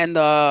woods, and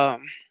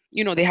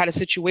they had a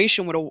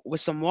situation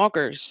with some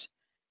walkers,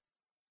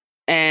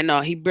 and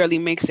he barely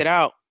makes it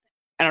out.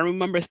 And I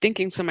remember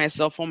thinking to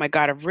myself, "Oh my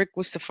God! If Rick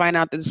was to find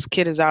out that this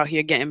kid is out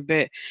here getting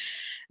bit,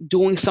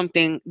 doing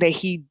something that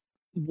he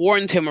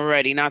warned him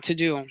already not to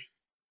do."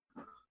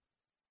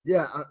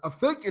 Yeah, I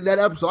think in that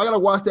episode, I gotta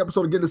watch the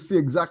episode again to see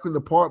exactly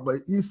the part,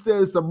 but he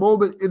says a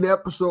moment in the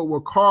episode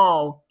where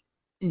Carl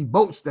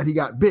emotes that he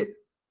got bit,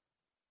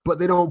 but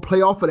they don't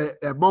play off of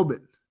that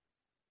moment.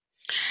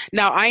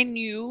 Now I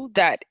knew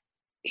that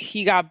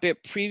he got bit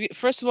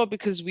first of all,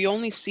 because we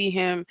only see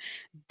him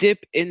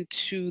dip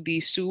into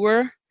the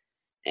sewer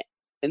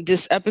in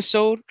this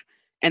episode,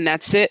 and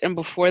that's it. And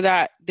before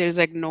that, there's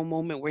like no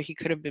moment where he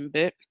could have been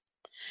bit.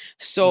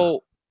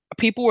 So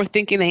people were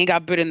thinking that he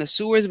got bit in the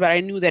sewers, but I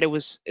knew that it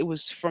was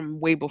from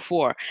way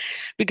before,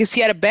 because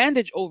he had a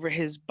bandage over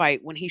his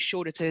bite when he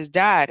showed it to his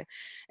dad,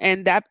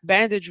 and that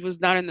bandage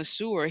was not in the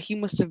sewer. He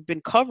must have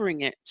been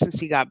covering it since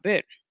he got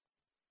bit.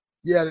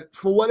 Yeah,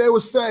 for what they were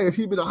saying,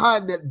 he'd been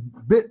hiding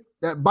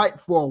that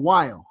bite for a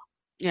while.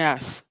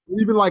 Yes.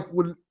 Even like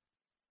when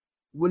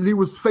he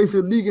was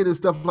facing Negan and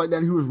stuff like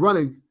that, he was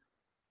running,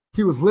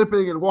 he was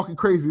limping and walking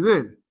crazy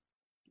then.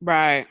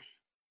 Right.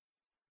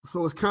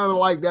 So it's kind of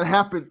like that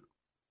happened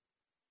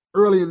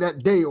early in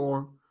that day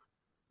or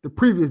the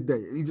previous day,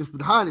 and he just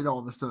been hiding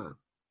all this time.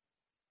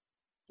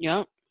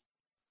 Yep.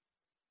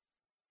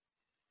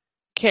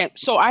 Okay,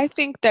 so I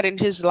think that in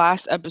his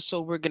last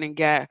episode, we're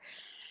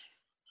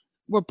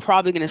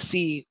probably gonna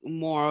see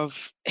more of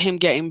him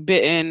getting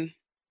bitten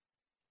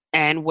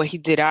and what he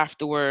did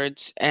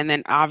afterwards, and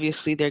then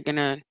obviously they're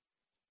gonna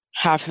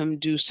have him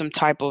do some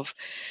type of,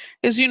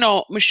 because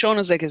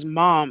Michonne's like his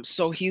mom,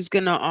 so he's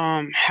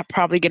gonna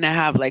probably gonna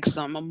have like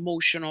some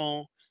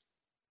emotional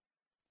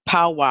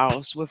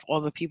powwows with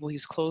all the people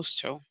he's close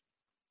to.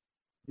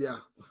 Yeah.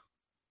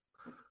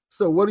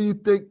 So what do you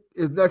think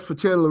is next for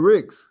Chandler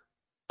Riggs?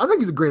 I think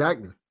he's a great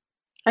actor.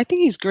 I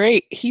think he's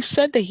great. He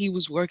said that he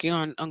was working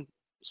on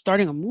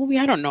starting a movie.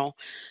 I don't know,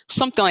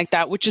 something like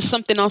that, which is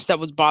something else that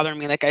was bothering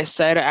me. Like I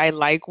said, I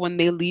like when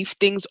they leave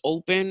things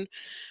open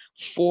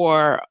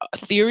for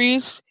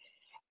theories.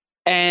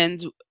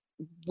 And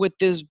with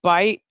this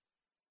bite,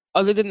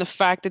 other than the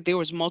fact that there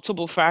was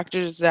multiple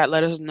factors that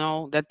let us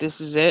know that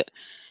this is it,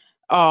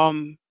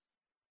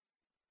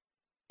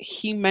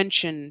 he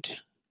mentioned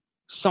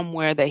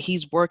somewhere that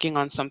he's working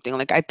on something.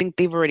 Like I think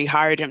they've already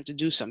hired him to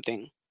do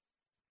something.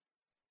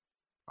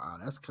 Wow,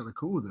 that's kind of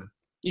cool then.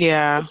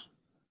 Yeah.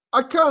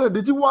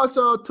 Did you watch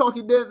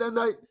Talking Dead that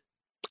night?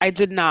 I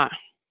did not.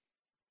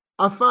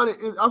 I found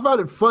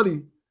it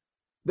funny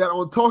that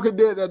on Talking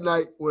Dead that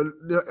night when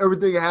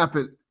everything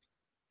happened,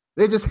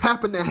 they just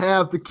happened to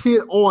have the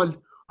kid on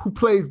who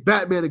plays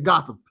Batman in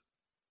Gotham.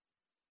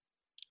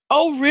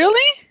 Oh,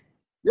 really?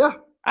 Yeah.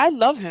 I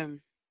love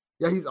him.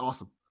 Yeah, he's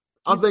awesome.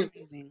 He's I think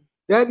amazing.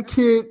 that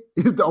kid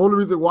is the only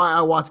reason why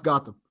I watch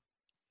Gotham.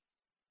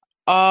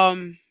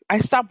 I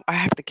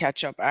have to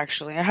catch up,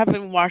 actually. I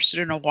haven't watched it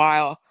in a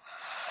while.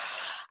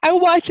 I'm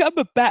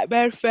a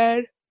Batman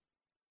fan.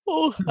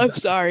 Oh, I'm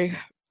sorry.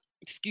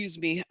 Excuse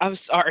me. I'm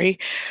sorry.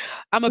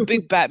 I'm a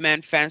big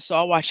Batman fan, so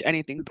I'll watch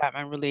anything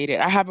Batman related.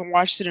 I haven't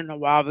watched it in a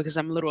while because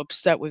I'm a little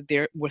upset with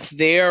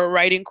their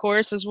writing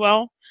course as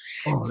well.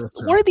 Oh,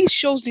 that's One of these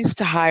shows needs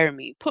to hire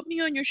me. Put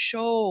me on your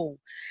show.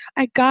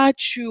 I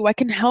got you. I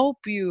can help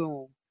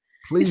you.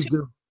 Please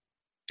do.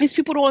 These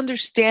people don't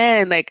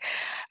understand. Like,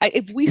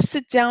 if we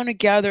sit down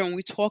together and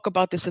we talk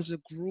about this as a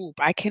group,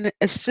 I can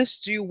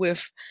assist you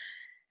with.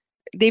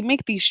 They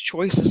make these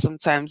choices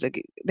sometimes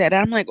that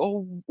I'm like,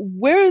 oh,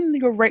 where in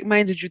your right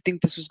mind did you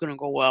think this was going to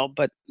go well?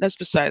 But that's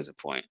besides the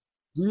point.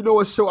 Do you know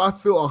what show I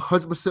feel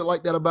 100%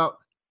 like that about?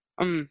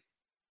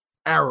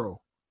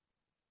 Arrow.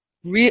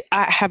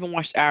 I haven't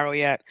watched Arrow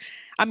yet.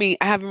 I mean,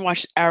 I haven't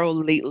watched Arrow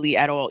lately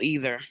at all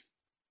either.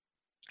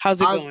 How's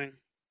it going?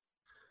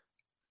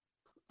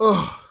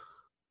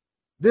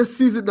 This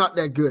season not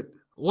that good.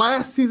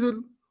 Last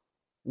season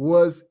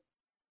was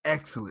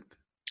excellent.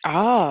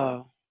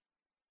 Oh.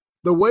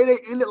 The way they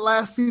ended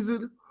last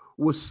season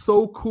was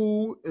so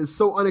cool and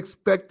so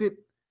unexpected.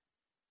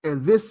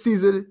 And this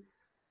season,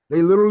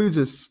 they literally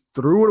just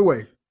threw it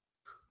away.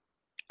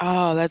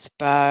 Oh, that's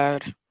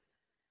bad.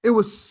 It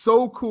was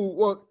so cool.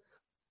 Well,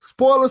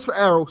 spoilers for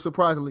Arrow,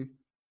 surprisingly.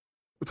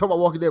 We're talking about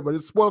Walking Dead, but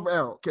it's spoiler for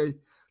Arrow, okay?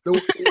 The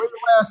way the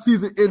last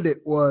season ended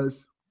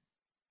was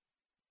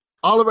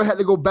Oliver had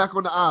to go back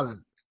on the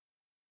island,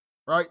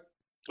 right?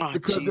 Oh,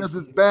 Because geez. there's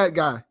this bad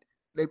guy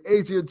named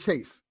Adrian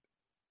Chase,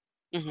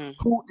 Mm-hmm.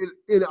 who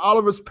in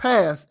Oliver's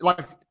past,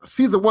 like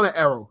season 1 of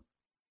Arrow,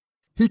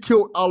 he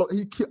killed Oliver.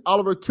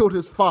 Oliver killed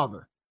his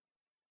father.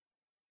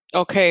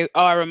 Okay.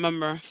 Oh, I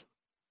remember.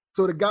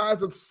 So the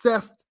guy's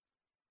obsessed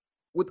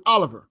with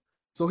Oliver.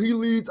 So he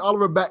leads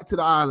Oliver back to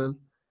the island,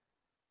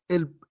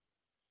 and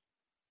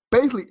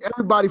basically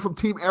everybody from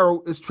Team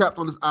Arrow is trapped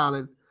on this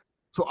island.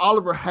 So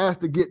Oliver has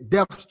to get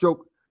Deathstroke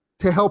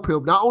to help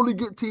him not only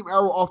get Team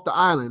Arrow off the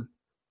island,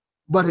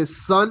 but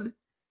his son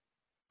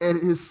and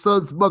his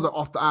son's mother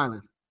off the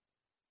island.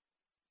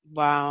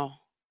 Wow.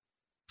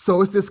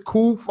 So it's this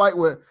cool fight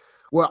where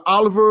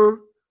Oliver,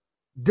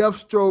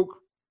 Deathstroke,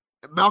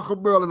 and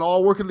Malcolm Merlin are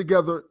all working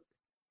together.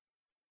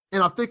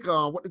 And I think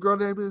what the girl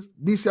name is,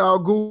 Nisha Al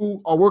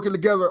Ghul, are working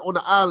together on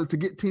the island to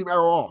get Team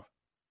Arrow off.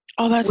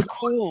 Oh, that's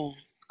cool.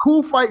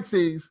 Cool fight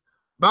scenes.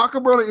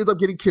 Malcolm Merlin ends up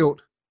getting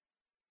killed.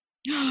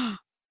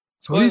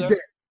 So he's dead.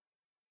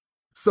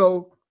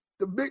 So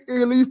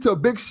it leads to a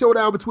big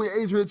showdown between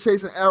Adrian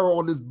Chase and Arrow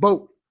on this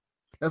boat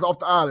that's off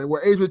the island,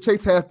 where Adrian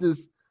Chase has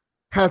this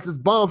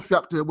bomb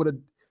strapped to him with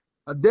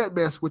a dead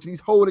man switch. He's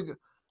holding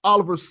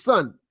Oliver's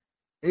son.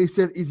 And he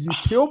says, either you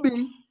kill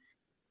me,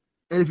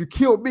 and if you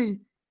kill me,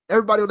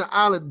 everybody on the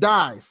island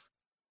dies,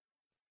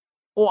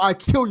 or I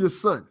kill your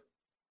son.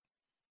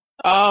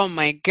 Oh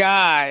my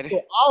God.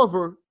 So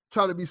Oliver,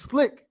 trying to be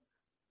slick,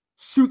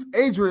 shoots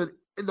Adrian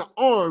in the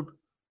arm,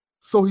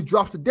 so he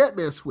drops the dead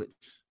man switch.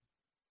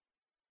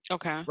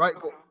 Okay. Right?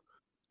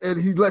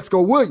 And he lets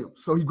go William.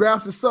 So he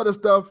grabs his son and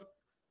stuff.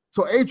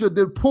 So Adrian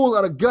then pulls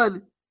out a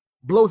gun,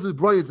 blows his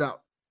brains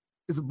out.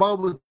 It's a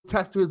bomb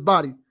attached to his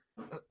body.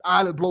 The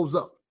island blows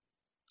up.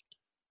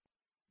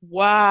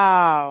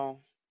 Wow.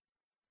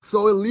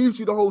 So it leaves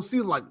you the whole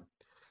scene like,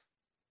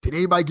 did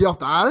anybody get off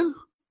the island?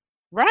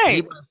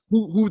 Right.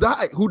 Who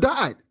died? Who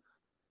died?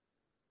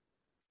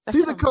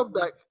 See the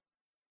comeback.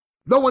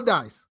 No one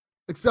dies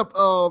except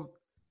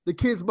the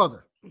kid's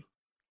mother.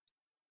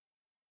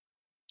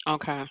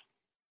 Okay.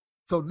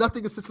 So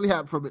nothing essentially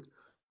happened from it,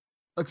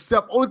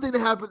 except only thing that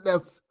happened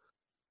that's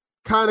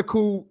kind of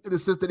cool in the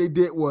sense that they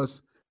did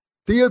was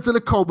Thea's in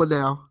a coma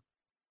now,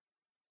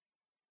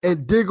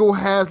 and Diggle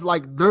has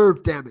like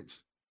nerve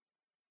damage.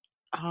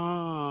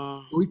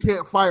 Oh. So he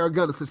can't fire a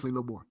gun essentially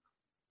no more.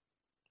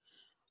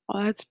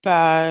 Oh, that's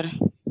bad.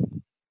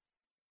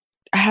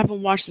 I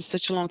haven't watched this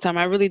such a long time.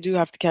 I really do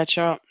have to catch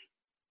up.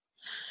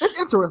 It's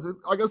interesting.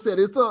 Like I said,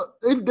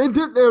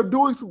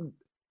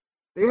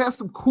 they had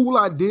some cool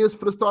ideas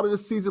for the start of the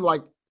season.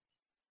 Like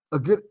a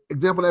good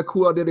example of that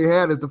cool idea they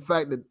had is the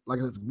fact that, like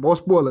I said, more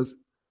spoilers,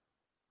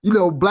 you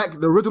know,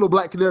 the original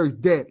Black Canary is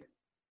dead.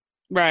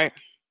 Right.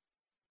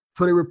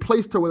 So they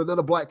replaced her with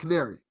another Black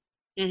Canary.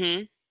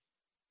 Mm-hmm.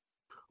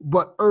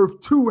 But Earth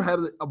 2 had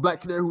a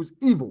Black Canary who's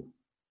evil.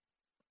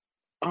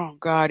 Oh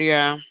God,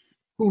 yeah.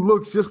 Who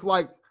looks just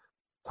like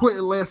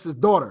Quentin Lance's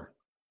daughter.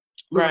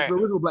 Looks like the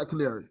original Black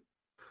Canary.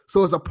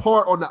 So it's a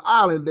part on the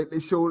island that they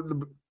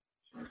showed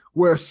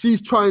where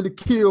she's trying to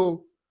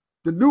kill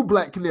the new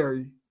Black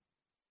Canary,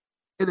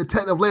 and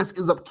Detective Lance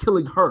ends up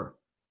killing her.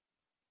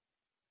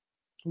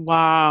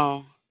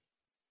 Wow.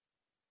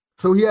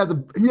 So he had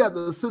to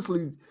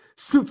essentially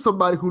shoot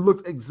somebody who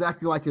looks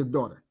exactly like his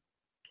daughter.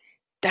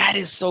 That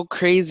is so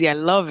crazy. I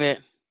love it.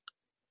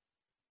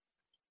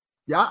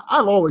 Yeah,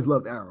 I've always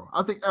loved Arrow.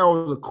 I think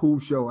Arrow is a cool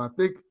show.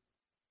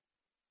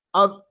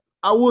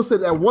 I will say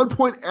that at one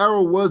point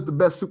Arrow was the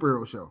best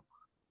superhero show.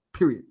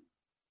 Period.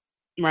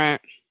 Right.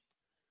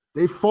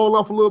 They fall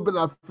off a little bit,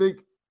 I think,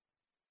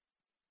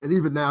 and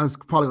even now it's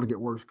probably gonna get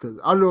worse because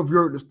I don't know if you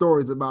heard the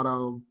stories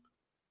about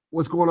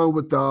what's going on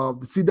with the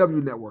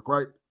CW network,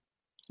 right?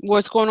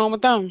 What's going on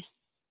with them?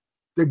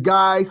 The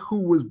guy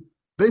who was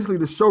basically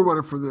the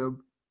showrunner for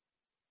them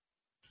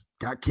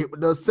got hit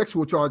with those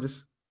sexual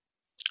charges.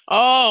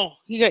 Oh,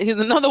 he's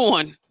another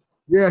one.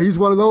 Yeah, he's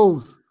one of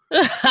those.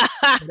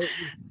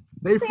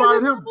 They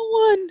fired him.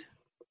 One.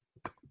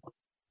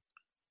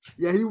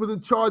 Yeah, he was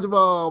in charge of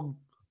all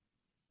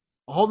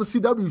the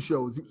CW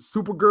shows: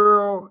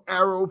 Supergirl,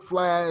 Arrow,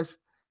 Flash,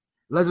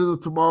 Legends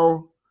of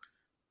Tomorrow.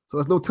 So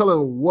there's no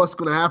telling what's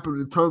going to happen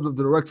in terms of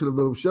the direction of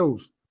those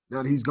shows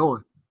now that he's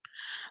gone.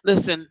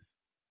 Listen,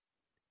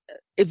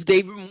 if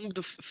they remove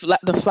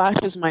the Flash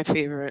is my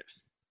favorite.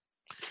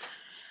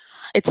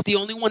 It's the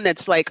only one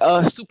that's like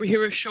a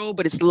superhero show,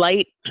 but it's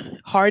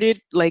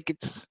light-hearted. Like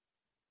it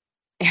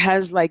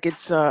has like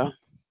its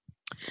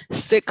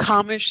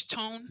sitcomish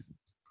tone.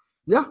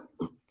 Yeah,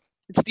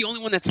 it's the only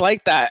one that's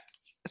like that.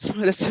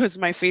 That's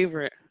my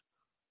favorite.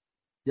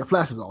 Yeah,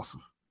 Flash is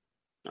awesome.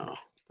 Oh,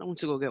 I want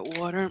to go get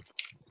water.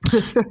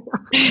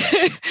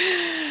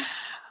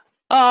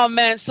 Oh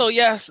man, so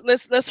yes,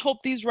 let's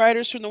hope these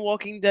writers from The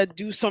Walking Dead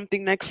do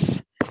something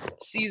next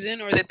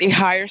season, or that they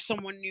hire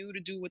someone new to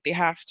do what they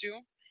have to.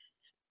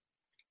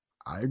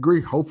 I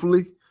agree.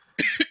 Hopefully,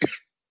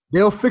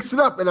 they'll fix it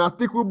up, and I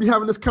think we'll be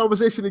having this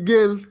conversation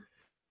again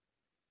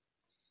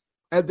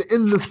at the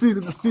end of the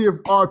season to see if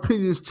our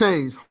opinions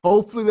change.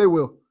 Hopefully, they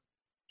will.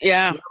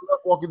 Yeah. I love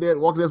Walking Dead.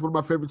 Walking Dead is one of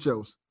my favorite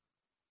shows.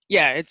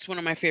 Yeah, it's one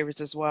of my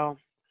favorites as well.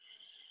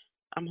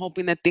 I'm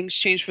hoping that things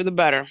change for the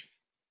better.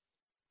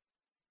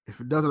 If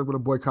it doesn't, I'm going to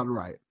boycott and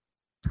riot.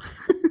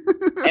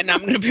 And I'm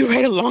going to be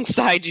right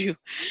alongside you.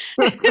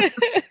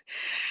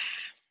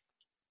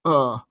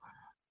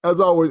 As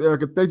always,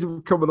 Erica, thank you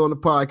for coming on the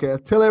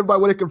podcast. Tell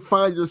everybody where they can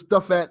find your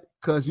stuff at,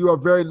 because you are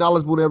very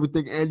knowledgeable in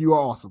everything and you are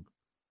awesome.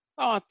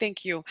 Oh,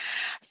 thank you.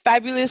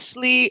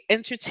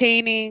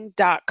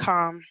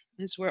 FabulouslyEntertaining.com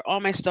is where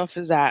all my stuff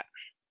is at.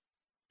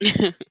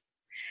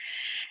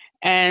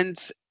 And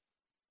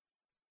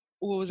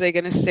what was I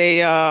going to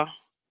say? I'm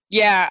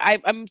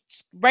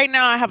right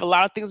now I have a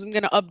lot of things I'm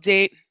going to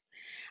update.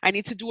 I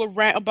need to do a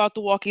rant about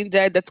The Walking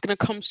Dead. That's going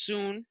to come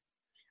soon.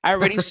 I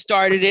already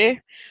started it.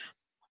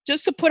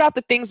 Just to put out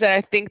the things that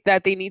I think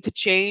that they need to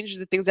change,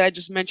 the things that I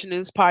just mentioned in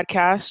this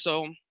podcast.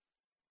 So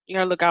you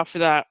got to look out for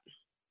that.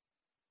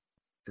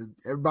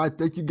 Everybody,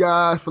 thank you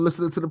guys for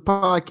listening to the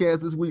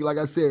podcast this week. Like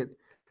I said,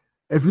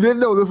 if you didn't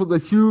know, this was a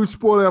huge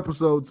spoiler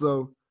episode,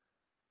 so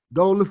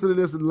don't listen to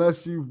this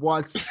unless you've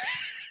watched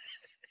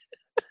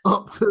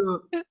up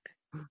to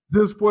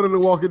this point of The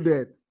Walking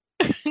Dead.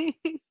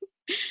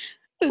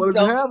 But if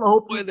you have, I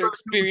hope you enjoyed the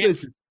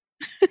conversation.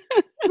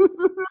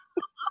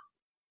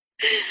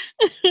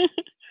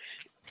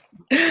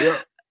 Yeah.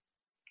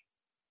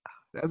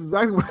 That's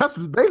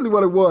basically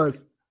what it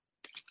was.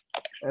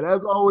 And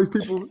as always,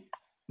 people,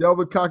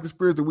 Delvin, Cox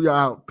Experience, and we are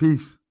out.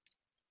 Peace.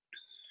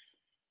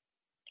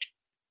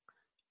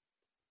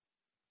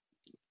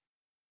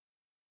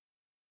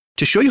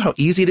 To show you how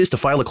easy it is to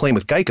file a claim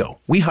with Geico,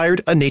 we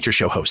hired a nature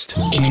show host.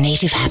 In the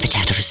native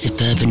habitat of a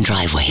suburban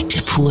driveway,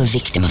 the poor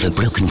victim of a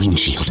broken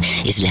windshield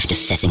is left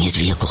assessing his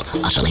vehicle,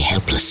 utterly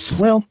helpless.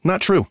 Well,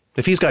 not true.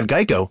 If he's got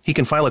Geico, he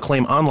can file a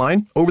claim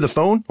online, over the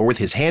phone, or with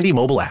his handy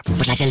mobile app.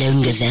 But like a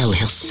lone gazelle,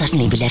 he'll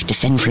suddenly be left to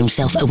fend for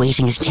himself,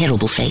 awaiting his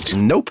terrible fate.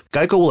 Nope.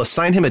 Geico will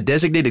assign him a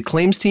designated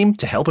claims team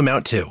to help him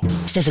out, too.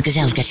 So the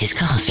gazelle gets his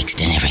car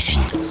fixed and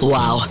everything.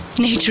 Wow,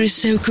 nature is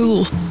so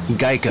cool.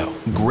 Geico.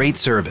 Great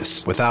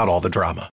service without all the drama.